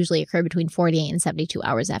birth will usually occur between 48 and 72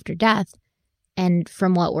 hours after death. And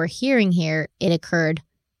from what we're hearing here, it occurred,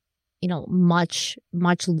 much,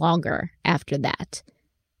 much longer after that.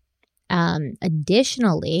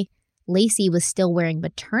 Additionally, Laci was still wearing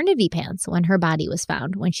maternity pants when her body was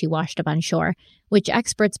found when she washed up on shore, which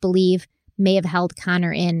experts believe may have held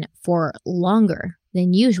Connor in for longer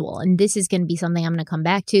than usual. And this is going to be something I'm going to come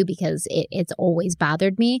back to because it's always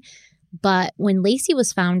bothered me. But when Laci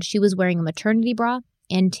was found, she was wearing a maternity bra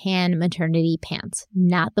and tan maternity pants,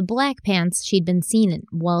 not the black pants she'd been seen in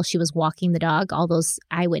while she was walking the dog. All those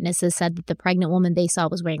eyewitnesses said that the pregnant woman they saw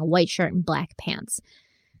was wearing a white shirt and black pants.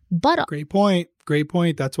 But Great point. Great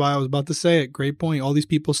point. That's why I was about to say it. Great point. All these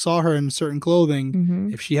people saw her in certain clothing. Mm-hmm.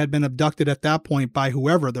 If she had been abducted at that point by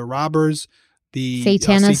whoever, the robbers, the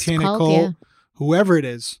satanic cult, yeah. whoever it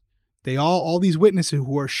is, all these witnesses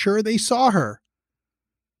who are sure they saw her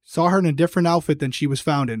in a different outfit than she was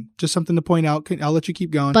found in. Just something to point out. I'll let you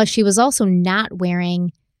keep going. But she was also not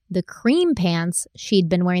wearing the cream pants she'd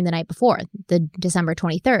been wearing the night before, the December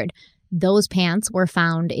 23rd. Those pants were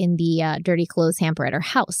found in the dirty clothes hamper at her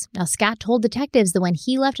house. Now, Scott told detectives that when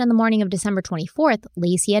he left on the morning of December 24th,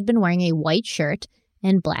 Laci had been wearing a white shirt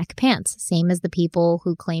and black pants, same as the people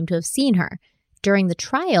who claimed to have seen her. During the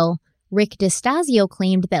trial, Rick DeStasio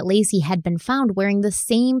claimed that Laci had been found wearing the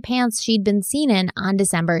same pants she'd been seen in on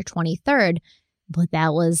December 23rd, but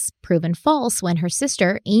that was proven false when her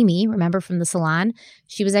sister, Amy, remember from the salon,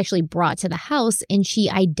 she was actually brought to the house and she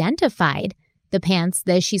identified the pants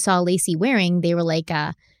that she saw Laci wearing. They were like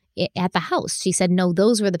at the house. She said, no,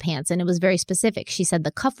 those were the pants. And it was very specific. She said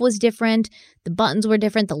the cuff was different. The buttons were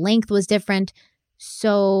different. The length was different.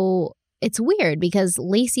 So it's weird because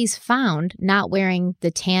Laci's found not wearing the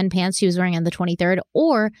tan pants she was wearing on the 23rd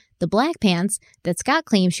or the black pants that Scott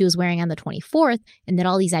claimed she was wearing on the 24th and that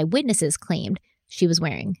all these eyewitnesses claimed she was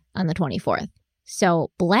wearing on the 24th.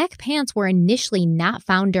 So black pants were initially not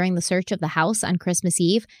found during the search of the house on Christmas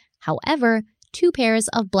Eve. However, 2 pairs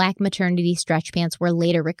of black maternity stretch pants were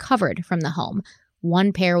later recovered from the home.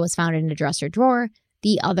 One pair was found in a dresser drawer.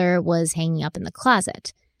 The other was hanging up in the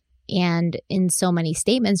closet. And in so many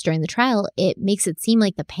statements during the trial, it makes it seem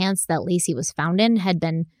like the pants that Laci was found in had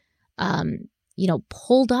been,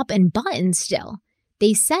 pulled up and buttoned still.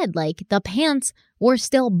 They said, like, the pants were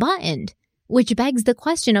still buttoned, which begs the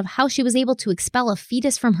question of how she was able to expel a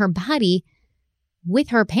fetus from her body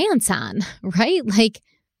with her pants on, right? Like,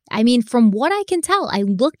 I mean, from what I can tell, I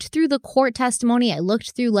looked through the court testimony. I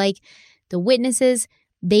looked through, like, the witnesses.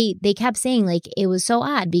 They kept saying, like, it was so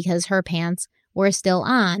odd because her pants were still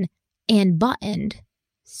on and buttoned.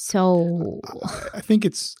 So I think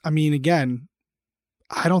again,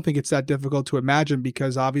 I don't think it's that difficult to imagine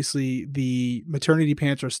because obviously the maternity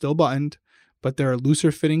pants are still buttoned, but they're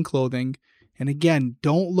looser fitting clothing. And again,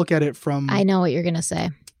 don't look at it from... I know what you're going to say.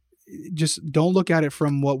 Just don't look at it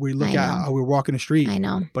from what we look at how we're walking the street. I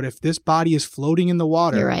know. But if this body is floating in the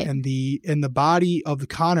water You're right. and the body of the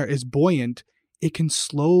Connor is buoyant, he could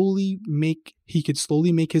slowly make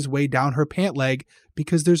his way down her pant leg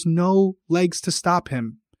because there's no legs to stop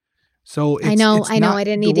him. So I know. I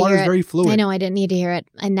didn't need to hear it. Very fluid. I know I didn't need to hear it,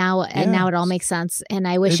 and now it all makes sense. And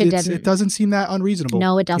I wish it didn't. It doesn't seem that unreasonable.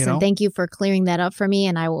 No, it doesn't. You know? Thank you for clearing that up for me,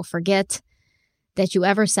 and I will forget that you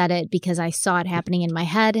ever said it because I saw it happening in my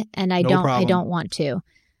head, and I don't want to.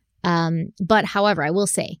 But however, I will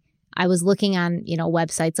say I was looking on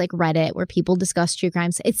websites like Reddit where people discuss true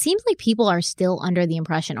crimes. It seems like people are still under the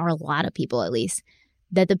impression, or a lot of people at least,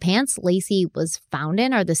 that the pants Laci was found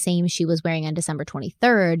in are the same she was wearing on December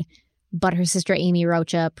 23rd. But her sister Amy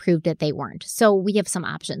Rocha proved that they weren't. So we have some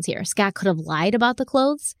options here. Scott could have lied about the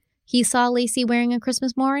clothes he saw Laci wearing on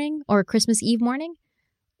Christmas morning or Christmas Eve morning.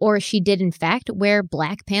 Or she did, in fact, wear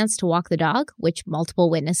black pants to walk the dog, which multiple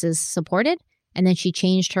witnesses supported. And then she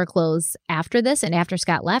changed her clothes after this and after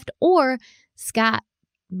Scott left. Or Scott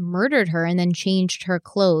murdered her and then changed her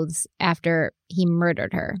clothes after he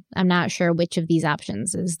murdered her. I'm not sure which of these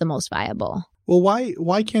options is the most viable. Well,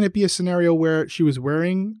 why can't it be a scenario where she was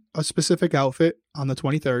wearing a specific outfit on the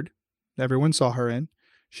 23rd, everyone saw her in,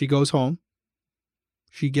 she goes home,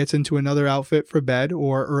 she gets into another outfit for bed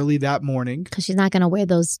or early that morning. Because she's not going to wear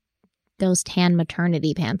those tan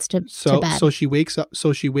maternity pants to bed. So she wakes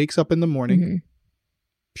up in the morning. Mm-hmm.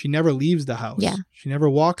 She never leaves the house. Yeah. She never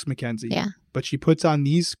walks Mackenzie. Yeah. But she puts on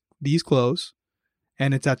these clothes,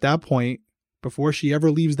 and it's at that point, before she ever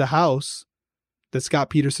leaves the house, that Scott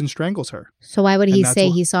Peterson strangles her. So why would he say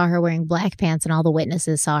he saw her wearing black pants and all the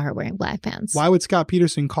witnesses saw her wearing black pants? Why would Scott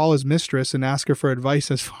Peterson call his mistress and ask her for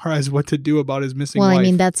advice as far as what to do about his missing wife? Well, I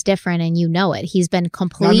mean, that's different, and you know it. He's been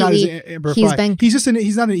completely... he's not the brightest guy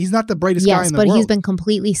in the world. Yes, but he's been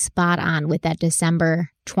completely spot on with that December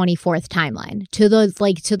 24th timeline to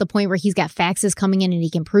the point where he's got faxes coming in and he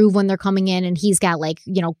can prove when they're coming in, and he's got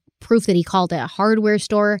proof that he called a hardware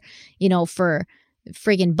store, for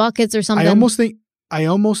friggin' buckets or something.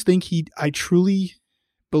 I truly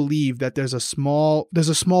believe that there's a small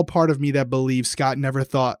part of me that believes Scott never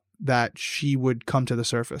thought that she would come to the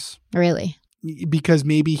surface. Really? Because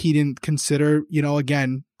maybe he didn't consider,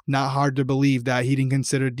 again, not hard to believe that he didn't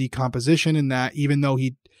consider decomposition, and that even though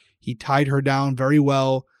he tied her down very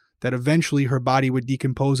well, that eventually her body would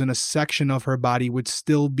decompose and a section of her body would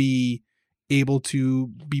still be able to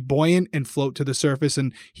be buoyant and float to the surface.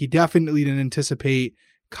 And he definitely didn't anticipate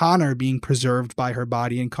Connor being preserved by her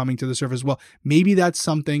body and coming to the surface. Well, maybe that's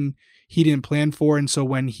something he didn't plan for. And so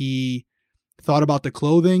when he thought about the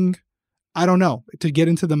clothing, I don't know, to get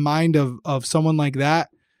into the mind of someone like that,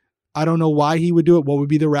 I don't know why he would do it. What would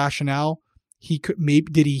be the rationale?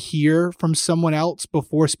 Did he hear from someone else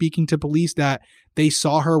before speaking to police that they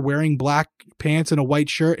saw her wearing black pants and a white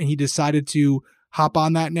shirt, and he decided to hop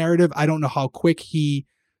on that narrative? I don't know how quick he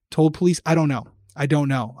told police. I don't know. I don't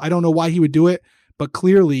know why he would do it, but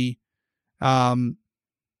clearly,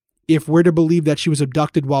 if we're to believe that she was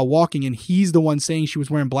abducted while walking and he's the one saying she was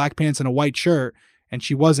wearing black pants and a white shirt and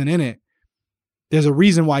she wasn't in it, there's a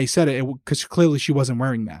reason why he said it, because clearly she wasn't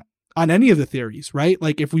wearing that on any of the theories, right?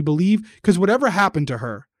 Like if we believe, because whatever happened to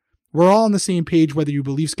her, we're all on the same page, whether you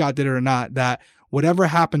believe Scott did it or not, that whatever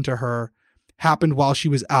happened to her happened while she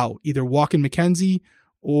was out, either walking Mackenzie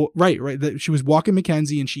or right. That she was walking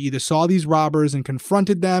Mackenzie and she either saw these robbers and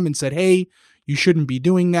confronted them and said, hey, you shouldn't be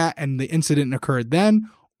doing that. And the incident occurred then,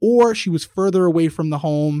 or she was further away from the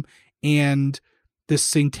home and this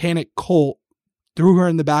satanic cult threw her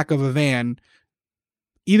in the back of a van.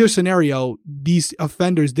 Either scenario, these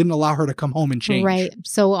offenders didn't allow her to come home and change. Right.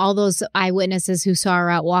 So all those eyewitnesses who saw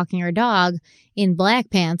her out walking her dog in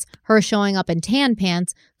black pants, her showing up in tan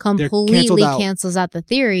pants, completely cancels out the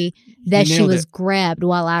theory that she was grabbed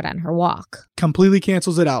while out on her walk. Completely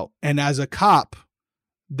cancels it out. And as a cop,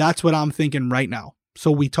 that's what I'm thinking right now.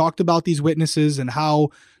 So we talked about these witnesses and how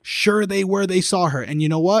sure they were they saw her. And you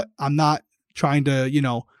know what? I'm not trying to,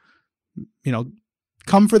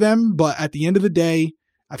 come for them. But at the end of the day,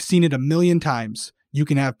 I've seen it a million times. You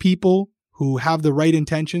can have people who have the right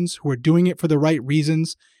intentions, who are doing it for the right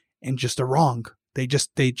reasons, and just are wrong. They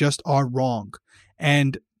just are wrong.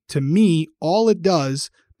 And to me, all it does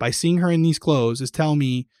by seeing her in these clothes is tell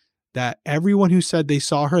me that everyone who said they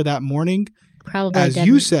saw her that morning, probably as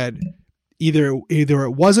you said, either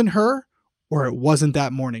it wasn't her or it wasn't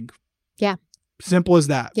that morning. Yeah. Simple as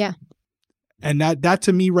that. Yeah. And that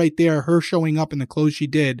to me right there, her showing up in the clothes she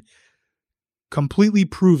did, completely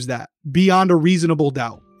proves that beyond a reasonable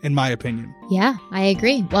doubt, in my opinion. Yeah, I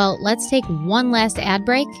agree. Well, let's take one last ad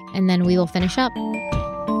break and then we will finish up.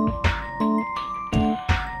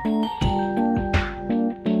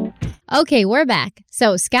 Okay, we're back.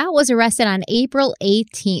 So Scott was arrested on April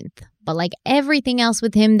 18th, but like everything else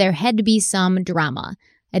with him, there had to be some drama.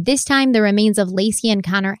 At this time, the remains of Laci and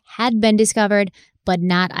Connor had been discovered, but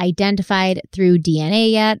not identified through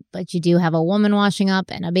DNA yet. But you do have a woman washing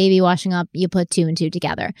up and a baby washing up. You put two and two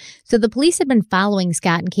together. So the police had been following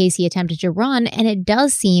Scott in case he attempted to run, and it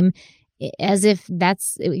does seem as if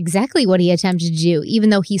that's exactly what he attempted to do,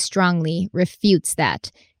 even though he strongly refutes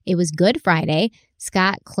that. It was Good Friday.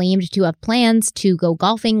 Scott claimed to have plans to go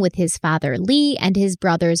golfing with his father, Lee, and his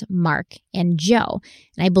brothers, Mark and Joe.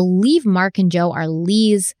 And I believe Mark and Joe are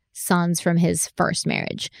Lee's sons from his first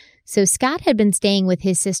marriage. So Scott had been staying with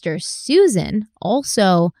his sister, Susan,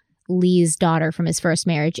 also Lee's daughter from his first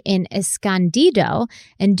marriage, in Escondido.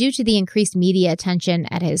 And due to the increased media attention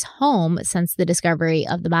at his home since the discovery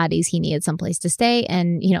of the bodies, he needed someplace to stay.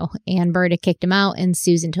 And, Ann Bird had kicked him out and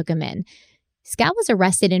Susan took him in. Scott was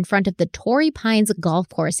arrested in front of the Torrey Pines golf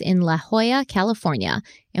course in La Jolla, California.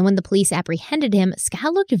 And when the police apprehended him,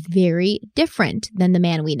 Scott looked very different than the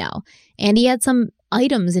man we know. And he had some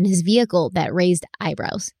items in his vehicle that raised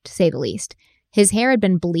eyebrows, to say the least. His hair had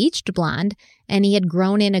been bleached blonde, and he had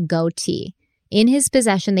grown in a goatee. In his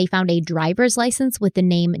possession, they found a driver's license with the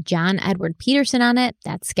name John Edward Peterson on it.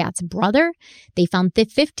 That's Scott's brother. They found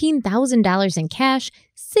 $15,000 in cash,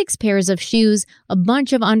 6 pairs of shoes, a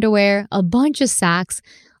bunch of underwear, a bunch of socks,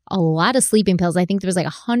 a lot of sleeping pills. I think there was like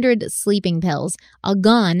 100 sleeping pills, a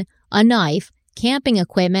gun, a knife, camping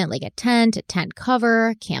equipment like a tent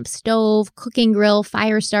cover, camp stove, cooking grill,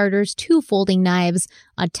 fire starters, 2 folding knives,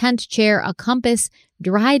 a tent chair, a compass,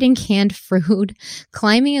 dried and canned fruit,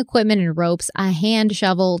 climbing equipment and ropes, a hand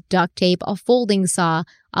shovel, duct tape, a folding saw,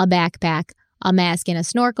 a backpack, a mask and a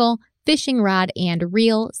snorkel, fishing rod and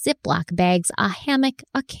reel, Ziploc bags, a hammock,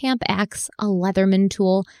 a camp axe, a Leatherman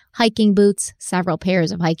tool, hiking boots, several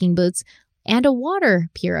pairs of hiking boots, and a water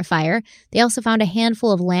purifier. They also found a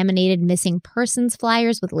handful of laminated missing persons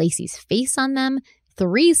flyers with Laci's face on them,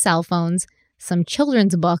 3 cell phones, some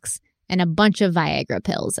children's books, and a bunch of Viagra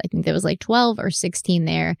pills. I think there was like 12 or 16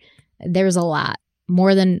 there. There's a lot.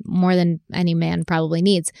 more than any man probably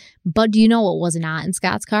needs. But do you know what was not in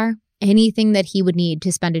Scott's car? Anything that he would need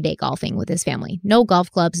to spend a day golfing with his family. No golf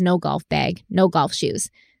clubs, no golf bag, no golf shoes.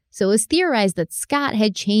 So it was theorized that Scott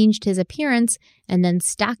had changed his appearance and then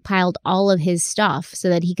stockpiled all of his stuff so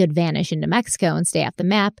that he could vanish into Mexico and stay off the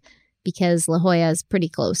map, because La Jolla is pretty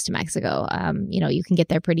close to Mexico. You can get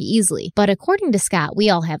there pretty easily. But according to Scott, we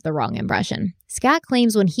all have the wrong impression. Scott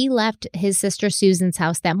claims when he left his sister Susan's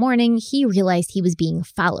house that morning, he realized he was being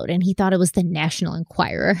followed and he thought it was the National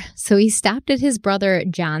Enquirer. So he stopped at his brother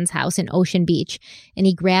John's house in Ocean Beach and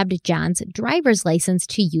he grabbed John's driver's license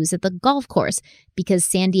to use at the golf course because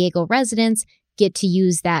San Diego residents get to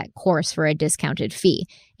use that course for a discounted fee.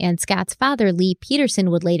 And Scott's father, Lee Peterson,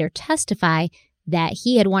 would later testify that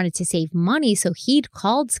he had wanted to save money, so he'd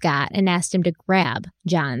called Scott and asked him to grab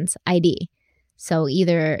John's ID. So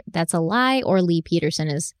either that's a lie or Lee Peterson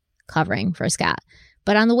is covering for Scott.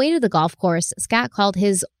 But on the way to the golf course, Scott called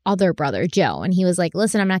his other brother, Joe, and he was like,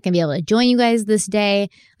 listen, I'm not going to be able to join you guys this day.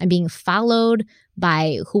 I'm being followed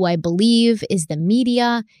by who I believe is the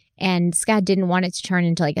media. And Scott didn't want it to turn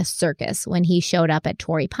into like a circus when he showed up at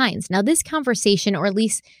Torrey Pines. Now, this conversation, or at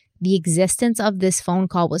least the existence of this phone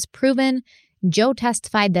call, was proven. Joe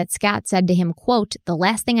testified that Scott said to him, quote, the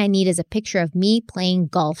last thing I need is a picture of me playing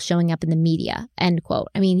golf showing up in the media, end quote.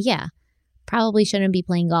 I mean, yeah, probably shouldn't be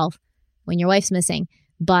playing golf when your wife's missing.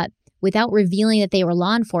 But without revealing that they were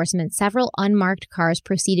law enforcement, several unmarked cars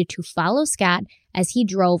proceeded to follow Scott as he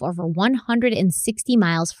drove over 160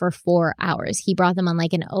 miles for 4 hours. He brought them on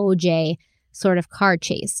like an OJ sort of car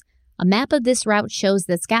chase. A map of this route shows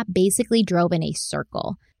that Scott basically drove in a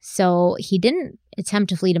circle. So he didn't attempt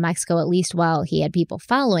to flee to Mexico, at least while he had people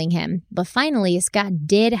following him. But finally, Scott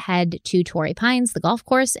did head to Torrey Pines, the golf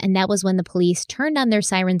course, and that was when the police turned on their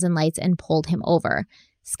sirens and lights and pulled him over.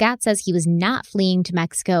 Scott says he was not fleeing to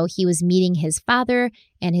Mexico. He was meeting his father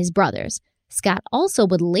and his brothers. Scott also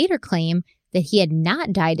would later claim that he had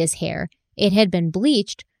not dyed his hair. It had been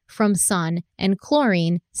bleached from sun and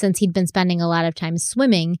chlorine since he'd been spending a lot of time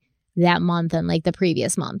swimming that month and like the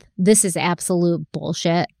previous month. This is absolute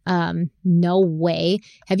bullshit. No way.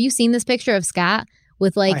 Have you seen this picture of Scott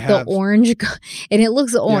with like the orange? And it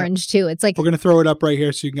looks orange too. It's like, we're going to throw it up right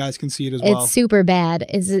here so you guys can see it as well. It's super bad.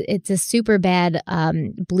 It's a super bad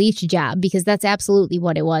bleach job, because that's absolutely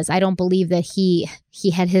what it was. I don't believe that he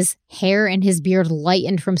had his hair and his beard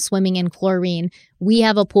lightened from swimming in chlorine. We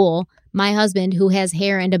have a pool. My husband, who has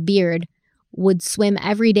hair and a beard, would swim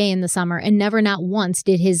every day in the summer, and never not once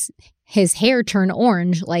did his hair turn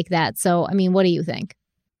orange like that. So, I mean, what do you think?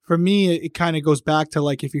 For me, it kind of goes back to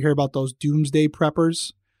like if you hear about those doomsday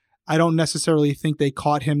preppers. I don't necessarily think they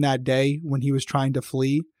caught him that day when he was trying to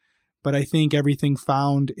flee, but I think everything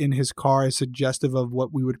found in his car is suggestive of what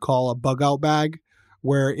we would call a bug out bag,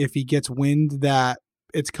 where if he gets wind that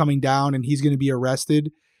it's coming down and he's going to be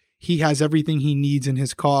arrested, he has everything he needs in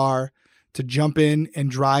his car to jump in and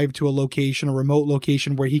drive to a remote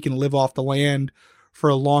location where he can live off the land for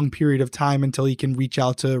a long period of time until he can reach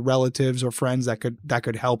out to relatives or friends that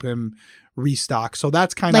could help him restock. So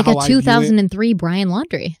that's kind of like how a 2003 Brian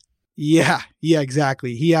Laundrie. Yeah,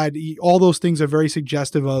 exactly. All those things are very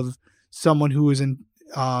suggestive of someone who is in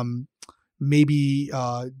maybe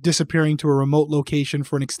disappearing to a remote location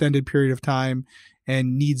for an extended period of time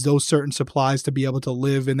and needs those certain supplies to be able to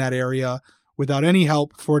live in that area without any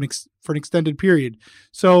help for an extended period.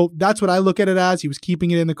 So that's what I look at it as. He was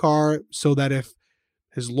keeping it in the car so that if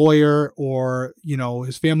his lawyer or,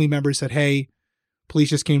 his family members said, hey, police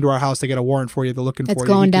just came to our house, they got a warrant for you, they're looking for you. It's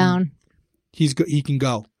going down. He can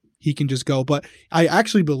go. He can just go. But I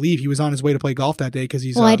actually believe he was on his way to play golf that day because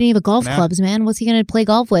he's I didn't have golf clubs, man. What's he going to play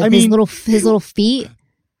golf with? His little feet?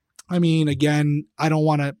 I mean, again, I don't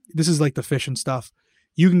want to, this is like the fishing stuff.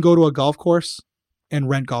 You can go to a golf course and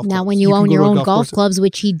rent golf clubs. Now, when you own your own golf clubs,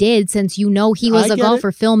 which he did, since he was a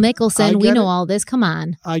golfer, Phil Mickelson, we know all this. Come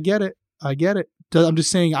on. I get it. I'm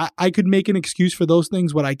just saying I could make an excuse for those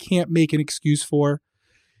things. What I can't make an excuse for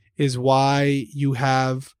is why you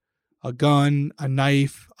have a gun, a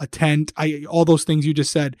knife, a tent, all those things you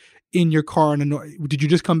just said in your car. Did you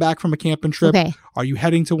just come back from a camping trip? Okay. Are you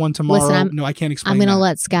heading to one tomorrow? Listen, no, I can't explain I'm going to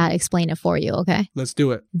let Scott explain it for you, okay? Let's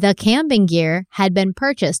do it. The camping gear had been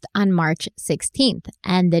purchased on March 16th,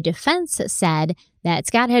 and the defense said that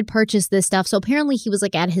Scott had purchased this stuff. So apparently he was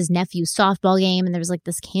like at his nephew's softball game, and there was like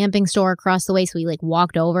this camping store across the way, so he like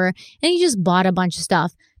walked over, and he just bought a bunch of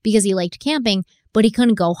stuff because he liked camping, but he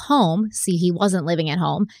couldn't go home. See, he wasn't living at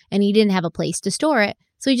home, and he didn't have a place to store it,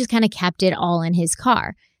 so he just kind of kept it all in his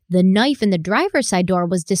car. The knife in the driver's side door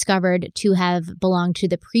was discovered to have belonged to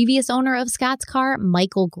the previous owner of Scott's car,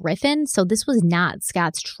 Michael Griffin. So this was not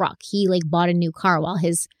Scott's truck. He bought a new car while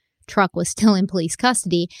his truck was still in police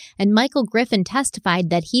custody. And Michael Griffin testified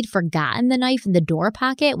that he'd forgotten the knife in the door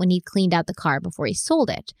pocket when he'd cleaned out the car before he sold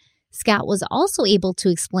it. Scott was also able to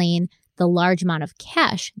explain the large amount of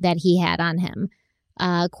cash that he had on him.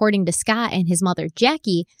 According to Scott and his mother,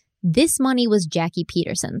 Jackie, this money was Jackie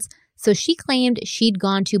Peterson's. So she claimed she'd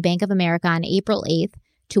gone to Bank of America on April 8th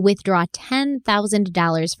to withdraw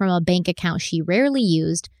 $10,000 from a bank account she rarely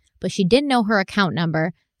used, but she didn't know her account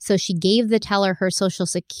number, so she gave the teller her Social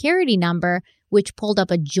Security number, which pulled up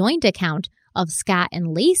a joint account of Scott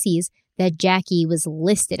and Laci's that Jackie was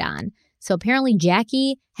listed on. So apparently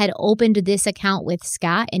Jackie had opened this account with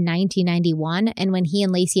Scott in 1991, and when he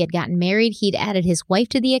and Laci had gotten married, he'd added his wife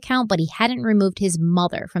to the account, but he hadn't removed his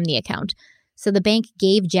mother from the account. So the bank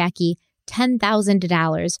gave Jackie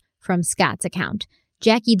 $10,000 from Scott's account.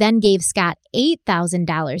 Jackie then gave Scott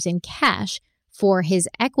 $8,000 in cash for his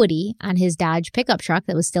equity on his Dodge pickup truck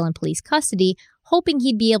that was still in police custody, hoping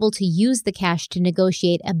he'd be able to use the cash to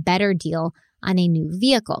negotiate a better deal on a new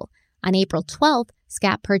vehicle. On April 12th,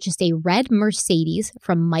 Scott purchased a red Mercedes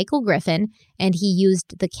from Michael Griffin, and he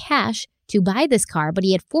used the cash to buy this car, but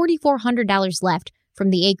he had $4,400 left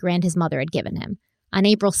from the $8,000 his mother had given him. On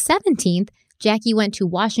April 17th, Jackie went to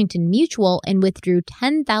Washington Mutual and withdrew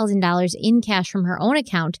 $10,000 in cash from her own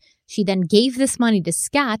account. She then gave this money to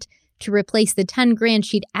Scott to replace the $10,000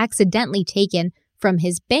 she'd accidentally taken from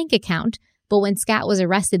his bank account. But when Scott was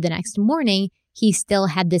arrested the next morning, he still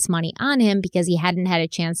had this money on him because he hadn't had a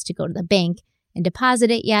chance to go to the bank and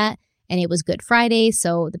deposit it yet. And it was Good Friday,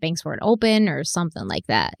 so the banks weren't open or something like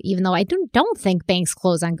that, even though I don't think banks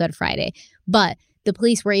close on Good Friday. But the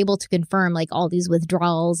police were able to confirm all these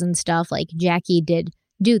withdrawals and stuff, Jackie did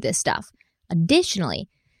do this stuff. Additionally,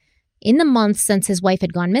 in the months since his wife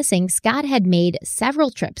had gone missing, Scott had made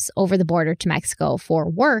several trips over the border to Mexico for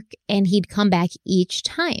work, and he'd come back each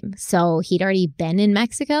time. So he'd already been in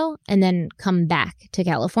Mexico and then come back to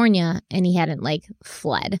California, and he hadn't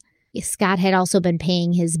fled. Scott had also been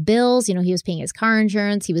paying his bills. He was paying his car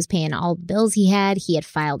insurance. He was paying all the bills he had. He had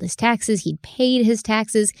filed his taxes. He'd paid his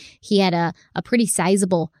taxes. He had a pretty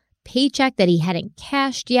sizable paycheck that he hadn't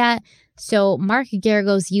cashed yet. So Mark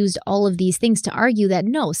Geragos used all of these things to argue that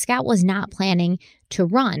no, Scott was not planning to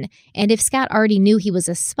run. And if Scott already knew he was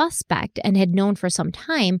a suspect and had known for some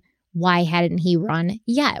time, why hadn't he run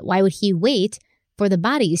yet? Why would he wait for the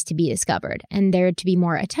bodies to be discovered and there to be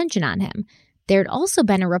more attention on him? There had also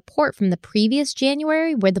been a report from the previous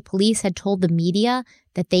January where the police had told the media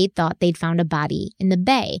that they thought they'd found a body in the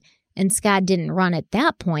bay, and Scott didn't run at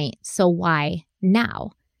that point, so why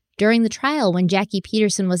now? During the trial, when Jackie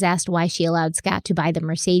Peterson was asked why she allowed Scott to buy the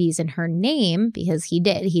Mercedes in her name, because he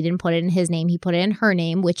didn't put it in his name, he put it in her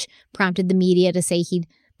name, which prompted the media to say he'd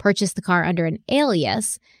purchased the car under an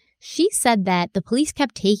alias, she said that the police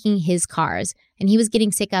kept taking his cars, and he was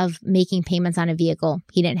getting sick of making payments on a vehicle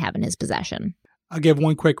he didn't have in his possession. I'll give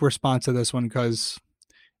one quick response to this one because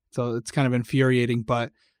it's kind of infuriating,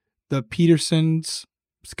 but the Petersons,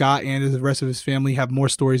 Scott and the rest of his family have more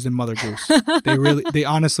stories than Mother Goose. They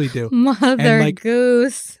honestly do. Mother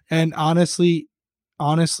Goose. And honestly,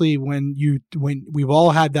 when we've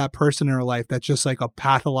all had that person in our life that's just a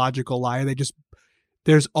pathological liar,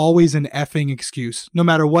 there's always an effing excuse. No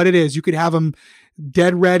matter what it is, you could have them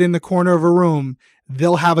dead red in the corner of a room.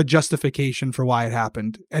 They'll have a justification for why it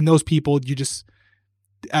happened. And those people,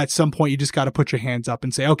 at some point, you just got to put your hands up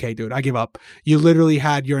and say, okay, dude, I give up. You literally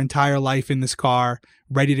had your entire life in this car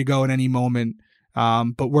ready to go at any moment.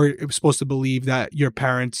 But we're supposed to believe that your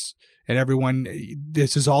parents and everyone,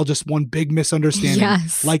 this is all just one big misunderstanding.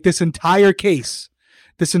 Yes. This entire case.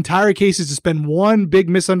 This entire case has just been one big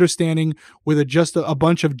misunderstanding with a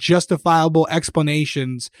bunch of justifiable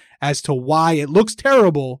explanations as to why it looks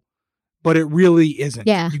terrible, but it really isn't.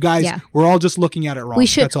 Yeah. You guys, we're all just looking at it wrong. We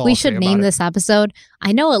should name this episode,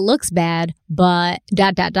 I know it looks bad, but ...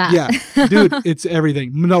 Yeah. Dude, it's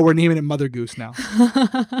everything. No, we're naming it Mother Goose now.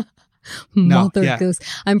 Mother Goose.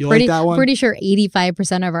 I'm like pretty sure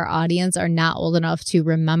 85% of our audience are not old enough to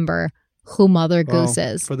remember who Mother Goose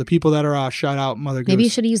is. For the people that are shout out Mother Goose. Maybe you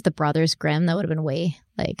should have used the Brothers Grimm. That would have been way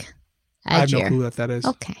edgier. I have no clue what that is.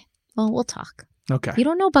 Okay. Well, we'll talk. Okay. You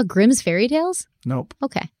don't know about Grimm's fairy tales? Nope.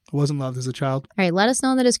 Okay. I wasn't loved as a child. All right. Let us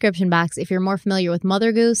know in the description box if you're more familiar with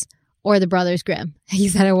Mother Goose or the Brothers Grimm. He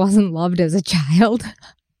said I wasn't loved as a child.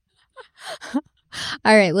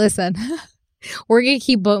 All right. Listen. We're going to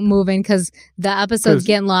keep moving because the episode's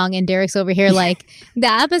getting long and Derek's over here the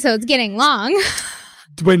episode's getting long.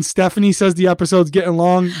 when Stephanie says the episode's getting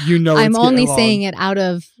long, you know I'm it's only getting long. saying it out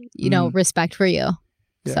of, respect for you.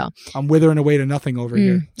 Yeah. So I'm withering away to nothing over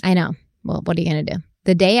here. I know. Well, what are you going to do?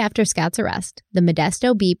 The day after Scott's arrest, the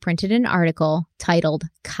Modesto Bee printed an article titled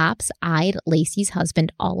 "Cops Eyed Laci's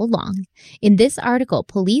Husband All Along." In this article,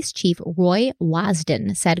 Police Chief Roy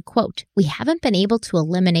Wasden said, quote, "We haven't been able to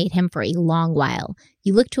eliminate him for a long while.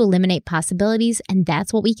 You look to eliminate possibilities, and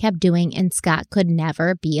that's what we kept doing, and Scott could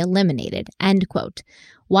never be eliminated," end quote.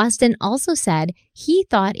 Wasden also said he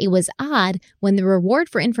thought it was odd when the reward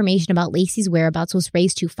for information about Laci's whereabouts was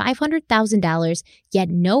raised to $500,000, yet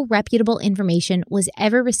no reputable information was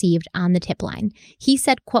ever received on the tip line. He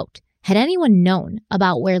said, quote, "Had anyone known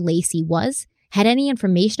about where Laci was, had any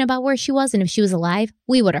information about where she was and if she was alive,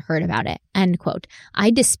 we would have heard about it," end quote.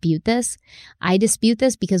 I dispute this.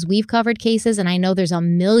 Because we've covered cases, and I know there's a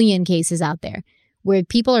million cases out there where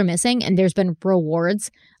people are missing and there's been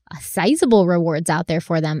rewards, sizable rewards out there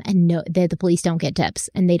for them, and the police don't get tips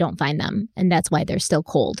and they don't find them. And that's why they're still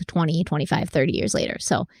cold 20, 25, 30 years later.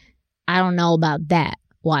 So I don't know about that,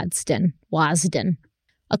 Wasden.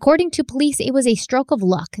 According to police, it was a stroke of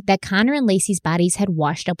luck that Connor and Laci's bodies had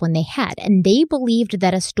washed up when they had, and they believed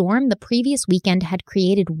that a storm the previous weekend had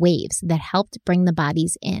created waves that helped bring the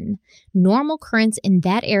bodies in. Normal currents in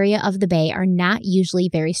that area of the bay are not usually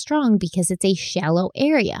very strong because it's a shallow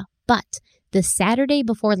area, but the Saturday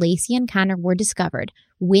before Laci and Connor were discovered,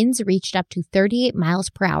 winds reached up to 38 miles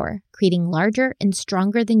per hour, creating larger and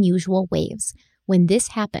stronger than usual waves. When this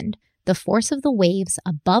happened, the force of the waves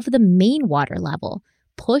above the main water level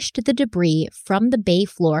pushed the debris from the bay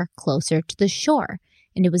floor closer to the shore,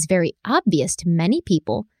 and it was very obvious to many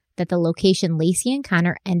people that the location Laci and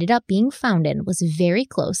Connor ended up being found in was very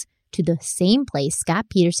close to the same place Scott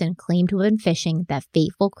Peterson claimed to have been fishing that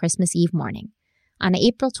fateful Christmas Eve morning. On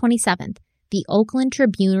April 27th, the Oakland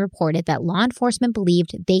Tribune reported that law enforcement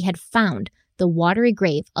believed they had found the watery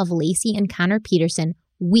grave of Laci and Connor Peterson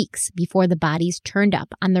weeks before the bodies turned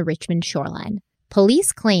up on the Richmond shoreline.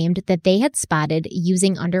 Police claimed that they had spotted,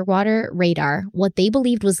 using underwater radar, what they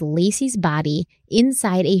believed was Laci's body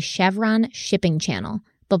inside a Chevron shipping channel.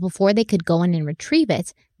 But before they could go in and retrieve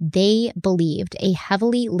it, they believed a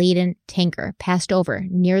heavily laden tanker passed over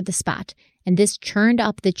near the spot, and this churned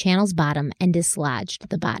up the channel's bottom and dislodged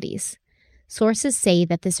the bodies. Sources say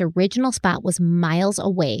that this original spot was miles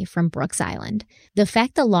away from Brooks Island. The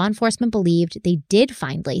fact that law enforcement believed they did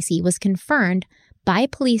find Laci was confirmed by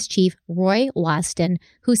Police Chief Roy Wasden,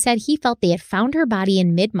 who said he felt they had found her body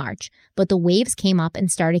in mid-March, but the waves came up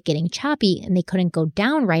and started getting choppy and they couldn't go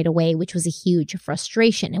down right away, which was a huge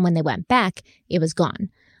frustration. And when they went back, it was gone.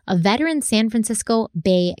 A veteran San Francisco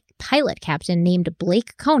Bay pilot captain named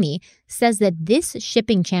Blake Coney says that this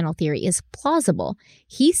shipping channel theory is plausible.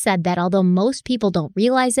 He said that although most people don't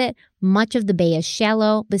realize it, much of the bay is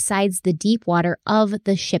shallow besides the deep water of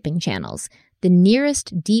the shipping channels. The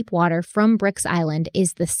nearest deep water from Brooks Island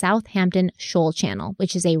is the Southampton Shoal Channel,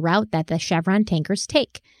 which is a route that the Chevron tankers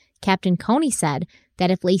take. Captain Coney said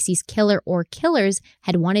that if Laci's killer or killers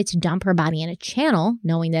had wanted to dump her body in a channel,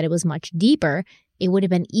 knowing that it was much deeper, it would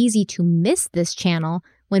have been easy to miss this channel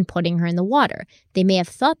when putting her in the water. They may have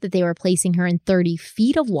thought that they were placing her in 30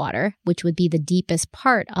 feet of water, which would be the deepest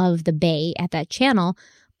part of the bay at that channel,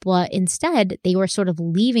 but instead they were sort of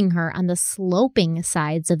leaving her on the sloping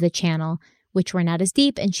sides of the channel, which were not as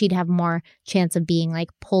deep, and she'd have more chance of being like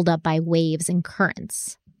pulled up by waves and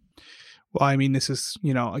currents. Well, I mean, this is,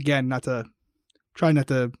 again, not to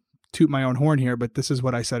toot my own horn here, but this is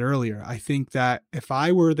what I said earlier. I think that if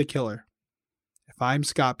I were the killer, if I'm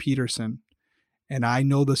Scott Peterson and I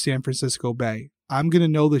know the San Francisco Bay, I'm going to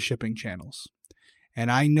know the shipping channels.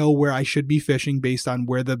 And I know where I should be fishing based on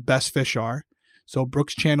where the best fish are. So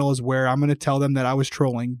Brooks Channel is where I'm going to tell them that I was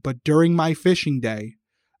trolling. But during my fishing day,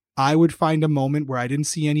 I would find a moment where I didn't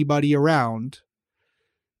see anybody around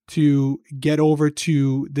to get over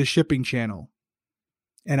to the shipping channel.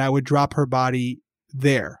 And I would drop her body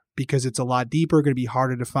there because it's a lot deeper, going to be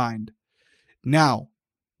harder to find. Now,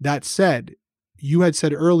 that said, you had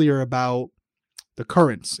said earlier about the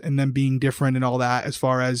currents and them being different and all that, as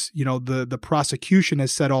far as, the prosecution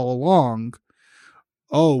has said all along,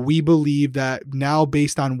 we believe that now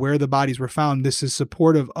based on where the bodies were found, this is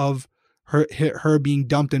supportive of her being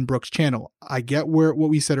dumped in Brooks Channel. I get what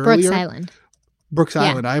we said earlier. Brooks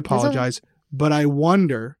Island, I apologize. But I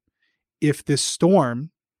wonder if this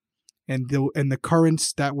storm and the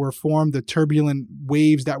currents that were formed, the turbulent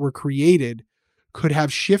waves that were created, could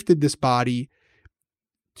have shifted this body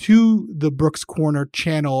to the Brooks Corner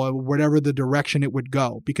channel or whatever the direction it would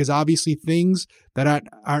go. Because obviously things that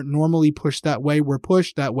aren't normally pushed that way were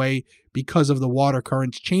pushed that way because of the water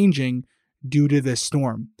currents changing due to this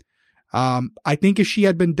storm. I think if she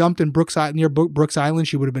had been dumped in near Brooks Island,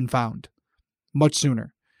 she would have been found much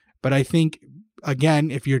sooner. But I think,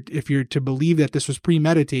 again, if you're to believe that this was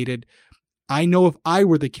premeditated, I know if I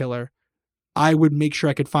were the killer, I would make sure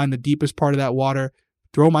I could find the deepest part of that water,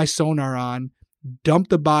 throw my sonar on, dump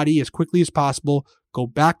the body as quickly as possible, go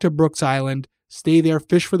back to Brooks Island, stay there,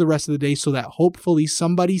 fish for the rest of the day so that hopefully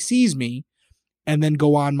somebody sees me, and then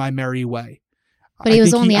go on my merry way. But he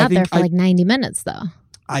was only out there for like 90 minutes, though.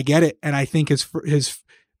 I get it. And I think his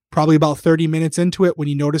probably about 30 minutes into it, when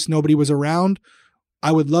he noticed nobody was around,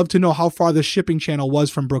 I would love to know how far the shipping channel was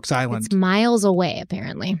from Brooks Island. It's miles away,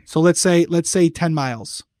 apparently. So let's say 10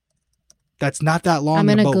 miles. That's not that long. I'm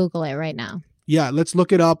going to Google it right now. Yeah, let's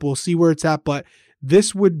look it up. We'll see where it's at. But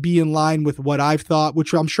this would be in line with what I've thought,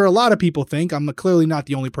 which I'm sure a lot of people think. I'm clearly not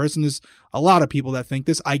the only person. There's a lot of people that think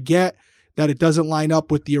this. I get that it doesn't line up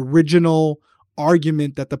with the original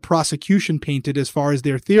argument that the prosecution painted as far as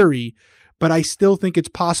their theory, but I still think it's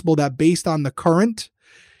possible that based on the current,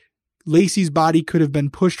 Laci's body could have been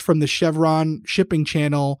pushed from the Chevron shipping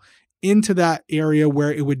channel into that area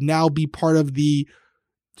where it would now be part of the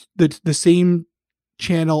same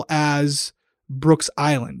channel as Brooks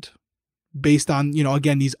Island, based on,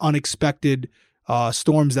 again, these unexpected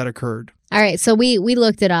storms that occurred. All right, so we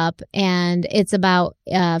looked it up, and it's about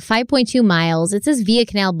 5.2 miles. It says via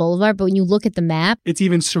Canal Boulevard, but when you look at the map, it's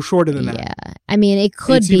even shorter than that. Yeah, I mean, it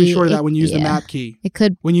could be. It's even shorter than that when you use the map key. It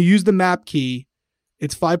could. When you use the map key,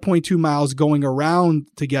 it's 5.2 miles going around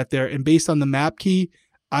to get there, and based on the map key,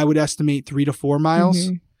 I would estimate 3 to 4 miles.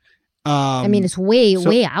 Mm-hmm. I mean, it's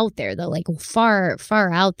way out there, though, like far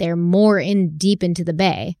out there, more deep into the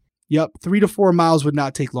bay. Yep, 3 to 4 miles would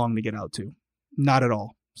not take long to get out to. Not at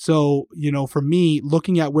all. So, for me,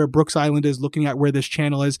 looking at where Brooks Island is, looking at where this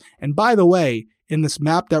channel is, and by the way, in this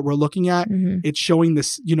map that we're looking at, it's showing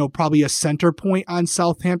this, probably a center point on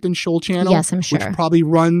Southampton Shoal Channel. Yes, I'm sure. Which probably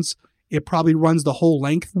runs the whole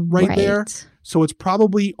length right there. So it's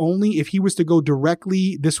probably only, if he was to go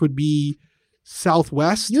directly, this would be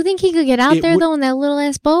southwest. You think he could get out there, though, in that little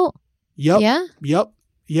ass boat? Yep. Yeah? Yep.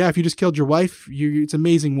 Yeah, if you just killed your wife, it's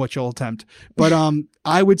amazing what you'll attempt. But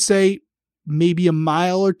I would say maybe a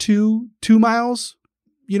mile or 2 miles.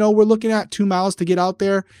 We're looking at 2 miles to get out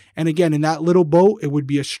there. And again, in that little boat, it would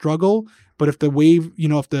be a struggle. But if the wave,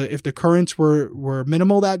 if the currents were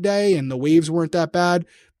minimal that day and the waves weren't that bad,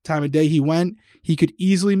 time of day he went, he could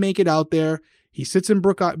easily make it out there. He sits in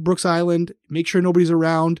Brooks Island, make sure nobody's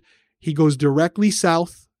around. He goes directly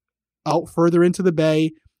south, out further into the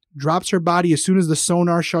bay, drops her body as soon as the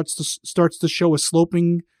sonar starts to show a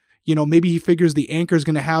sloping, maybe he figures the anchor is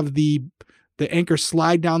going to have the anchor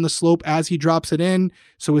slide down the slope as he drops it in.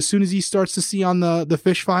 So as soon as he starts to see on the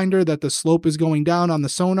fish finder that the slope is going down on the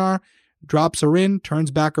sonar, drops her in, turns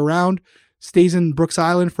back around, stays in Brooks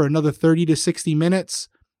Island for another 30 to 60 minutes,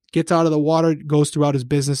 gets out of the water, goes throughout his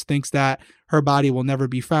business, thinks that her body will never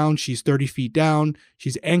be found. She's 30 feet down.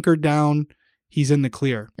 She's anchored down. He's in the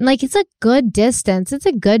clear. And it's a good distance. It's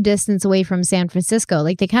a good distance away from San Francisco.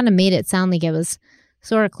 They kind of made it sound like it was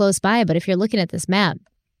sort of close by. But if you're looking at this map,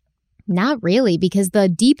 not really, because the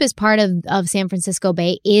deepest part of San Francisco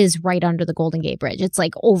Bay is right under the Golden Gate Bridge. It's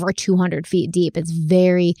like over 200 feet deep. It's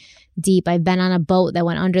very deep. I've been on a boat that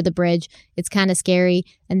went under the bridge. It's kind of scary.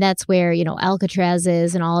 And that's where, Alcatraz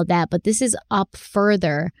is and all of that. But this is up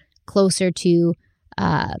further, closer to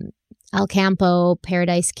El Campo,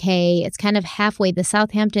 Paradise Cay. It's kind of halfway. The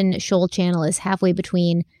Southampton Shoal Channel is halfway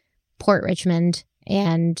between Port Richmond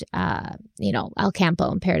and, El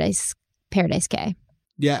Campo and Paradise Cay.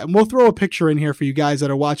 Yeah, and we'll throw a picture in here for you guys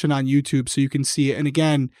that are watching on YouTube so you can see it. And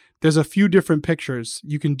again, there's a few different pictures.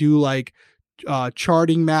 You can do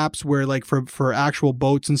charting maps where for actual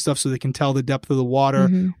boats and stuff so they can tell the depth of the water.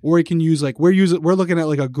 Mm-hmm. Or you can use we're looking at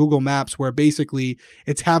a Google Maps where basically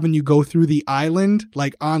it's having you go through the island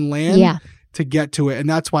on land to get to it. And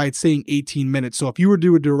that's why it's saying 18 minutes. So if you were to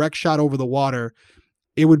do a direct shot over the water,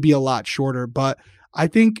 it would be a lot shorter. But I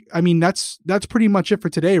think, that's pretty much it for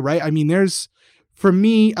today, right? For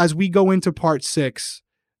me, as we go into part 6,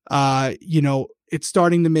 it's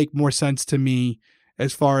starting to make more sense to me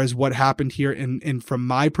as far as what happened here. And from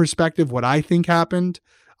my perspective, what I think happened,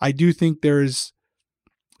 I do think there's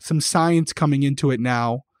some science coming into it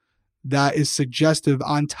now that is suggestive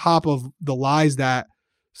on top of the lies that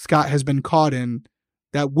Scott has been caught in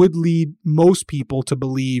that would lead most people to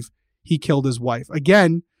believe he killed his wife.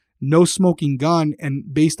 Again, no smoking gun.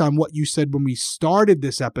 And based on what you said when we started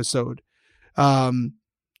this episode,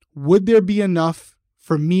 would there be enough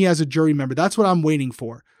for me as a jury member? That's what I'm waiting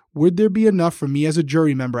for. Would there be enough for me as a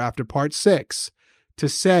jury member after part 6 to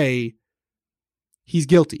say he's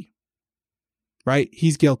guilty? right?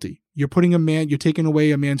 He's guilty. You're taking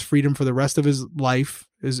away a man's freedom for the rest of his life,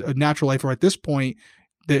 his natural life, or at this point,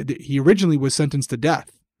 he originally was sentenced to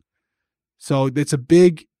death. So it's a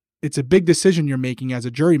big decision you're making as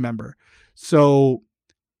a jury member. So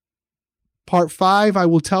part 5, I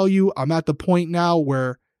will tell you, I'm at the point now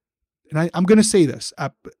where, and I'm going to say this,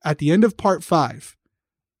 at the end of part 5,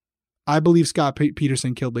 I believe Scott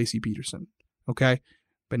Peterson killed Laci Peterson. Okay.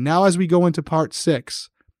 But now as we go into part 6,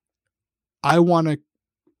 I want to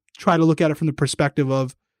try to look at it from the perspective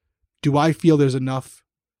of, do I feel there's enough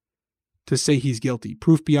to say he's guilty?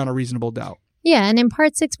 Proof beyond a reasonable doubt. Yeah, and in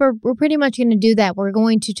part 6, we're pretty much going to do that. We're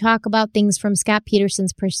going to talk about things from Scott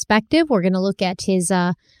Peterson's perspective. We're going to look at his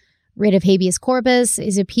writ of habeas corpus,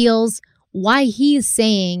 his appeals, why he's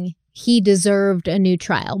saying he deserved a new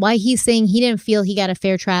trial, why he's saying he didn't feel he got a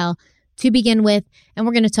fair trial to begin with. And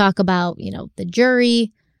we're going to talk about, the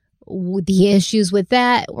jury, the issues with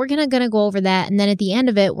that. We're going to go over that. And then at the end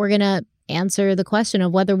of it, we're going to answer the question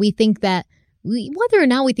of whether we think that, whether or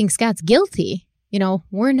not we think Scott's guilty.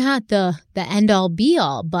 We're not the end all be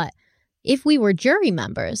all, but if we were jury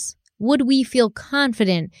members, would we feel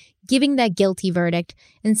confident giving that guilty verdict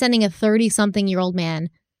and sending a 30-something-year-old man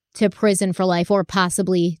to prison for life or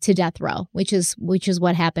possibly to death row, which is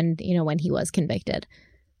what happened, when he was convicted.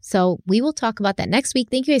 So we will talk about that next week.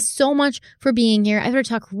 Thank you guys so much for being here. I better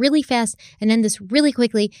talk really fast and end this really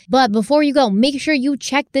quickly. But before you go, make sure you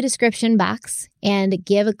check the description box and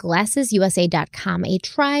give GlassesUSA.com a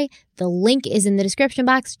try. The link is in the description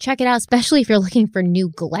box. Check it out, especially if you're looking for new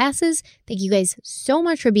glasses. Thank you guys so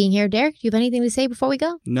much for being here. Derek, do you have anything to say before we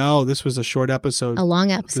go? No, this was a short episode. A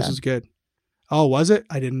long episode. This is good. Oh, was it?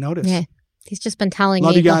 I didn't notice. Yeah. He's just been telling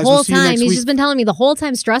Love me you guys. the whole We'll see you time. next He's week. just been telling me the whole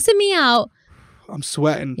time, stressing me out. I'm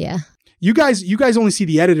sweating. Yeah. You guys only see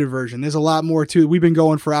the edited version. There's a lot more too. We've been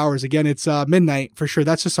going for hours. Again, it's midnight for sure.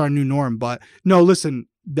 That's just our new norm. But no, listen,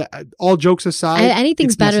 all jokes aside,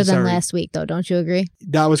 anything's better necessary. than last week, though. Don't you agree?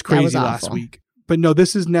 That was crazy awful. last week. But no,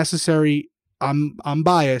 this is necessary. I'm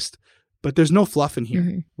biased, but there's no fluff in here.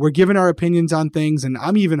 Mm-hmm. We're giving our opinions on things, and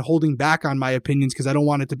I'm even holding back on my opinions because I don't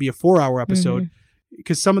want it to be a 4-hour episode.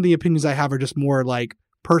 Because some of the opinions I have are just more like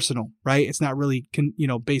personal, right? It's not really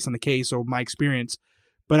based on the case or my experience.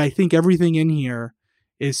 But I think everything in here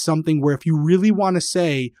is something where if you really want to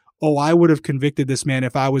say, oh, I would have convicted this man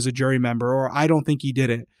if I was a jury member, or I don't think he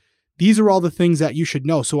did it. These are all the things that you should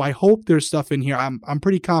know. So I hope there's stuff in here. I'm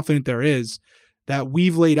pretty confident there is, that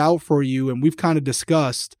we've laid out for you and we've kind of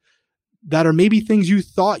discussed that are maybe things you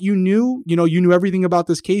thought you knew. You knew everything about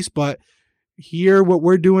this case, but here, what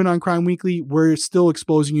we're doing on Crime Weekly, we're still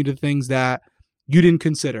exposing you to things that you didn't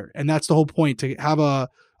consider. And that's the whole point, to have a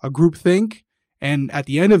group think. And at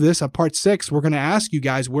the end of this, on part 6, we're going to ask you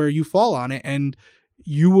guys where you fall on it. And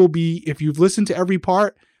you will be, if you've listened to every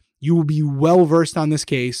part, you will be well versed on this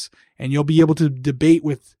case, and you'll be able to debate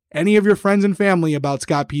with any of your friends and family about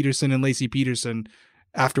Scott Peterson and Laci Peterson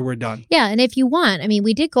after we're done. Yeah, and if you want,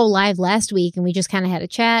 we did go live last week and we just kind of had a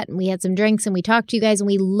chat and we had some drinks and we talked to you guys, and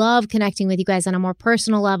we love connecting with you guys on a more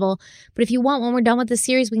personal level. But if you want, when we're done with the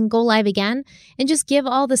series, we can go live again and just give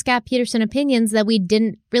all the Scott Peterson opinions that we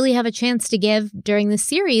didn't really have a chance to give during this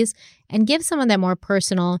series, and give some of that more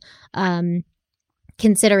personal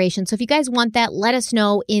consideration. So if you guys want that, let us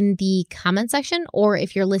know in the comment section, or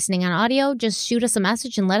if you're listening on audio, just shoot us a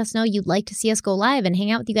message and let us know you'd like to see us go live and hang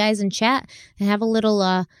out with you guys and chat and have a little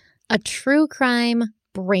a true crime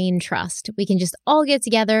brain trust. We can just all get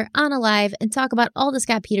together on a live and talk about all the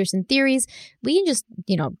Scott Peterson theories. We can just,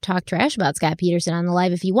 talk trash about Scott Peterson on the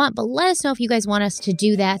live if you want, but let us know if you guys want us to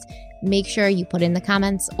do that. Make sure you put in the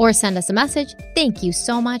comments or send us a message. Thank you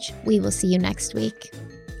so much. We will see you next week.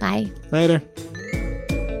 Bye. Later.